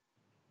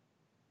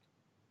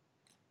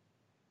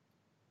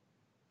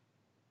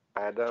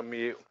 I had to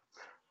unmute.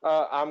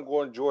 I'm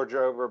going Georgia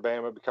over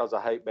Bama because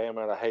I hate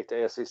Bama and I hate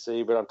the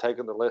SEC, but I'm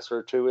taking the lesser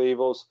of two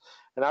evils.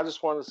 And I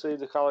just want to see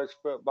the college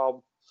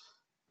football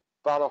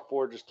Final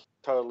Four just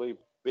totally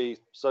be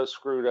so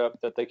screwed up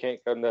that they can't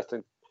go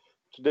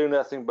do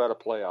nothing but a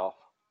playoff.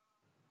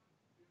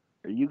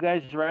 Are you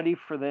guys ready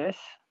for this?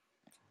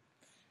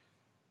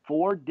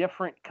 4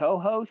 different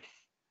co-hosts,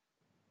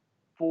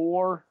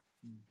 4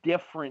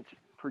 different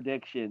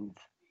predictions.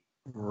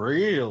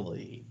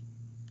 Really?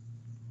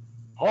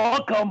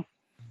 Hawk 'em!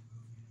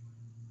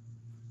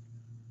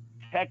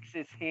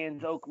 Texas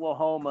hands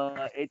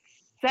Oklahoma its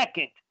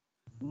second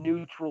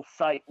neutral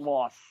site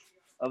loss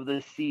of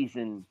the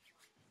season.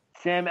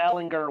 Sam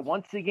Ehlinger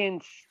once again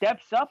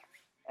steps up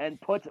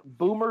and puts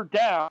Boomer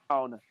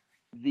down.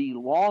 The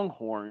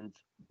Longhorns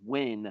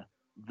win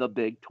the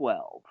Big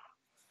 12.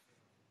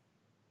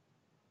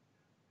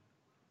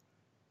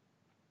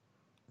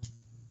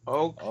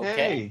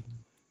 Okay.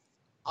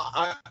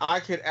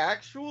 I could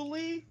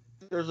actually,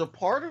 there's a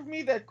part of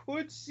me that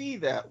could see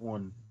that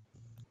one.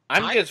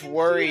 I'm just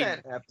worried.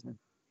 That happen.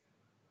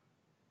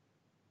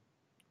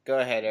 Go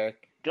ahead,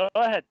 Eric. Go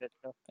ahead,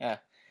 Mitchell. Yeah.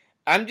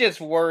 I'm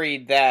just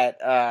worried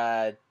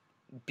that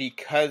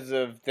because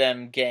of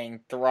them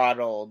getting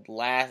throttled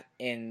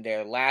in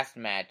their last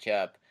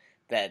matchup,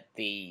 that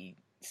the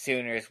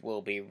Sooners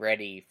will be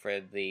ready for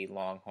the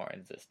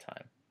Longhorns this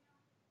time.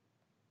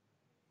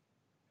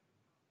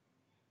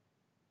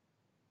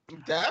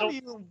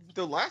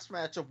 The last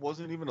matchup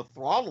wasn't even a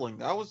throttling.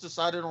 That was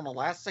decided on a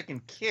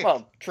last-second kick.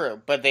 Well,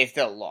 true, but they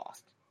still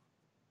lost.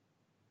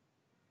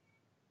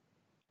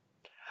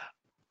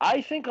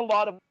 I think a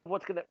lot of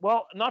what's going to...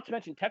 Well, not to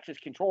mention Texas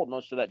controlled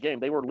most of that game.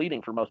 They were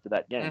leading for most of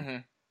that game. Mm-hmm.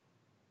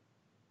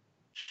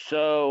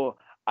 So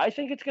I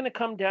think it's going to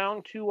come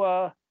down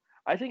to...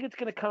 I think it's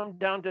going to come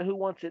down to who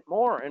wants it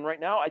more. And right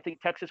now, I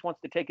think Texas wants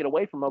to take it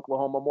away from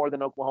Oklahoma more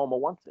than Oklahoma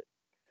wants it.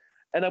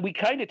 And then we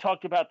kind of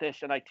talked about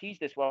this, and I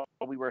teased this while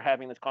we were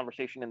having this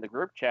conversation in the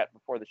group chat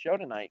before the show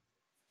tonight.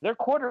 Their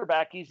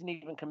quarterback isn't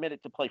even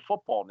committed to play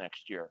football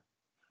next year.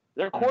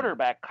 Their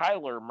quarterback,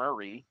 Kyler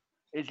Murray,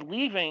 is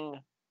leaving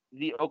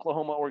the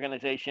Oklahoma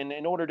organization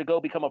in order to go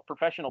become a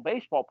professional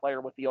baseball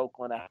player with the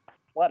Oakland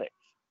Athletics.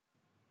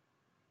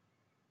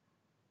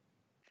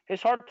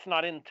 His heart is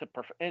not into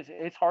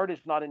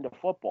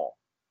football.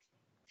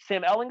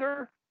 Sam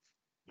Ehlinger,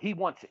 he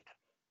wants it,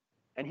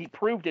 and he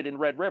proved it in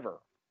Red River.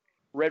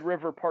 Red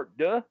River Part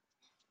 2,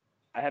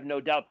 I have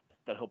no doubt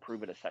that he'll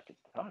prove it a second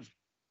time.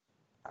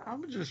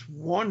 I'm just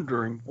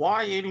wondering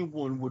why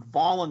anyone would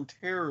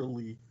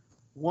voluntarily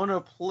want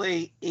to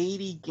play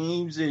 80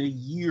 games in a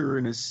year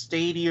in a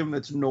stadium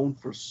that's known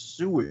for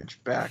sewage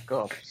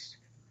backups.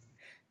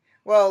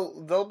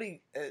 Well, they'll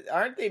be...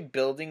 aren't they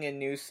building a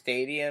new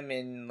stadium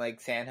in, like,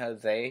 San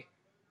Jose?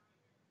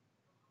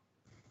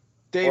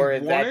 Or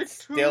is that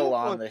still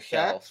on the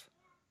shelf?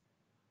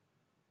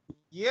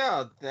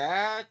 Yeah,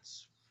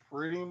 that's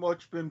pretty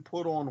much been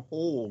put on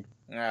hold.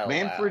 Oh,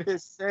 Manfred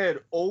has said,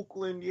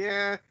 Oakland,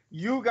 yeah,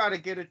 you got to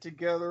get it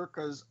together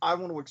because I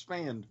want to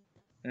expand.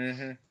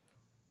 Mm-hmm.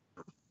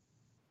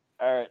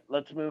 All right,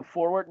 let's move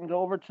forward and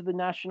go over to the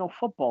National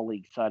Football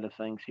League side of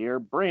things here.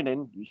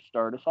 Brandon, you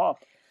start us off.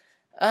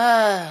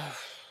 I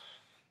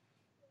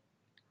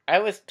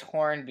was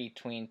torn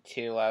between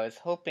two. I was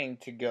hoping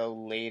to go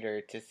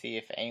later to see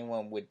if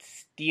anyone would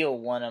steal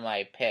one of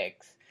my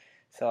picks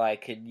so I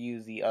could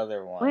use the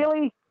other one.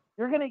 Really?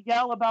 You're going to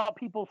yell about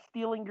people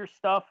stealing your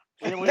stuff?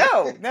 Really?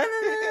 No.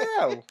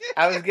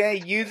 I was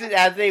going to use it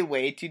as a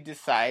way to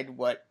decide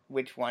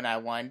which one I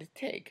wanted to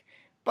take.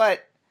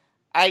 But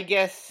I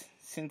guess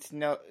since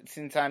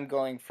I'm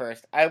going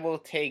first, I will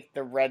take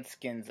the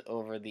Redskins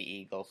over the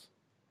Eagles.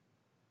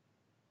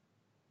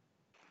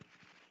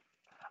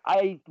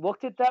 I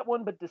looked at that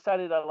one, but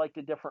decided I liked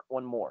a different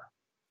one more.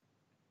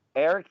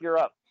 Eric, you're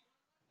up.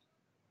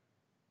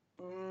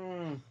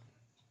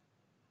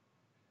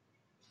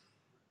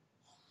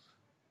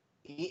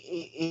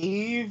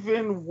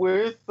 Even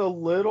with a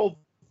little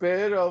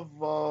bit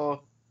of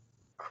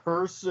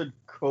cursed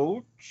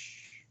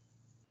coach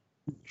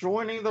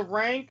joining the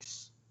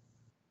ranks,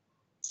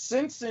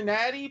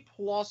 Cincinnati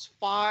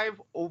 +5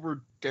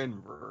 over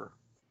Denver.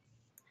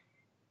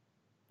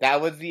 That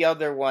was the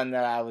other one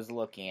that I was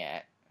looking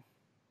at.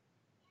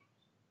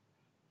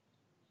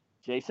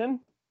 Jason?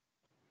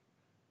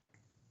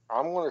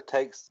 I'm going to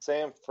take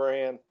San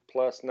Fran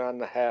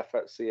 +9.5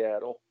 at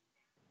Seattle.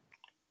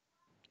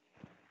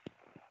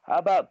 How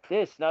about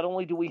this? Not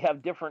only do we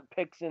have different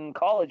picks in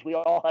college, we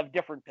all have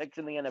different picks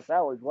in the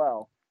NFL as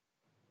well.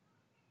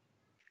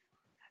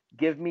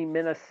 Give me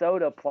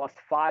Minnesota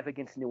 +5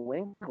 against New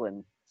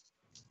England.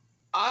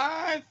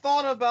 I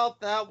thought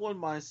about that one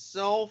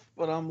myself,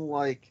 but I'm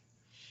like,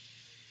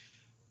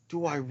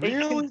 do I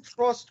really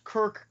trust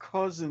Kirk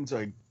Cousins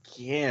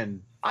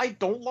again? I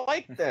don't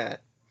like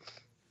that.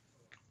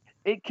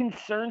 It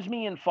concerns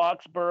me in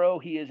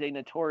Foxborough. He is a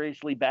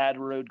notoriously bad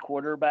road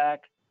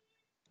quarterback,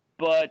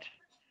 but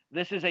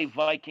this is a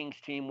Vikings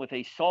team with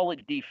a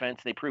solid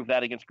defense. They proved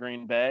that against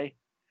Green Bay.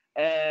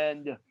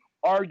 And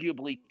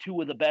arguably two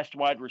of the best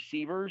wide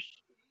receivers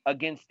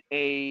against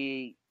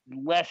a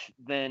less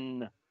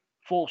than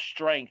full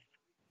strength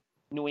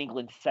New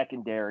England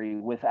secondary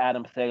with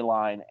Adam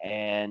Thielen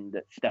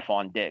and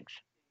Stephon Diggs.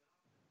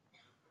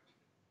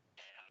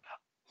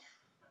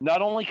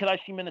 Not only could I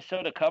see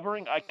Minnesota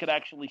covering, I could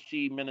actually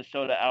see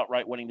Minnesota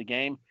outright winning the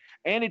game.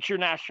 And it's your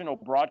national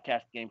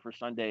broadcast game for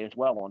Sunday as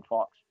well on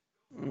Fox.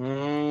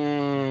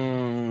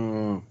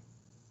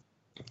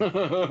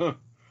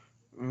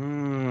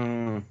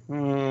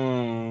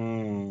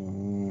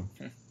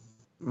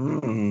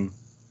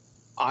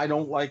 I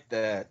don't like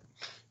that.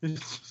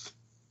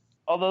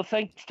 Although,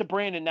 thanks to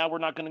Brandon, now we're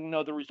not going to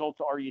know the results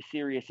of Are You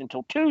Serious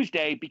until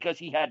Tuesday because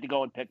he had to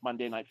go and pick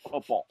Monday Night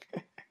Football.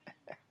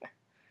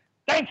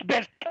 Thanks,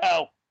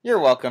 Bisco. You're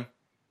welcome.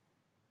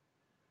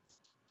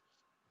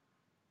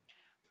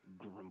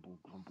 Grumble,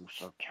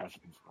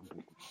 sarcasm,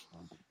 grumble.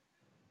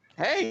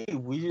 Hey,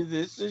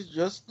 this is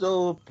just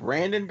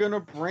Brandon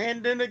gonna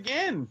Brandon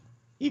again.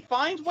 He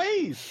finds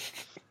ways.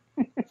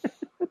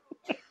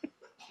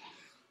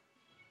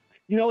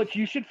 You know what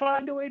you should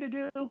find a way to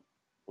do?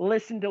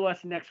 Listen to us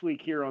next week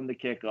here on the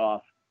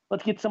Kickoff.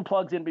 Let's get some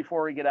plugs in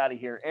before we get out of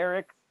here.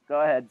 Eric, go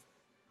ahead.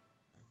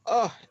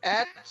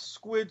 At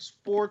Squid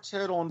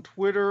Sportshead on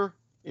Twitter.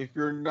 If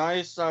you're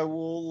nice, I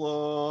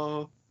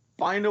will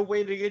find a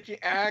way to get you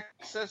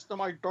access to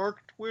my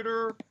dark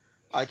Twitter.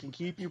 I can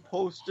keep you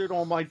posted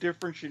on my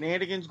different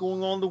shenanigans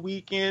going on the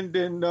weekend.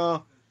 And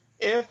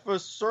if a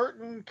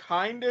certain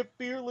kind of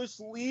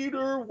fearless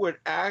leader would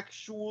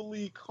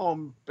actually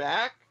come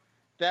back,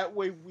 that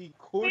way we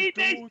could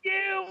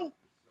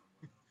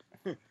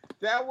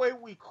That way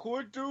we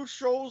could do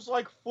shows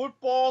like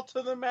football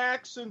to the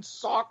max and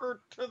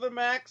soccer to the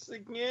max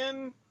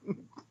again.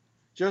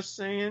 Just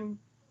saying.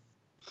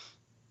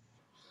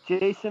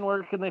 Jason,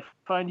 where can they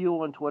find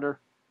you on Twitter?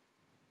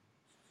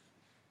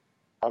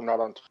 I'm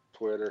not on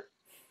Twitter.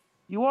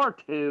 You are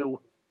too.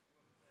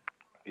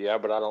 Yeah,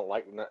 but I don't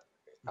like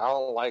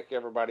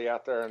everybody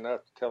out there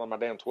enough to tell them my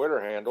damn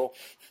Twitter handle.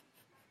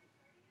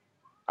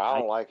 I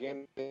don't like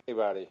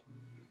anybody.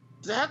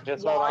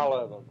 Just on all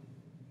of them.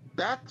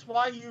 That's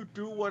why you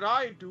do what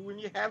I do, and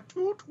you have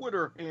 2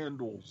 Twitter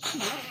handles.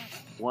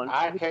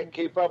 I can't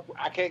keep up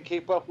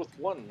with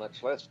one,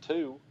 much less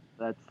 2.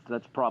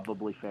 That's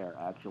probably fair,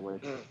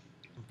 actually.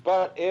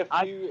 But if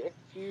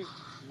you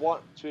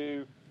want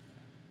to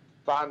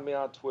find me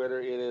on Twitter,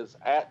 it is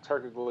at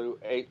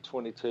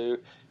turkeyglue822.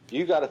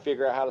 You got to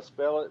figure out how to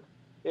spell it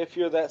if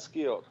you're that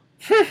skilled.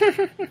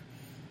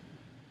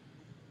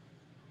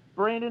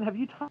 Brandon, have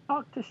you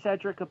talked to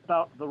Cedric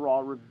about the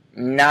Raw review?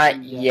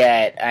 Not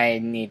yet. I'll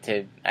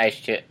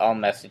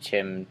message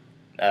him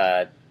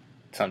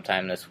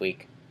sometime this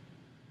week.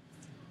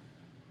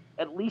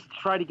 At least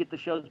try to get the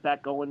shows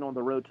back going on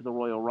the road to the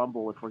Royal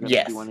Rumble if we're going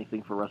to do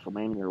anything for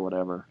WrestleMania or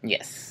whatever.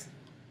 Yes.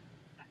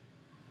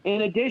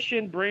 In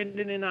addition,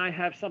 Brandon and I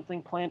have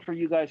something planned for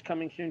you guys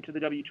coming soon to the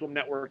W2M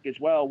Network as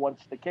well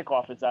once the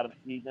Kickoff is out of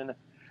season.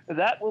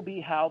 That will be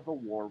How the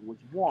War Was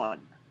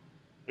Won.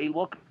 A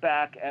look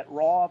back at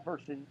Raw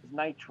versus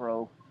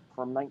Nitro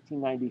from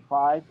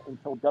 1995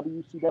 until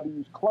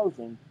WCW's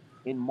closing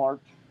in March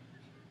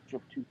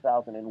of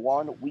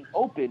 2001. We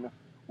open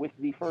with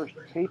the first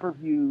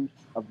pay-per-views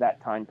of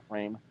that time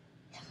frame.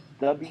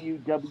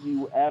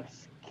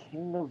 WWF's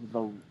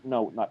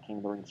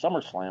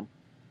SummerSlam.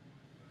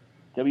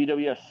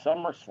 WWF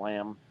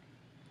SummerSlam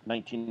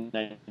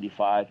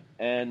 1995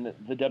 and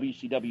the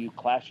WCW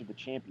Clash of the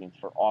Champions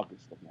for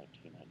August of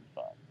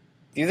 1995.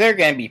 These are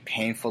going to be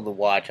painful to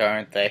watch,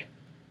 aren't they?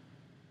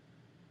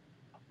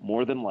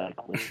 More than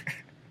likely.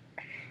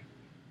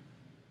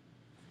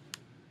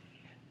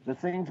 The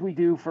things we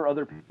do for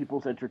other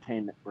people's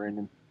entertainment,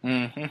 Brandon.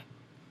 Mm-hmm.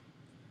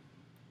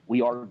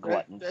 We are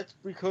gluttons. That's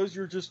because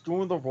you're just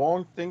doing the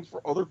wrong things for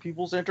other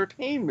people's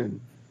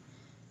entertainment.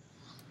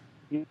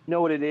 You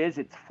know what it is?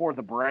 It's for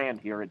the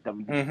brand here at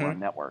WWF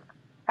Network.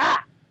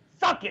 Ha!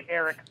 Suck it,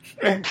 Eric!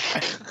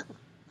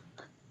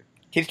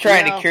 He's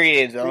trying to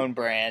create his own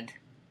brand.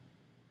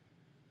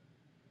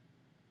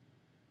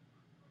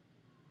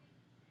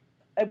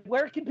 And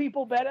where can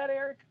people bet at,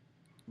 Eric?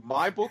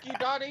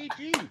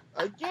 MyBookie.ag.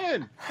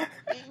 Again,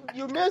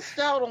 you missed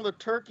out on the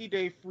Turkey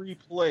Day free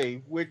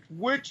play,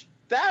 which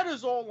that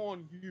is all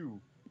on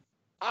you.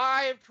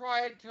 I have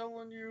tried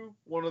telling you.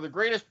 One of the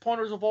greatest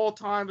punters of all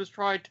time has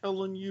tried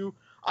telling you.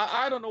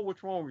 I don't know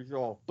what's wrong with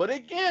y'all. But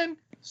again,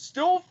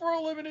 still for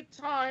a limited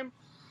time,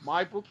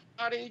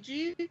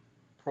 MyBookie.ag,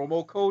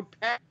 promo code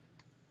PAT,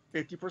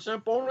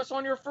 50% bonus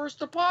on your first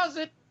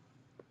deposit.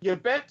 You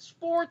bet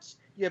sports,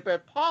 you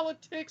bet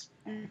politics,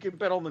 you can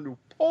bet on the new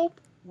Pope,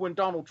 when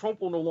Donald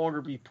Trump will no longer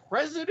be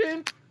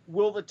president.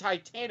 Will the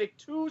Titanic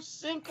 2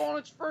 sink on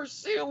its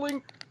first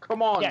sailing?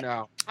 Come on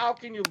now. How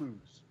can you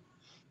lose?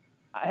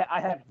 I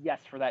have yes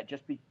for that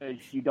just because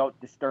you don't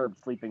disturb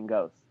sleeping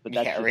ghosts. But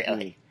that's just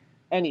really.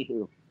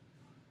 Me.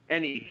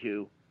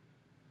 Anywho.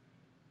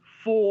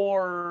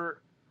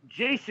 For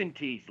Jason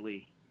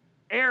Teasley,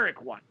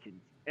 Eric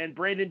Watkins, and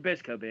Brandon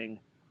Biscobing,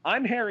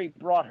 I'm Harry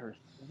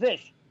Broadhurst.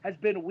 This has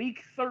been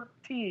week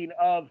 13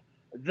 of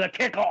The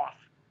Kickoff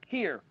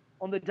here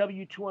on the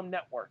W2M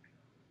Network.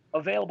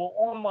 Available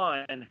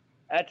online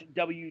at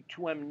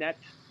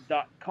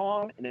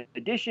W2Mnet.com. In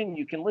addition,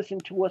 you can listen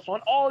to us on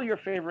all your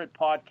favorite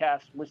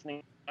podcast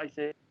listening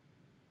devices.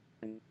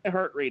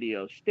 Hurt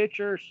Radio,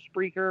 Stitcher,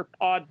 Spreaker,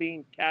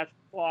 Podbean,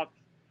 Castbox.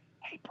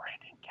 Hey,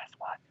 Brandon, guess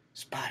what?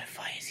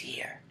 Spotify is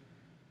here.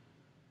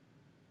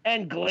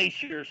 And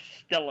Glacier's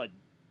still a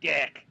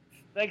dick.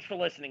 Thanks for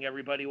listening,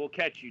 everybody. We'll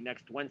catch you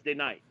next Wednesday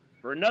night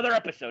for another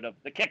episode of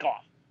The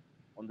Kickoff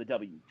on the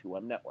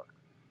W2M Network.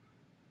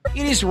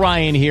 It is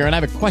Ryan here, and I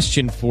have a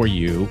question for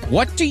you.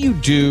 What do you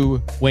do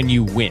when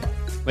you win?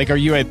 Like, are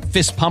you a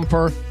fist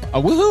pumper,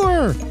 a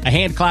woohooer, a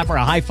hand clapper,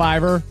 a high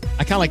fiver?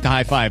 I kind of like the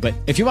high five, but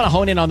if you want to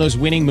hone in on those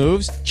winning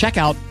moves, check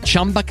out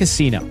Chumba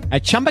Casino.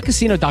 At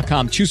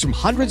ChumbaCasino.com, choose from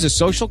hundreds of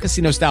social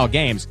casino-style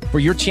games for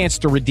your chance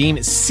to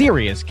redeem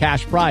serious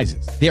cash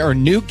prizes. There are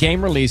new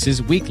game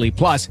releases weekly,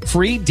 plus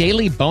free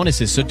daily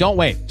bonuses, so don't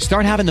wait.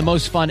 Start having the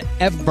most fun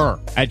ever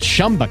at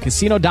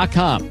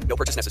ChumbaCasino.com. No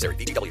purchase necessary.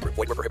 VGW Group.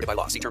 Void where prohibited by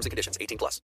law. See terms and conditions. 18+.